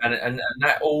 Yeah. And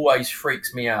that always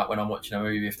freaks me out when I'm watching a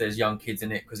movie if there's young kids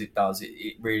in it, because it does.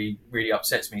 It really, really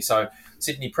upsets me. So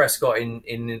Sidney Prescott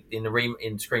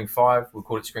in Scream 5, we'll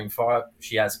call it Scream 5,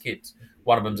 she has kids.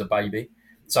 One of them's a baby.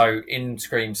 So in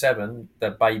Scream 7, the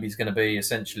baby's going to be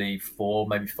essentially 4,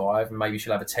 maybe 5, and maybe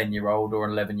she'll have a 10-year-old or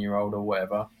an 11-year-old or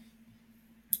whatever.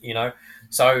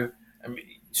 So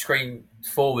Scream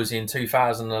 4 was in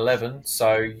 2011,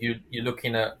 so you're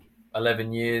looking at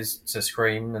 11 years to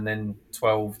Scream, and then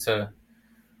 12 to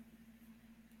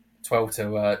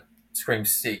Scream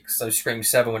 6. So Scream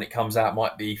 7, when it comes out,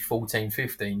 might be 14,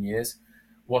 15 years.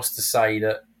 What's to say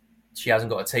that she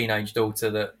hasn't got a teenage daughter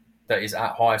that is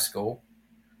at high school,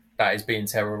 that is being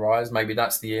terrorized? Maybe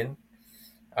that's the in.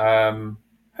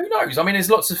 Who knows? I mean, there's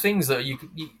lots of things that you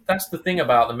that's the thing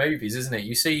about the movies, isn't it?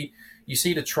 You see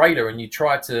the trailer and you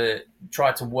try to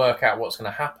work out what's going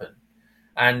to happen.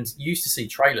 And you used to see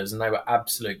trailers and they were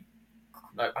absolute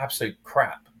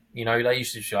crap. They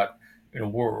used to be like, in a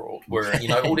world where,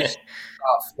 all this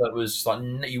stuff that was like,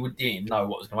 you didn't know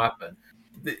what was going to happen.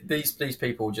 These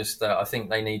people just, I think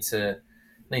they need to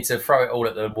throw it all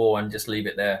at the wall and just leave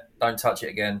it there. Don't touch it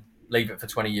again. Leave it for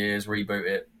 20 years, reboot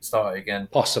it, start it again.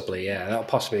 Possibly, yeah. That'll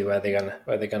possibly be where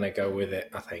they're gonna go with it,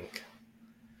 I think.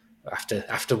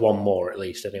 After one more, at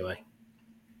least, anyway.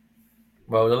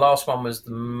 Well, the last one was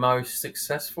the most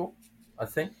successful, I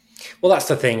think. Well, that's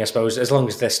the thing, I suppose. As long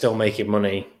as they're still making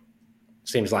money,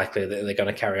 seems likely that they're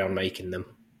going to carry on making them.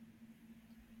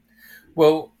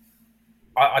 Well,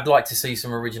 I'd like to see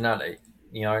some originality.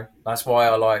 You know, that's why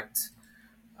I liked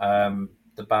the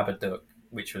Babadook,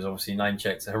 which was obviously name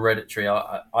checked. Hereditary.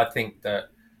 I think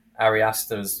that Ari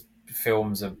Aster's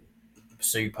films are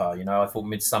super. You know, I thought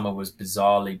Midsummer was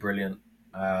bizarrely brilliant.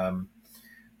 Um,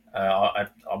 I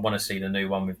want to see the new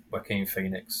one with Joaquin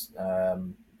Phoenix. I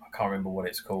can't remember what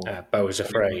it's called. Beau's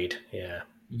Afraid. Yeah,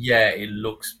 Yeah, it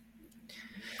looks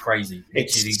crazy,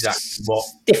 which is exactly what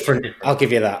different. I'll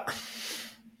give you that.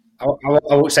 I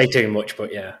won't say too much,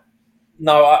 but yeah.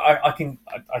 No, I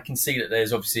can see that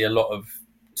there's obviously a lot of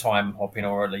time hopping,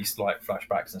 or at least like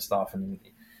flashbacks and stuff, and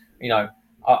you know,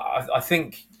 I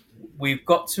think we've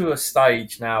got to a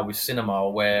stage now with cinema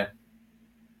where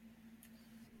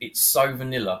it's so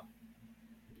vanilla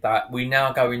that we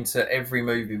now go into every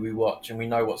movie we watch and we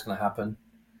know what's going to happen.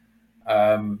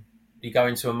 You go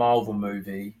into a Marvel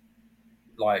movie,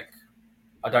 like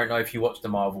I don't know if you watch the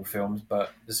Marvel films,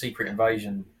 but the Secret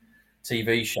Invasion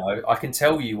TV show, I can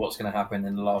tell you what's going to happen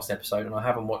in the last episode, and I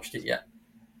haven't watched it yet.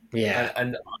 Yeah,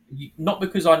 And not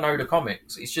because I know the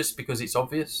comics, it's just because it's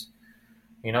obvious.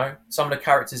 You know, some of the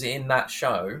characters in that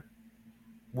show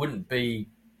wouldn't be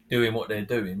doing what they're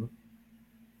doing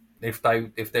if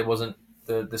there wasn't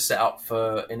the setup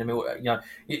for in the middle. You know,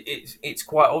 it's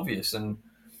quite obvious, and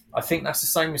I think that's the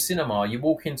same with cinema. You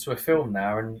walk into a film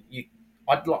now, and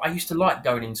I used to like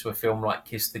going into a film like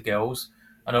Kiss the Girls,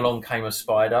 and Along Came a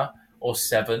Spider, or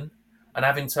Seven, and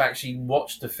having to actually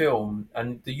watch the film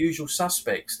and the usual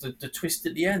suspects, the twist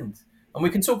at the end. And we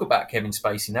can talk about Kevin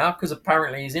Spacey now because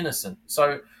apparently he's innocent,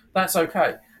 so that's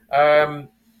okay.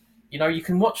 You know, you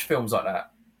can watch films like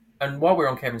that. And while we're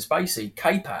on Kevin Spacey,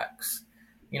 K-Pax,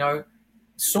 you know,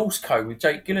 Source Code with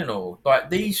Jake Gyllenhaal,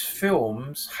 like these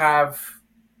films have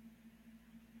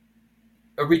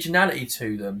originality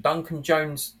to them. Duncan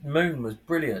Jones' Moon was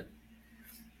brilliant.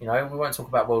 You know, we won't talk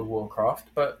about World of Warcraft,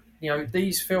 but you know,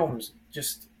 these films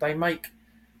just they make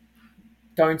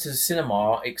going to the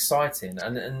cinema exciting,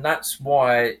 and that's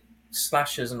why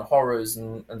slashers and horrors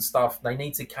and stuff they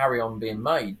need to carry on being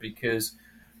made, because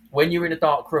when you're in a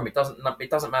dark room, it doesn't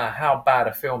matter how bad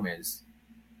a film is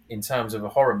in terms of a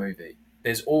horror movie.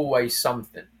 There's always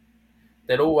something.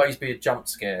 There'll always be a jump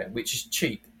scare, which is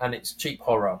cheap, and it's cheap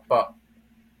horror, but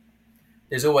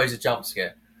there's always a jump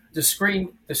scare. The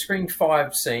Scream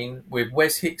 5 scene with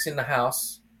Wes Hicks in the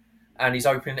house and he's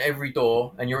opening every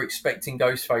door and you're expecting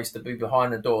Ghostface to be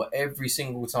behind the door every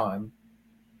single time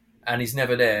and he's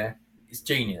never there. It's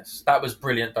genius. That was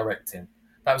brilliant directing.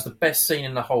 That was the best scene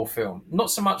in the whole film. Not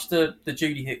so much the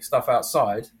Judy Hicks stuff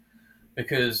outside,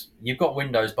 because you've got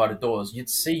windows by the doors. You'd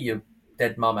see your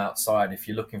dead mum outside if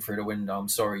you're looking through the window. I'm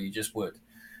sorry, you just would.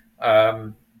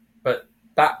 But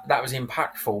that was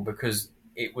impactful because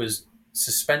it was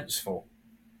suspenseful,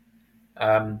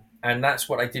 and that's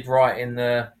what they did right in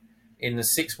the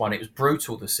sixth one. It was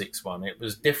brutal. The sixth one, it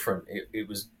was different. It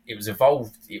was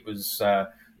evolved. It was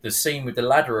the scene with the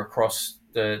ladder across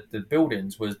the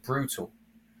buildings was brutal.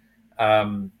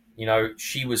 You know,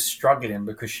 she was struggling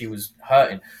because she was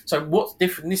hurting. So what's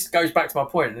different? This goes back to my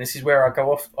point, and this is where I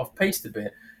go off piste a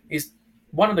bit. Is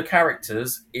one of the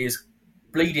characters is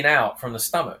bleeding out from the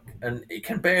stomach, and it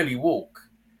can barely walk,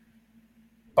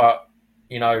 but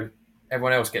you know,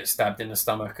 everyone else gets stabbed in the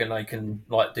stomach and they can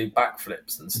like do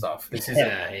backflips and stuff. This is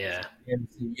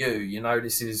MCU, you know,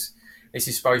 this is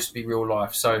supposed to be real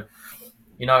life. So,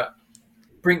 you know,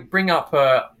 bring up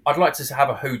I'd like to have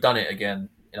a whodunit again,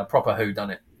 a proper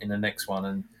whodunit in the next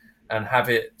one, and have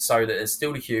it so that there's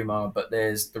still the humour, but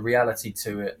there's the reality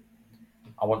to it.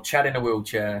 I want Chad in a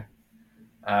wheelchair.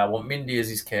 I want Mindy as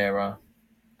his carer.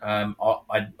 I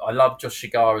love Josh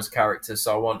Shigara's character,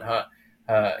 so I want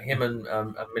him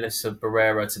and Melissa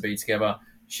Barrera to be together.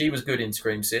 She was good in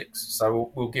Scream 6,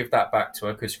 so we'll give that back to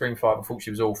her, because Scream 5 I thought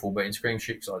she was awful, but in Scream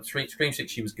 6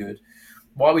 she was good.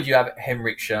 Why would you have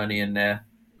Henrik Czerny in there?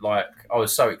 Like, I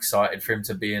was so excited for him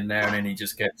to be in there, and then he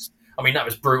just gets... I mean, that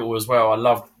was brutal as well. I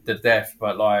loved the death,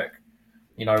 but like,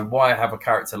 you know, why have a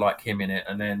character like him in it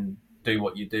and then do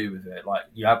what you do with it? Like,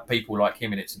 you have people like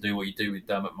him in it to do what you do with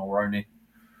Dermot Mulroney.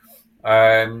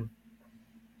 And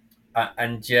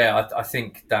yeah, I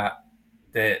think that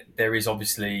there is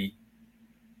obviously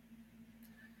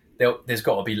there's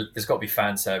got to be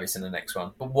fan service in the next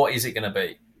one, but what is it going to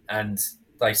be? And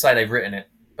they say they've written it,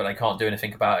 but they can't do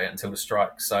anything about it until the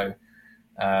strike. So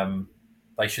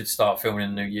they should start filming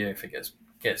in the new year if it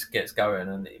gets going,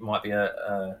 and it might be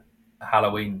a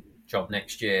Halloween job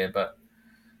next year. But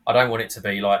I don't want it to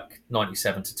be like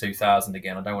 97 to 2000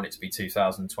 again. I don't want it to be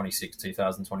 2026,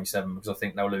 2027, because I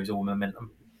think they'll lose all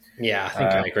momentum. Yeah, I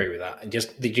think I agree with that. And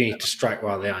just they do need to strike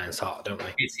while the iron's hot, don't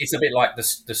they? It's a bit like the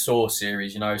Saw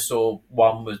series. Saw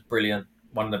 1 was brilliant,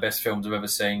 one of the best films I've ever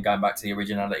seen. Going back to the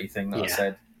originality thing that I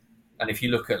said, and if you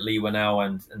look at Lee Winnell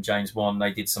and James Wan,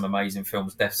 they did some amazing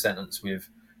films. Death Sentence with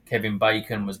Kevin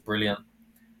Bacon was brilliant.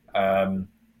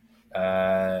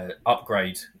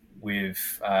 Upgrade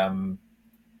with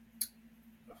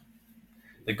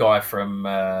the guy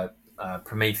from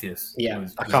Prometheus. Yeah,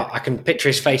 I can picture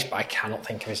his face, but I cannot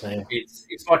think of his name. It's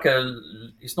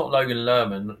not Logan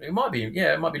Lerman. It might be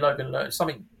Logan Lerman,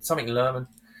 something Lerman.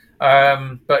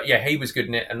 But yeah, he was good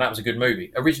in it, and that was a good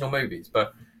movie. Original movies,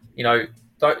 but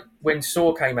when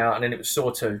Saw came out, and then it was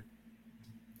Saw 2.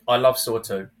 I love Saw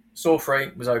 2. Saw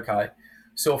 3 was okay.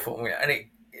 Saw 4, and it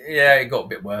got a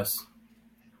bit worse.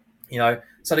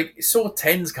 So Saw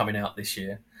 10's coming out this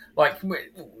year. Like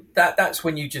that's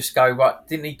when you just go, right,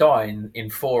 didn't he die in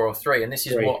 4 or 3? And this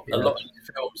is what a lot of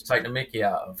films take the mickey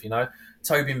out of.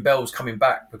 Tobin Bell's coming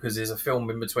back because there's a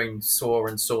film in between Saw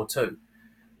and Saw 2.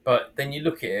 But then you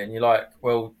look at it and you're like,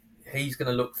 well, he's going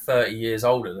to look 30 years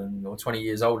older or 20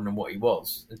 years older than what he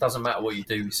was. It doesn't matter what you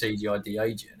do with CGI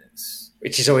de-aging.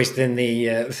 Which has always been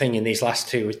the thing in these last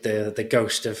two with the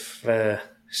ghost of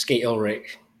Skeet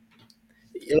Ulrich.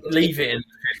 Leave it in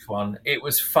the 5th one. It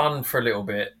was fun for a little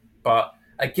bit, but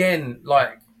again,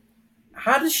 like,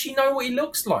 how does she know what he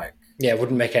looks like? Yeah, it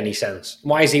wouldn't make any sense.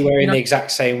 Why is he wearing the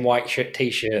exact same white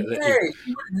T-shirt? You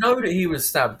wouldn't know that he was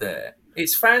stabbed there.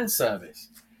 It's fan service.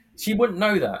 She wouldn't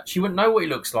know that. She wouldn't know what he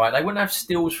looks like. They wouldn't have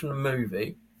stills from the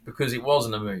movie because it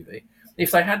wasn't a movie.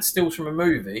 If they had stills from a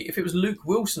movie, if it was Luke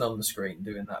Wilson on the screen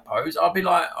doing that pose, I'd be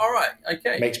like, all right,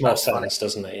 okay. Makes more sense,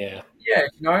 doesn't it? Yeah.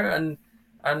 Yeah,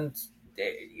 and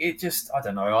it just, I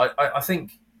don't know. I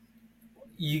think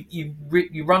you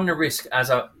run the risk as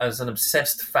an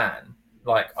obsessed fan.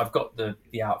 Like, I've got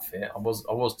the outfit. I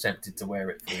was tempted to wear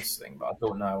it for this thing, but I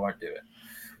thought, no, I won't do it.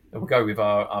 We'll go with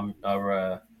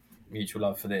our mutual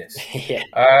love for this. Yeah.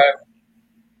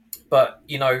 But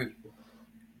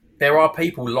there are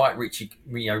people like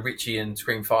Richie in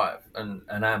Scream 5 and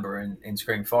Amber in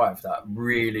Scream 5 that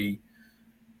really,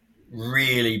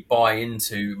 really buy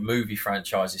into movie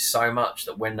franchises so much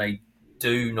that when they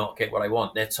do not get what they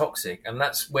want, they're toxic. And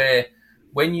that's where,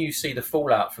 when you see the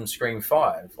fallout from Scream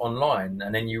 5 online,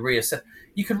 and then you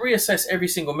can reassess every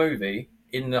single movie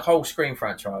in the whole Scream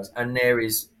franchise, and there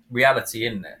is reality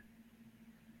in there.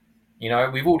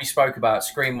 We've already spoke about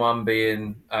Scream 1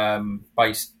 being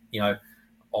based,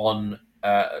 on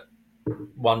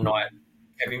one night.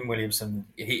 Kevin Williamson,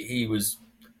 he was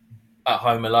at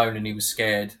home alone and he was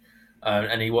scared,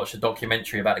 and he watched a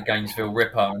documentary about the Gainesville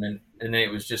Ripper, and then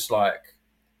it was just like,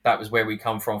 that was where we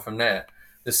come from there.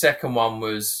 The second one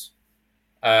was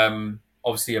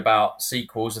obviously about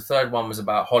sequels. The third one was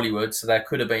about Hollywood, so there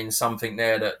could have been something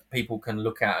there that people can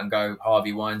look at and go,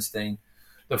 Harvey Weinstein.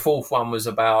 The fourth one was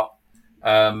about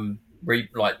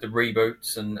like the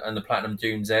reboots and the Platinum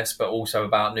Dunes-esque, but also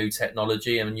about new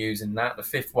technology and using that. The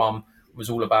fifth one was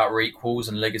all about requels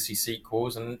and legacy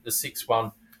sequels, and the sixth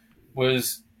one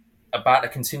was about a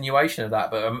continuation of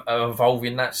that, but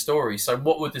evolving that story. So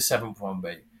what would the seventh one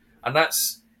be? And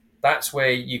that's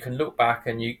where you can look back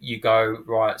and you go,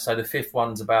 right, so the fifth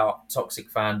one's about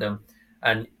toxic fandom,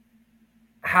 and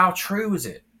how true was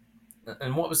it?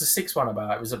 And what was the sixth one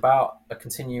about? It was about a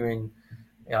continuing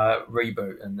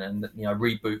reboot and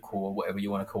reboot call, or whatever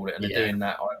you want to call it, and they're doing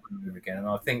that over again. And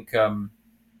I think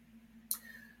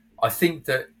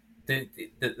that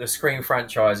the Scream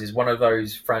franchise is one of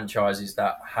those franchises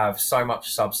that have so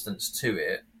much substance to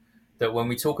it that when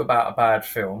we talk about a bad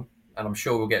film, and I'm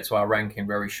sure we'll get to our ranking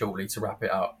very shortly to wrap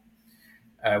it up,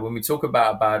 when we talk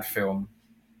about a bad film,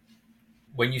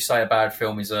 when you say a bad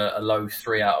film is a low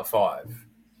 3 out of 5,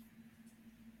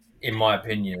 in my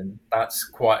opinion, that's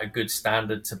quite a good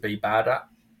standard to be bad at.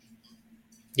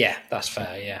 Yeah, that's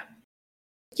fair,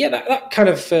 yeah, that kind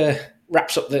of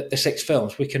wraps up the 6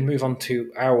 films. We can move on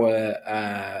to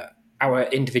our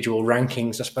individual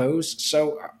rankings, I suppose.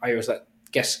 So I always let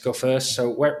guests go first. So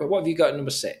what have you got at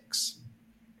number 6?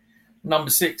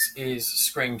 Number 6 is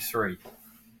Scream 3.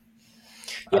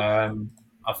 Yep.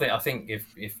 I think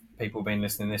if people have been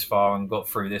listening this far and got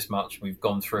through this much, we've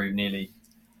gone through nearly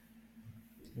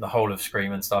the whole of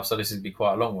Scream and stuff, so this would be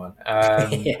quite a long one.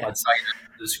 Yeah. I'd say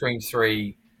that Scream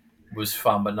 3 was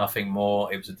fun, but nothing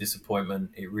more. It was a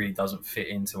disappointment. It really doesn't fit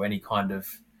into any kind of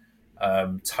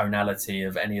tonality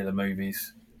of any of the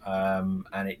movies,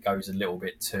 and it goes a little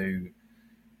bit too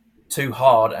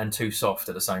hard and too soft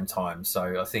at the same time.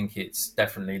 So I think it's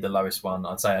definitely the lowest one.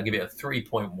 I'd say I'll give it a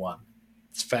 3.1.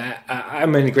 It's fair.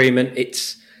 I'm in agreement.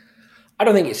 I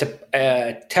don't think it's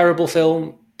a terrible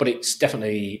film, but it's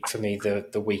definitely for me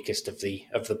the weakest of the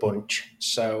bunch.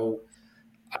 So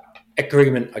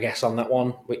agreement, I guess, on that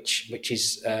one, which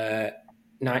is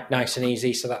nice and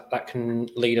easy. So that can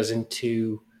lead us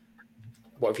into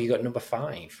what have you got number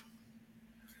 5?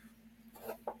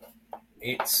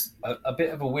 It's a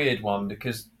bit of a weird one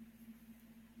because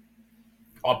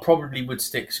I probably would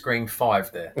stick Scream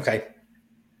 5 there. Okay.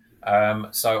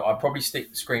 So I'd probably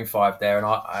stick Scream 5 there,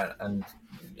 and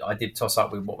I did toss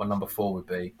up with what my number 4 would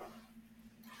be.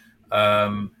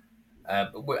 But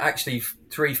actually,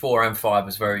 3, 4, and 5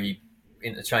 was very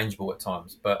interchangeable at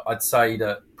times, but I'd say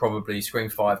that probably Scream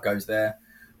 5 goes there.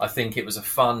 I think it was a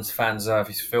fun fan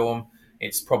service film.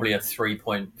 It's probably a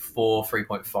 3.4,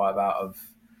 3.5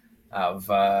 out of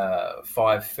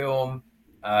 5 film.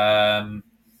 And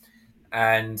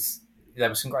there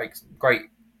were some great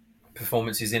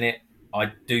performances in it.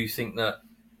 I do think that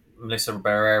Melissa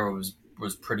Barrera was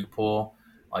pretty poor.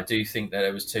 I do think that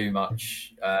there was too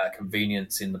much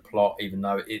convenience in the plot, even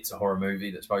though it's a horror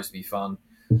movie that's supposed to be fun.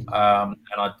 And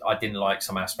I didn't like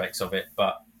some aspects of it,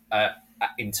 but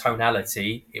in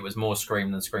tonality, it was more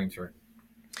Scream than Scream 3.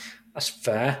 That's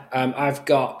fair. I've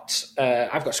got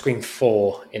Scream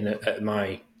 4 at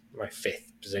my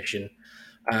 5th position.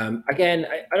 Again,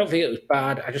 I don't think it was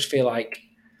bad. I just feel like,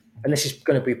 and this is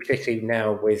going to be particularly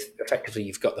now with effectively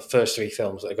you've got the first 3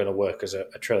 films that are going to work as a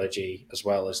trilogy, as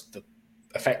well as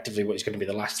effectively what is going to be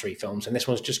the last 3 films, and this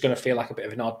one's just going to feel like a bit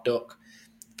of an odd duck.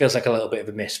 Feels like a little bit of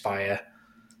a misfire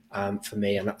for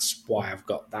me, and that's why I've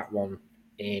got that one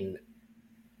in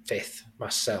 5th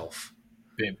myself.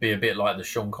 Be a bit like the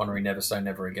Sean Connery Never Say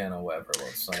Never Again or whatever it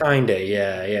was. So. Kinda,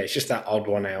 yeah. It's just that odd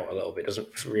one out a little bit.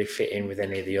 Doesn't really fit in with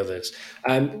any of the others.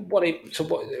 I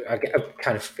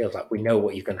kind of feel like we know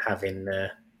what you're going to have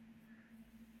in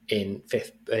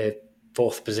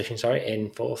 4th position. Sorry,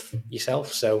 in 4th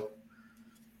yourself. So,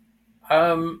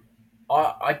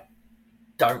 I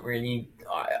don't really.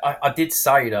 I did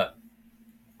say that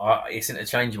it's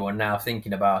interchangeable, and now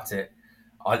thinking about it,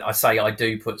 I say I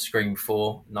do put Scream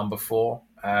 4 number 4,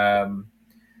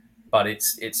 but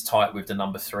it's tight with the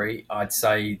number 3. I'd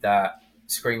say that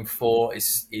Scream 4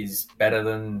 is better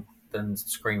than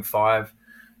Scream 5,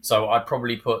 so I'd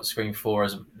probably put Scream 4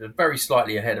 as very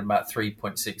slightly ahead of about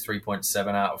 3.6,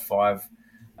 3.7 out of 5.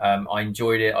 I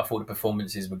enjoyed it. I thought the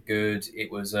performances were good.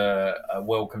 It was a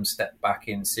welcome step back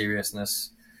in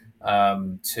seriousness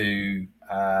to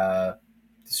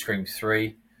Scream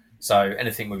 3. So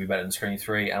anything would be better than Scream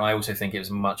 3. And I also think it was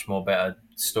a much more better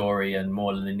story and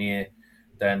more linear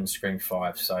than Scream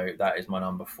 5. So that is my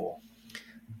number 4.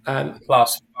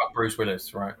 Plus, Bruce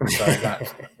Willis, right? So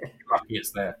that's lucky it's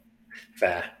there.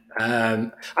 Fair.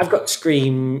 I've got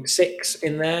Scream 6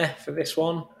 in there for this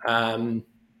one. I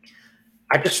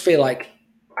just feel like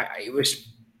it was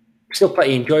still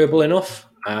pretty enjoyable enough.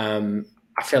 I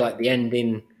feel like the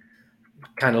ending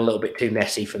kind of a little bit too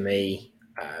messy for me,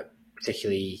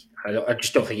 particularly. I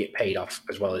just don't think it paid off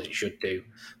as well as it should do.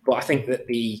 But I think that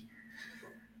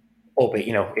albeit,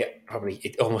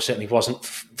 it almost certainly wasn't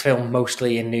filmed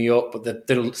mostly in New York, but the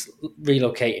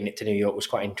relocating it to New York was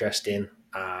quite interesting.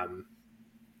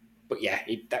 But yeah,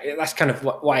 that's kind of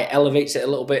why it elevates it a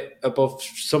little bit above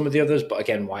some of the others. But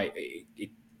again, why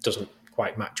it doesn't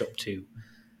quite match up to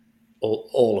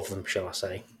all of them, shall I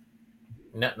say?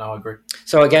 No, I agree.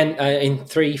 So again, in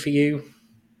 3 for you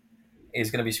is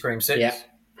going to be Scream 6. Yeah,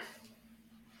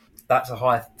 that's a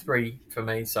high 3 for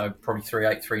me. So probably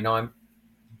 3.8, 3.9.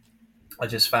 I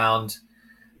just found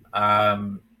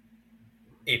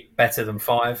it better than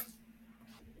 5.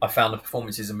 I found the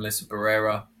performances of Melissa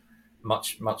Barrera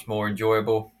much more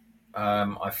enjoyable.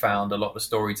 I found a lot of the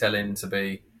storytelling to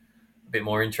be a bit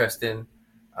more interesting.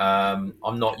 I'm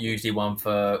not usually one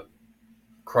for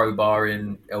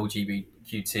crowbarring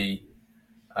LGBTQT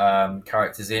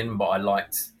characters in, but I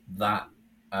liked that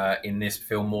in this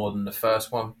film more than the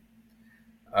first one.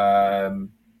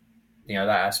 That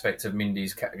aspect of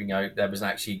Mindy's, there was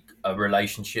actually a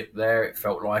relationship there. It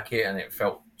felt like it, and it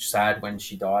felt sad when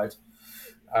she died.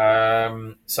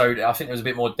 So I think there was a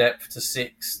bit more depth to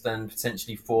 6 than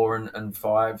potentially 4 and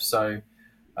 5. So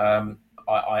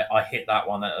I hit that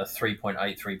one at a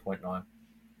 3.8, 3.9.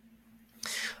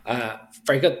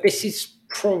 Very good. This is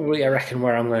probably, I reckon,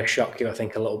 where I'm going to shock you, I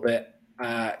think, a little bit.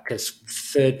 Because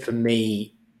 3rd for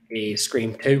me is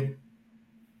Scream 2.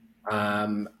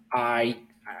 I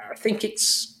think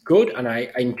it's good, and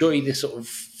I enjoy this sort of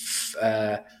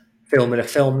film and a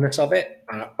filmness of it.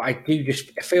 I do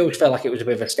just feel like it was a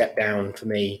bit of a step down for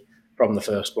me from the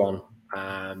first one.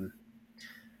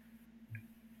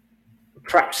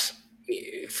 Perhaps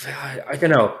I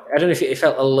don't know if it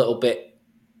felt a little bit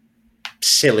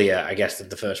sillier, I guess, than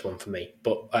the first one for me.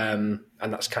 But and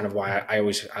that's kind of why I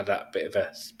always had that bit of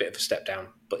a step down.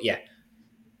 But yeah,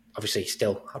 obviously,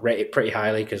 still I rate it pretty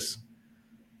highly because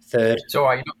third. It's all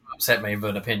right. You're not going to upset me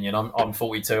with an opinion. I'm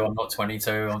 42. I'm not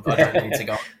 22. I don't need to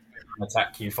go and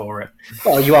attack you for it.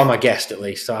 Well, you are my guest at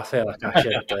least, so I feel like I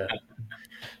should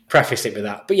preface it with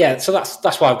that. But yeah, so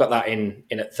that's why I've got that in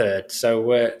at third.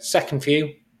 So second for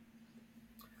you.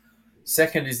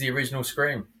 Second is the original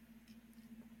Scream.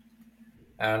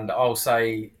 And I'll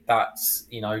say that's,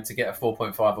 to get a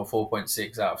 4.5 or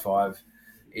 4.6 out of 5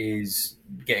 is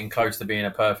getting close to being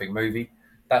a perfect movie.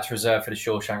 That's reserved for the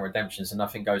Shawshank Redemption, so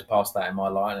nothing goes past that in my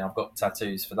line, and I've got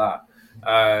tattoos for that.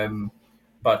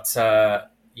 But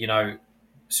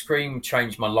Scream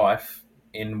changed my life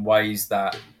in ways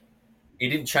that it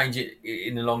didn't change it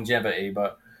in the longevity,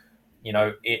 but,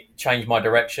 it changed my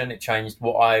direction. It changed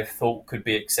what I thought could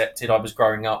be accepted. I was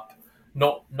growing up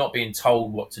not being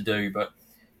told what to do, but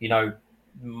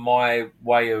my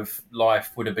way of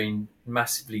life would have been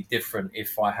massively different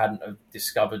if I hadn't have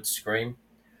discovered Scream,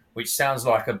 which sounds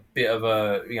like a bit of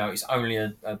a, it's only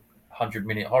a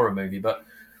 100-minute horror movie, but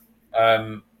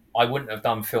I wouldn't have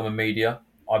done film and media.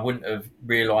 I wouldn't have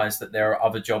realised that there are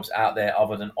other jobs out there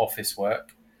other than office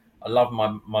work. I love my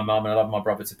mum and I love my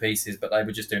brother to pieces, but they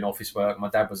were just doing office work. My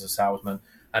dad was a salesman,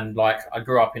 and I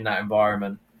grew up in that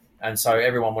environment. And so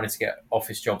everyone wanted to get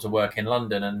office jobs or work in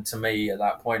London. And to me, at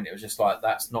that point, it was just like,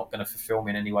 that's not going to fulfill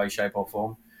me in any way, shape or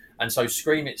form. And so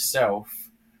Scream itself,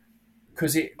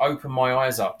 because it opened my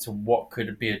eyes up to what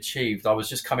could be achieved. I was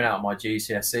just coming out of my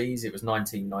GCSEs. It was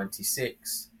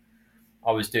 1996.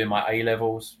 I was doing my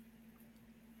A-levels.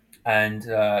 And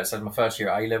so my first year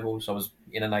at A-levels, I was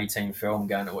in an 18 film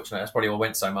going to watch it. That's probably why I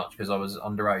went so much, because I was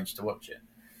underage to watch it.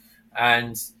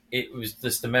 And it was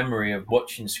just the memory of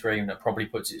watching Scream that probably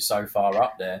puts it so far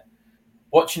up there.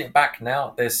 Watching it back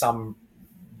now, there's some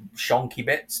shonky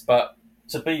bits, but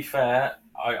to be fair,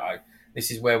 this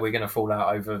is where we're going to fall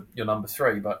out over your number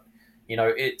 3. But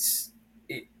it's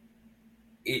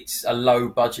a low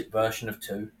budget version of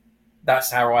 2. That's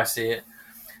how I see it.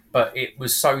 But it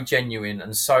was so genuine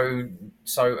and so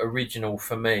original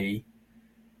for me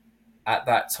at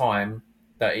that time,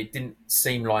 that it didn't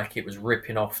seem like it was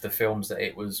ripping off the films that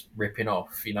it was ripping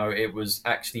off. It was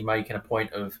actually making a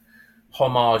point of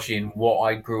homaging what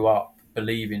I grew up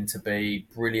believing to be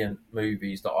brilliant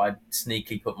movies that I'd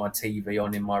sneakily put my TV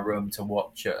on in my room to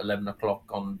watch at 11 o'clock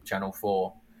on Channel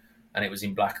 4. And it was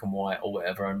in black and white or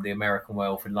whatever. And The American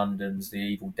Werewolf in London's, The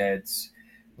Evil Dead's,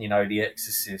 The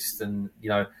Exorcist, and,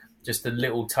 just the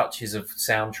little touches of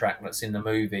soundtrack that's in the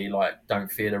movie, like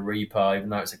Don't Fear the Reaper, even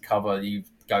though it's a cover, you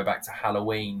go back to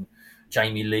Halloween,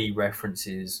 Jamie Lee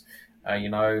references,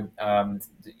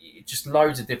 just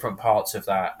loads of different parts of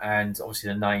that, and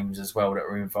obviously the names as well that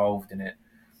are involved in it.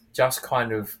 Just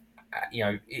kind of,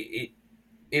 it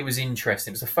was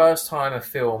interesting. It was the first time a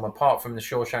film, apart from The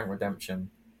Shawshank Redemption,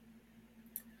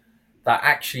 that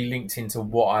actually linked into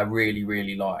what I really,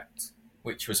 really liked,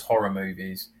 which was horror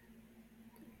movies.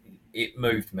 It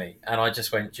moved me, and I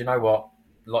just went, do you know what?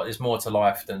 Like, there's more to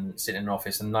life than sitting in an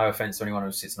office, and no offense to anyone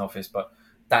who sits in an office, but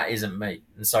that isn't me.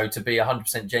 And so to be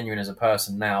 100% genuine as a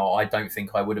person now, I don't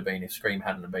think I would have been if Scream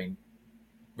hadn't have been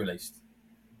released.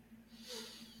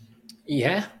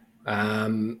 Yeah. I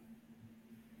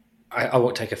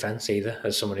won't take offence either,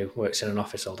 as someone who works in an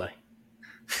office all day.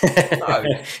 No,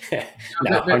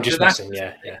 I'm just messing,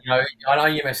 yeah. I know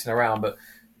you're messing around, but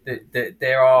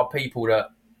there are people that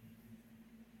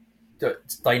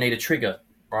they need a trigger,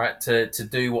 right, to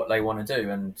do what they want to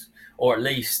do, or at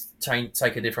least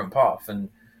take a different path. And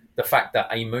the fact that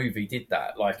a movie did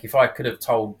that, like, if I could have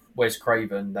told Wes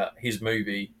Craven that his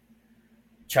movie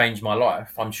changed my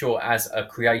life, I'm sure as a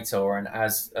creator and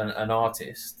as an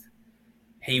artist,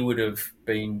 he would have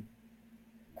been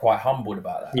quite humbled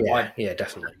about that. Yeah,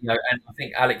 definitely. And I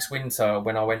think Alex Winter,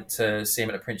 when I went to see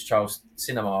him at the Prince Charles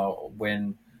Cinema,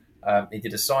 when he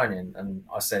did a signing, and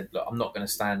I said, look, I'm not going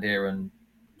to stand here and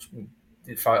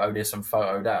photo this and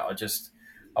photo that.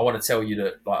 I want to tell you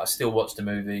that, like, I still watched the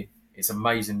movie. It's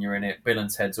amazing you're in it. Bill and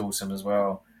Ted's awesome as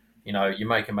well. You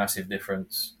make a massive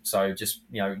difference. So just,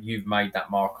 you've made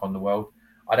that mark on the world.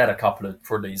 I'd had a couple of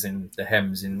Fruddies in the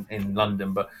Hems in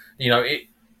London, but,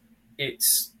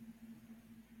 it's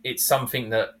something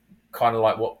that kind of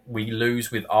like what we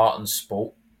lose with art and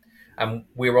sport. And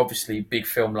we're obviously big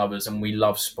film lovers and we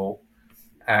love sport.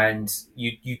 And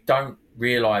you don't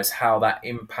realise how that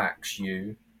impacts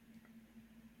you,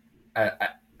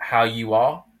 how you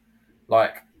are.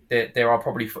 Like, there are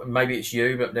probably, maybe it's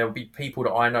you, but there'll be people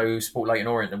that I know who support Leyton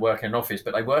Orient and work in an office,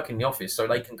 but they work in the office so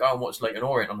they can go and watch Leyton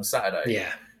Orient on a Saturday.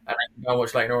 Yeah. and they can go and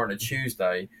watch later on a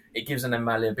Tuesday, it gives them the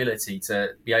malleability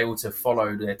to be able to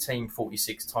follow their team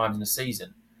 46 times in a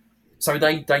season. So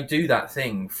they do that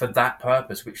thing for that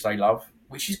purpose, which they love,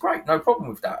 which is great. No problem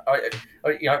with that.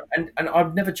 And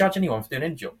I'd never judge anyone for doing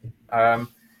any job.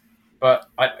 But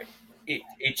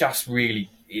it just really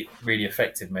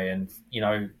affected me. And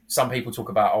some people talk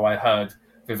about, I heard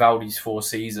Vivaldi's Four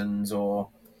Seasons, or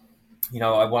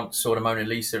I once saw the Mona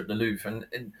Lisa at the Louvre,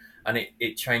 and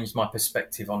it changed my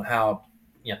perspective on how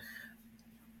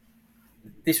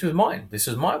this was mine. This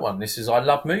was my one. I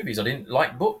love movies. I didn't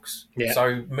like books,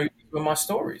 so movies were my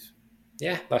stories.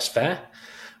 Yeah, that's fair.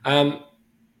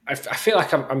 I feel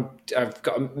like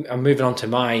I'm moving on to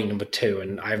my number 2,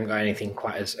 and I haven't got anything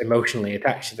quite as emotionally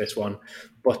attached to this one.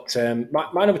 But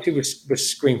my number 2 was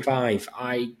Scream 5.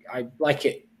 I like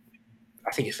it.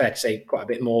 I think it's fair to say quite a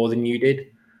bit more than you did.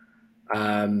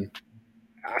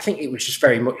 I think it was just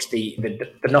very much the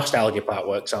nostalgia part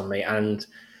works on me, and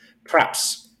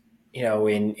perhaps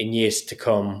in years to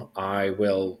come I'll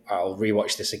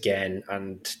rewatch this again,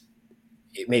 and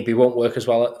it maybe won't work as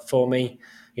well for me.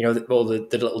 All the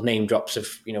little name drops of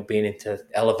being into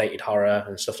elevated horror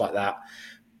and stuff like that.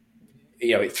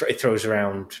 It throws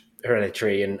around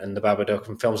Hereditary and The Babadook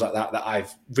and films like that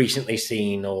I've recently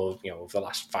seen, or over the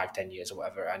last 5-10 years or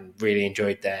whatever, and really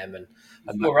enjoyed them. And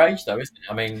your age though, isn't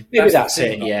it? I mean, maybe that's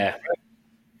it. Yeah.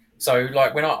 So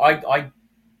like when I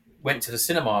went to the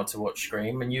cinema to watch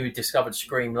Scream, and you discovered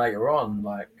Scream later on,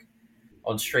 like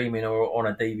on streaming or on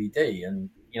a DVD, and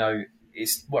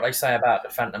it's what they say about the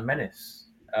Phantom Menace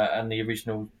and the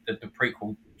original, the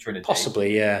prequel trilogy.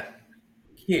 Possibly, yeah.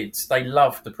 Kids, they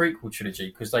love the prequel trilogy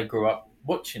because they grew up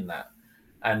watching that,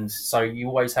 and so you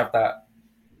always have that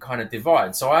kind of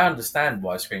divide. So I understand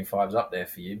why Scream 5 is up there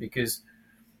for you, because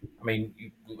I mean,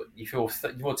 if you're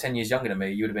 10 years younger than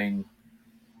me, you would have been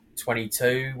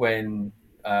 22 when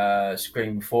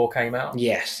Scream 4 came out.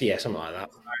 Yes, yeah, something like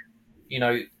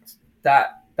that.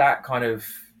 That kind of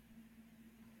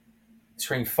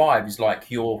Scream 5 is like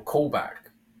your callback.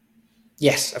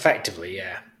 Yes, effectively,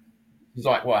 yeah. It's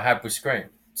like what I had with Scream.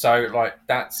 So like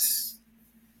that's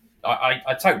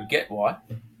I totally get why.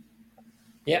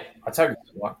 Yeah, I totally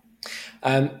get why.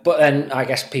 But then I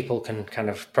guess people can kind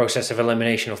of process of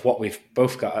elimination of what we've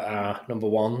both got at our number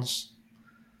 1s.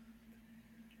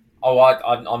 Oh,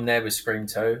 I'm there with Scream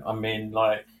 2. I mean,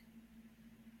 like,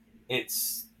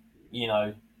 it's,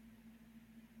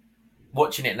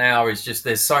 watching it now is just,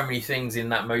 there's so many things in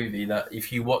that movie that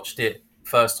if you watched it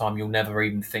first time, you'll never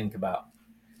even think about.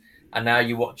 And now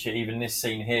you watch it, even this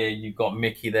scene here, you've got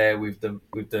Mickey there with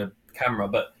the camera,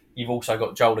 but you've also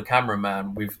got Joel the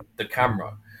cameraman with the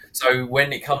camera. So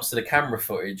when it comes to the camera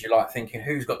footage, you're like thinking,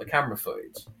 who's got the camera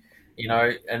footage?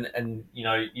 And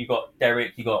you got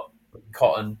Derek, you got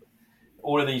Cotton,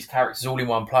 all of these characters all in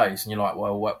one place, and you're like,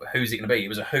 well, who's it going to be? It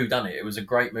was a whodunit. It was a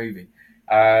great movie.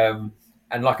 And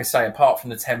like I say, apart from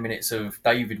the 10 minutes of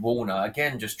David Warner,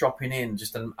 again, just dropping in,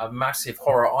 just a massive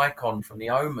horror icon from The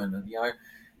Omen, and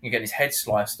you get his head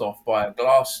sliced off by a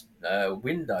glass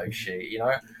window sheet,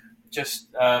 just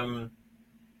and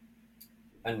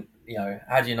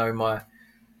how do you know my?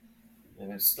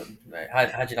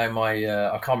 How do you know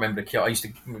my? I can't remember the quote.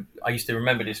 I used to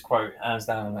remember this quote hands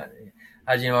down.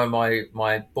 How do you know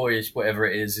my boyish whatever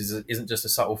it isn't just a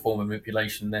subtle form of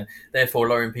manipulation? Therefore,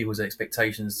 lowering people's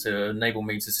expectations to enable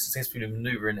me to successfully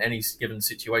maneuver in any given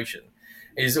situation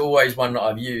is always one that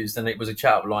I've used, and it was a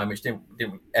chat-up line which didn't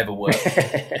ever work.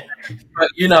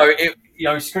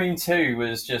 But Scream 2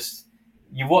 was just,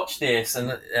 you watch this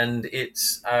and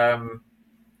it's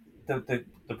the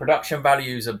production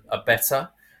values are better.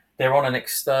 They're on an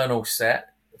external set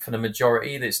for the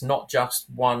majority. It's not just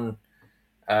one.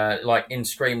 Like in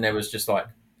Scream, there was just like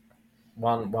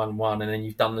one, and then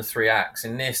you've done the 3 acts.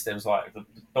 In this, there was like the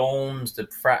dorms, the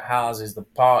frat houses, the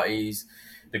parties,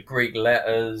 the Greek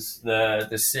letters,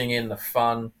 the singing, the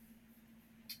fun.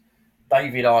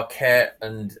 David Arquette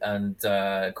and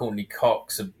Courtney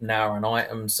Cox are now an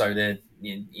item, so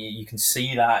you can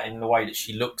see that in the way that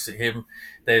she looks at him.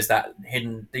 There's that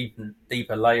hidden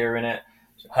deeper layer in it.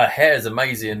 Her hair is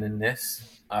amazing in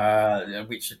this,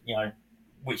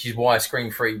 which is why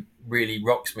Scream 3 really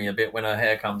rocks me a bit when her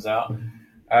hair comes out.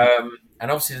 And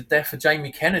obviously the death of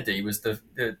Jamie Kennedy was the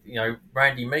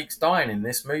Randy Meeks dying in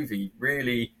this movie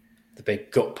really, the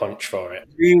big gut punch for it,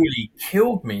 really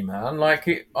killed me, man. Like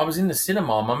I was in the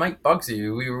cinema, my mate Bugsy,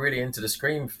 who we were really into the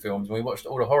Scream films, and we watched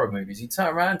all the horror movies. He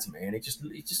turned around to me and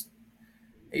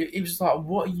he was like,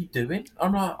 "What are you doing?"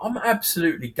 I'm like, "I'm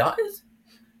absolutely gutted.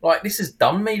 Like this has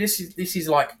done me. This is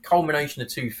like a culmination of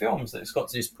 2 films that it's got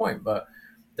to this point, but."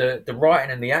 The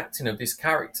writing and the acting of this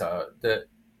character, that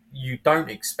you don't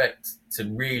expect to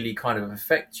really kind of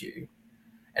affect you.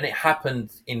 And it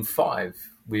happened in 5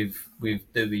 with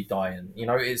Dewey dying. You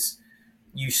know, it's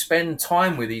you spend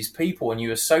time with these people and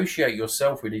you associate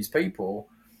yourself with these people,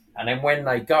 and then when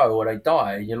they go or they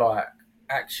die, you're like,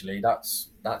 actually,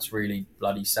 that's really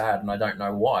bloody sad, and I don't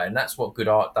know why. And that's what good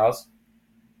art does.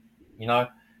 You know,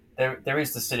 there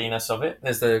is the silliness of it.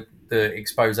 There's the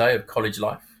expose of college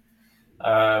life,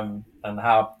 and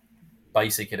how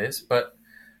basic it is. But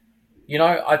you know,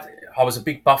 I was a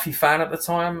big Buffy fan at the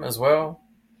time as well,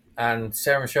 and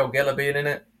Sarah Michelle Gellar being in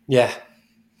it. Yeah.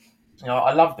 You know,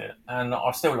 I loved it, and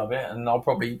I still love it, and I'll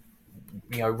probably,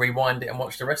 you know, rewind it and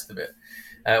watch the rest of it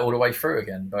all the way through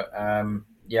again. But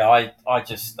yeah, I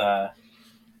just I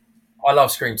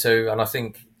love Scream 2, and I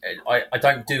think I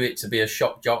don't do it to be a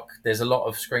shock jock. There's a lot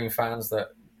of Scream fans that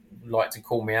like to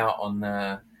call me out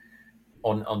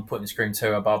on putting Scream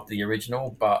 2 above the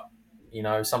original, but you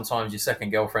know, sometimes your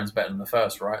second girlfriend's better than the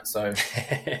first, right? So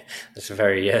that's a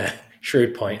very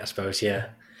shrewd point, I suppose. Yeah.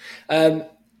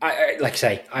 I like I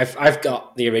say, I've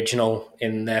got the original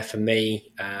in there for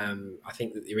me. I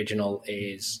think that the original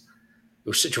it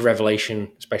was such a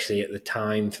revelation, especially at the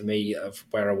time for me of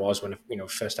where I was when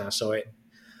first time I saw it.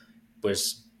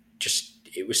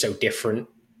 It was so different.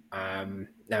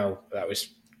 Now that was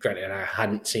granted, I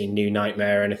hadn't seen New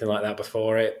Nightmare or anything like that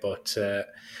before it, but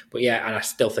yeah, and I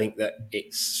still think that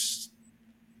it's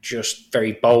just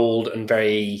very bold and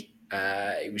very.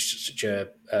 It was just such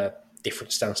a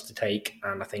different stance to take,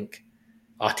 and I think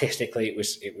artistically it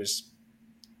was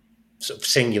sort of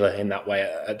singular in that way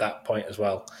at that point as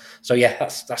well. So yeah,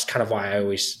 that's kind of why I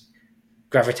always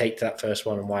gravitate to that first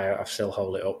one and why I still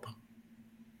hold it up.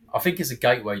 I think it's a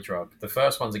gateway drug. The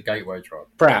first one's a gateway drug,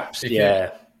 perhaps.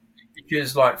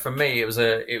 Because like for me, it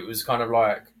was kind of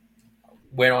like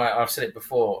when I've said it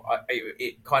before.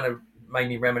 It kind of made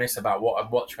me reminisce about what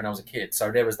I'd watched when I was a kid.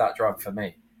 So there was that drug for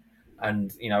me.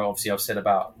 And, you know, obviously I've said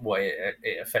about what it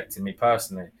affected me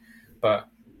personally. But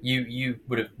you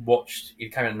would have watched,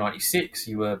 it came out in 96,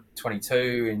 you were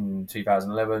 22 in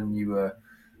 2011, you were,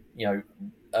 you know,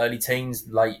 early teens,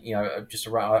 late, you know, just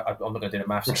around, I'm not going to do the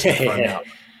maths. Yeah.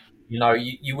 You know,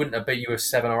 you wouldn't have been, you were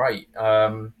 7 or 8.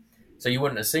 So you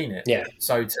wouldn't have seen it. Yeah.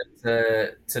 So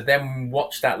to then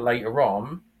watch that later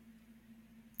on,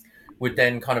 would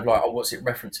then kind of like, oh, what's it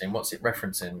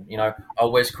referencing? You know, oh,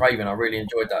 Wes Craven, I really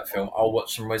enjoyed that film. I'll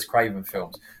watch some Wes Craven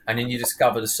films. And then you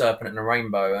discover The Serpent and the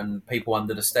Rainbow and People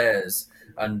Under the Stairs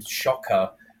and Shocker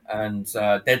and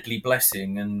Deadly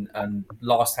Blessing and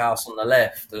Last House on the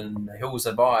Left and Hills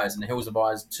of Eyes and Hills of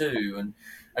Eyes 2.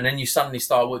 And then you suddenly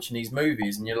start watching these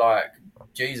movies and you're like,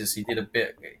 Jesus, he did a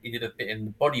bit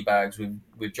in Body Bags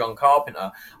with John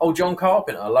Carpenter. Oh, John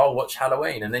Carpenter, I'll watch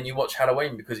Halloween. And then you watch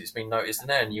Halloween because it's been noticed, and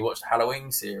then you watch the Halloween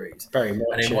series. Very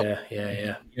much, and then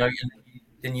yeah. You know,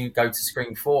 then you go to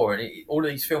Scream 4, and all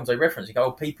of these films they reference, you go,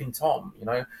 oh, Peeping Tom, you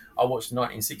know, I watched the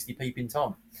 1960 Peeping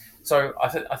Tom. So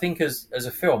I think as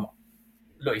a film,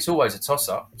 look, it's always a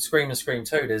toss-up. Scream and Scream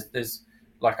 2, there's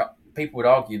like, people would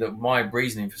argue that my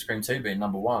reasoning for Scream 2 being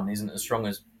number 1 isn't as strong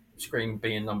as Scream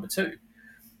being number 2.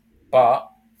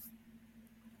 But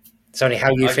it's only how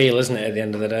you feel, isn't it, at the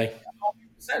end of the day?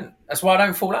 100%. That's why I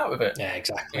don't fall out with it. Yeah,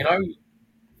 exactly. You know,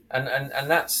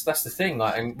 and that's the thing.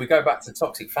 Like, and we go back to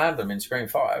toxic fandom in Scream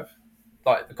 5.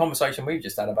 Like the conversation we've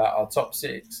just had about our top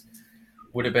 6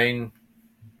 would have been,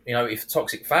 you know, if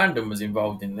toxic fandom was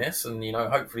involved in this, and you know,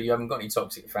 hopefully you haven't got any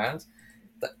toxic fans.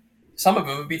 Some of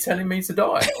them would be telling me to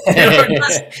die. You know,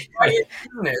 that's right,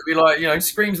 isn't it? It'd be like, you know,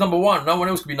 Scream's number 1. No one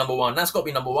else could be number 1. That's got to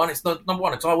be number 1. It's not number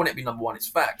 1 because I want it to be number 1. It's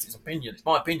fact. It's opinion. It's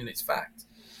my opinion. It's fact.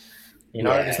 You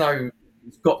know,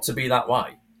 it's got to be that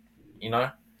way. You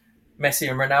know, Messi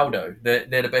and Ronaldo,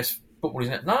 they're the best footballers.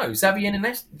 No, Xavi and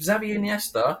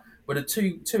Iniesta were the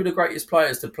two of the greatest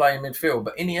players to play in midfield.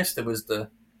 But Iniesta was the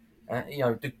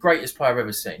greatest player I've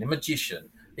ever seen. A magician.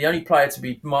 The only player to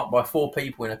be marked by 4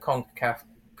 people in a CONCACAF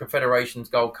Confederations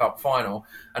Gold Cup final,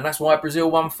 and that's why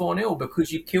Brazil won 4-0,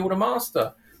 because you killed a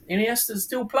master. Iniesta's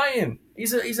still playing.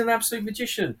 He's an absolute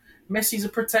magician. Messi's a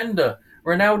pretender.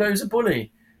 Ronaldo's a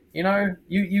bully. You know,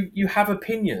 you have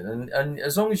opinion, and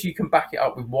as long as you can back it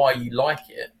up with why you like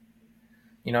it,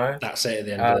 you know, that's it at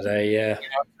the end of the day. Yeah. You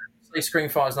know, say Scream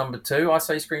 5 is number 2. I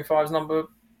say Scream 5 is number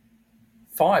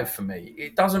 5 for me.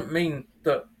 It doesn't mean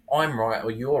that I'm right or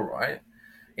you're right.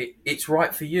 It's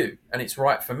right for you and it's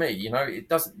right for me. You know, it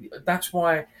doesn't. That's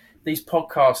why these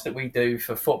podcasts that we do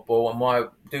for football and why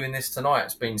doing this tonight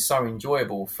has been so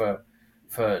enjoyable for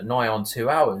nigh on 2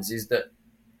 hours is that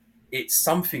it's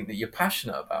something that you're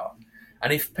passionate about.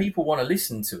 And if people want to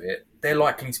listen to it, they're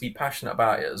likely to be passionate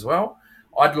about it as well.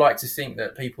 I'd like to think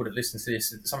that people that listen to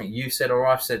this, something you said or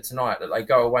I've said tonight, that they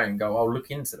go away and go, "I'll look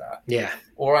into that." Yeah.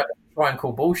 Or I try and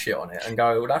call bullshit on it and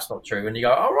go, "Well, that's not true." And you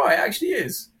go, "Oh, right, it actually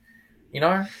is."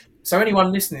 So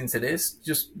anyone listening to this,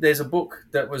 there's a book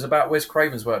that was about Wes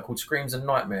Craven's work called Screams and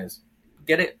Nightmares.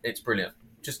 Get it? It's brilliant.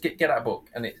 Just get that book,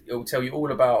 and it will tell you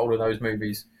all about all of those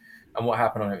movies and what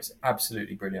happened on it. It's an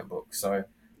absolutely brilliant book. So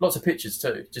lots of pictures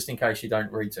too, just in case you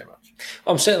don't read too much.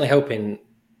 I'm certainly hoping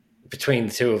between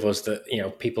the two of us that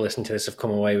people listening to this have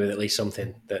come away with at least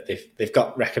something that they've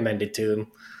got recommended to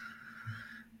them.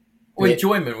 Well,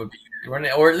 enjoyment would be, wouldn't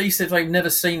it? Or at least if they've never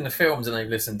seen the films and they've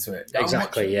listened to it.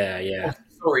 Exactly. Yeah.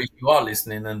 Sorry if you are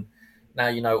listening and now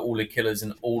you know all the killers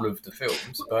in all of the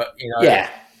films, but Yeah.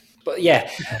 But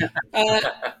yeah.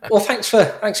 Well, thanks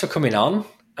for coming on.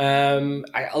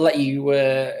 I'll let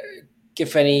you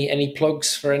give any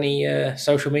plugs for any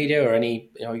social media or any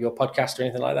your podcast or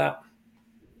anything like that.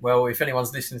 Well, if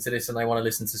anyone's listening to this and they want to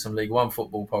listen to some League One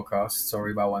football podcasts,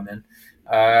 sorry about one then.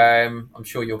 I'm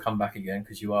sure you'll come back again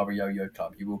because you are a yo-yo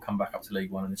club. You will come back up to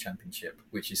League One and the Championship,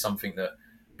 which is something that,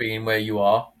 being where you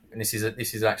are, and this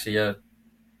is actually a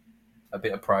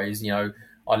bit of praise.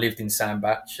 I lived in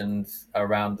Sandbach and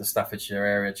around the Staffordshire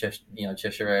area,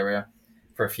 Cheshire area,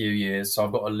 for a few years, so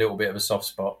I've got a little bit of a soft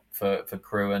spot for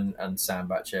Crewe and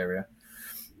Sandbach area.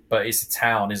 But it's a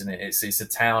town, isn't it? It's a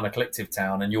town, a collective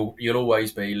town, and you'll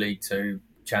always be League Two,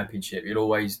 Championship. You'll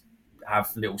always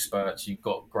have little spurts. You've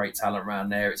got great talent around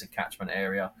there. It's a catchment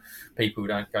area. People who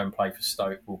don't go and play for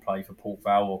Stoke will play for Port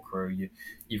Vale or Crewe.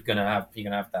 You're gonna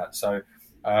have that. So,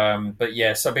 but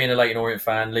yeah. So being a Leyton Orient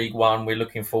fan, League One, we're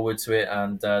looking forward to it.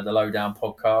 And the Lowdown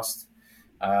podcast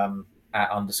at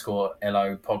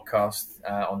 _LO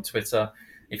podcast on Twitter.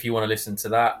 If you want to listen to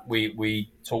that,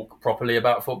 we talk properly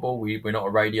about football. We're not a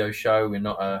radio show. We're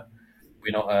not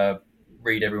a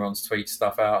read everyone's tweet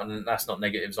stuff out, and that's not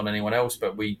negatives on anyone else.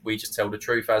 But we just tell the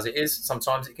truth as it is.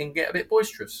 Sometimes it can get a bit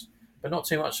boisterous, but not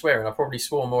too much swearing. I probably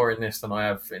swore more in this than I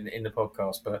have in the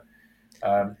podcast. But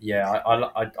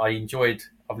I enjoyed.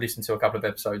 I've listened to a couple of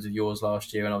episodes of yours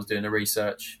last year, and I was doing the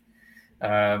research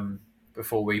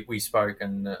before we spoke,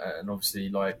 and obviously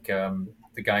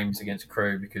the games against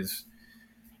Crewe because.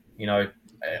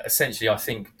 Essentially, I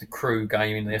think the Crewe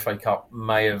game in the FA Cup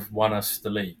may have won us the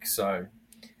league. So,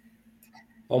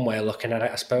 one way of looking at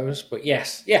it, I suppose. But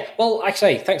yes, yeah. Well, like I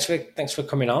say, thanks for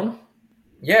coming on.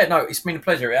 Yeah, no, it's been a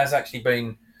pleasure. It has actually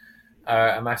been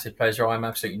a massive pleasure. I'm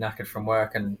absolutely knackered from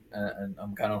work, and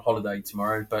I'm going on holiday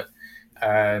tomorrow. But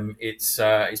it's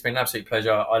been an absolute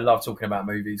pleasure. I love talking about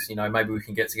movies. Maybe we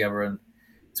can get together and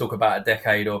talk about a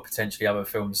decade or potentially other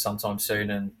films sometime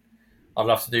soon, and I'd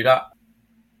love to do that.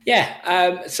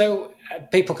 Yeah, so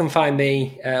people can find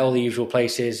me all the usual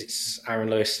places. It's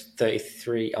Aaron Lewis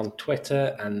 33 on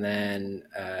Twitter, and then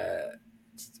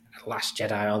Last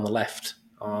Jedi on the Left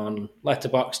on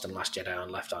Letterboxd, and Last Jedi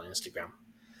on Left on Instagram.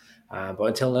 But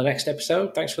until the next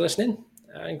episode, thanks for listening,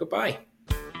 and goodbye.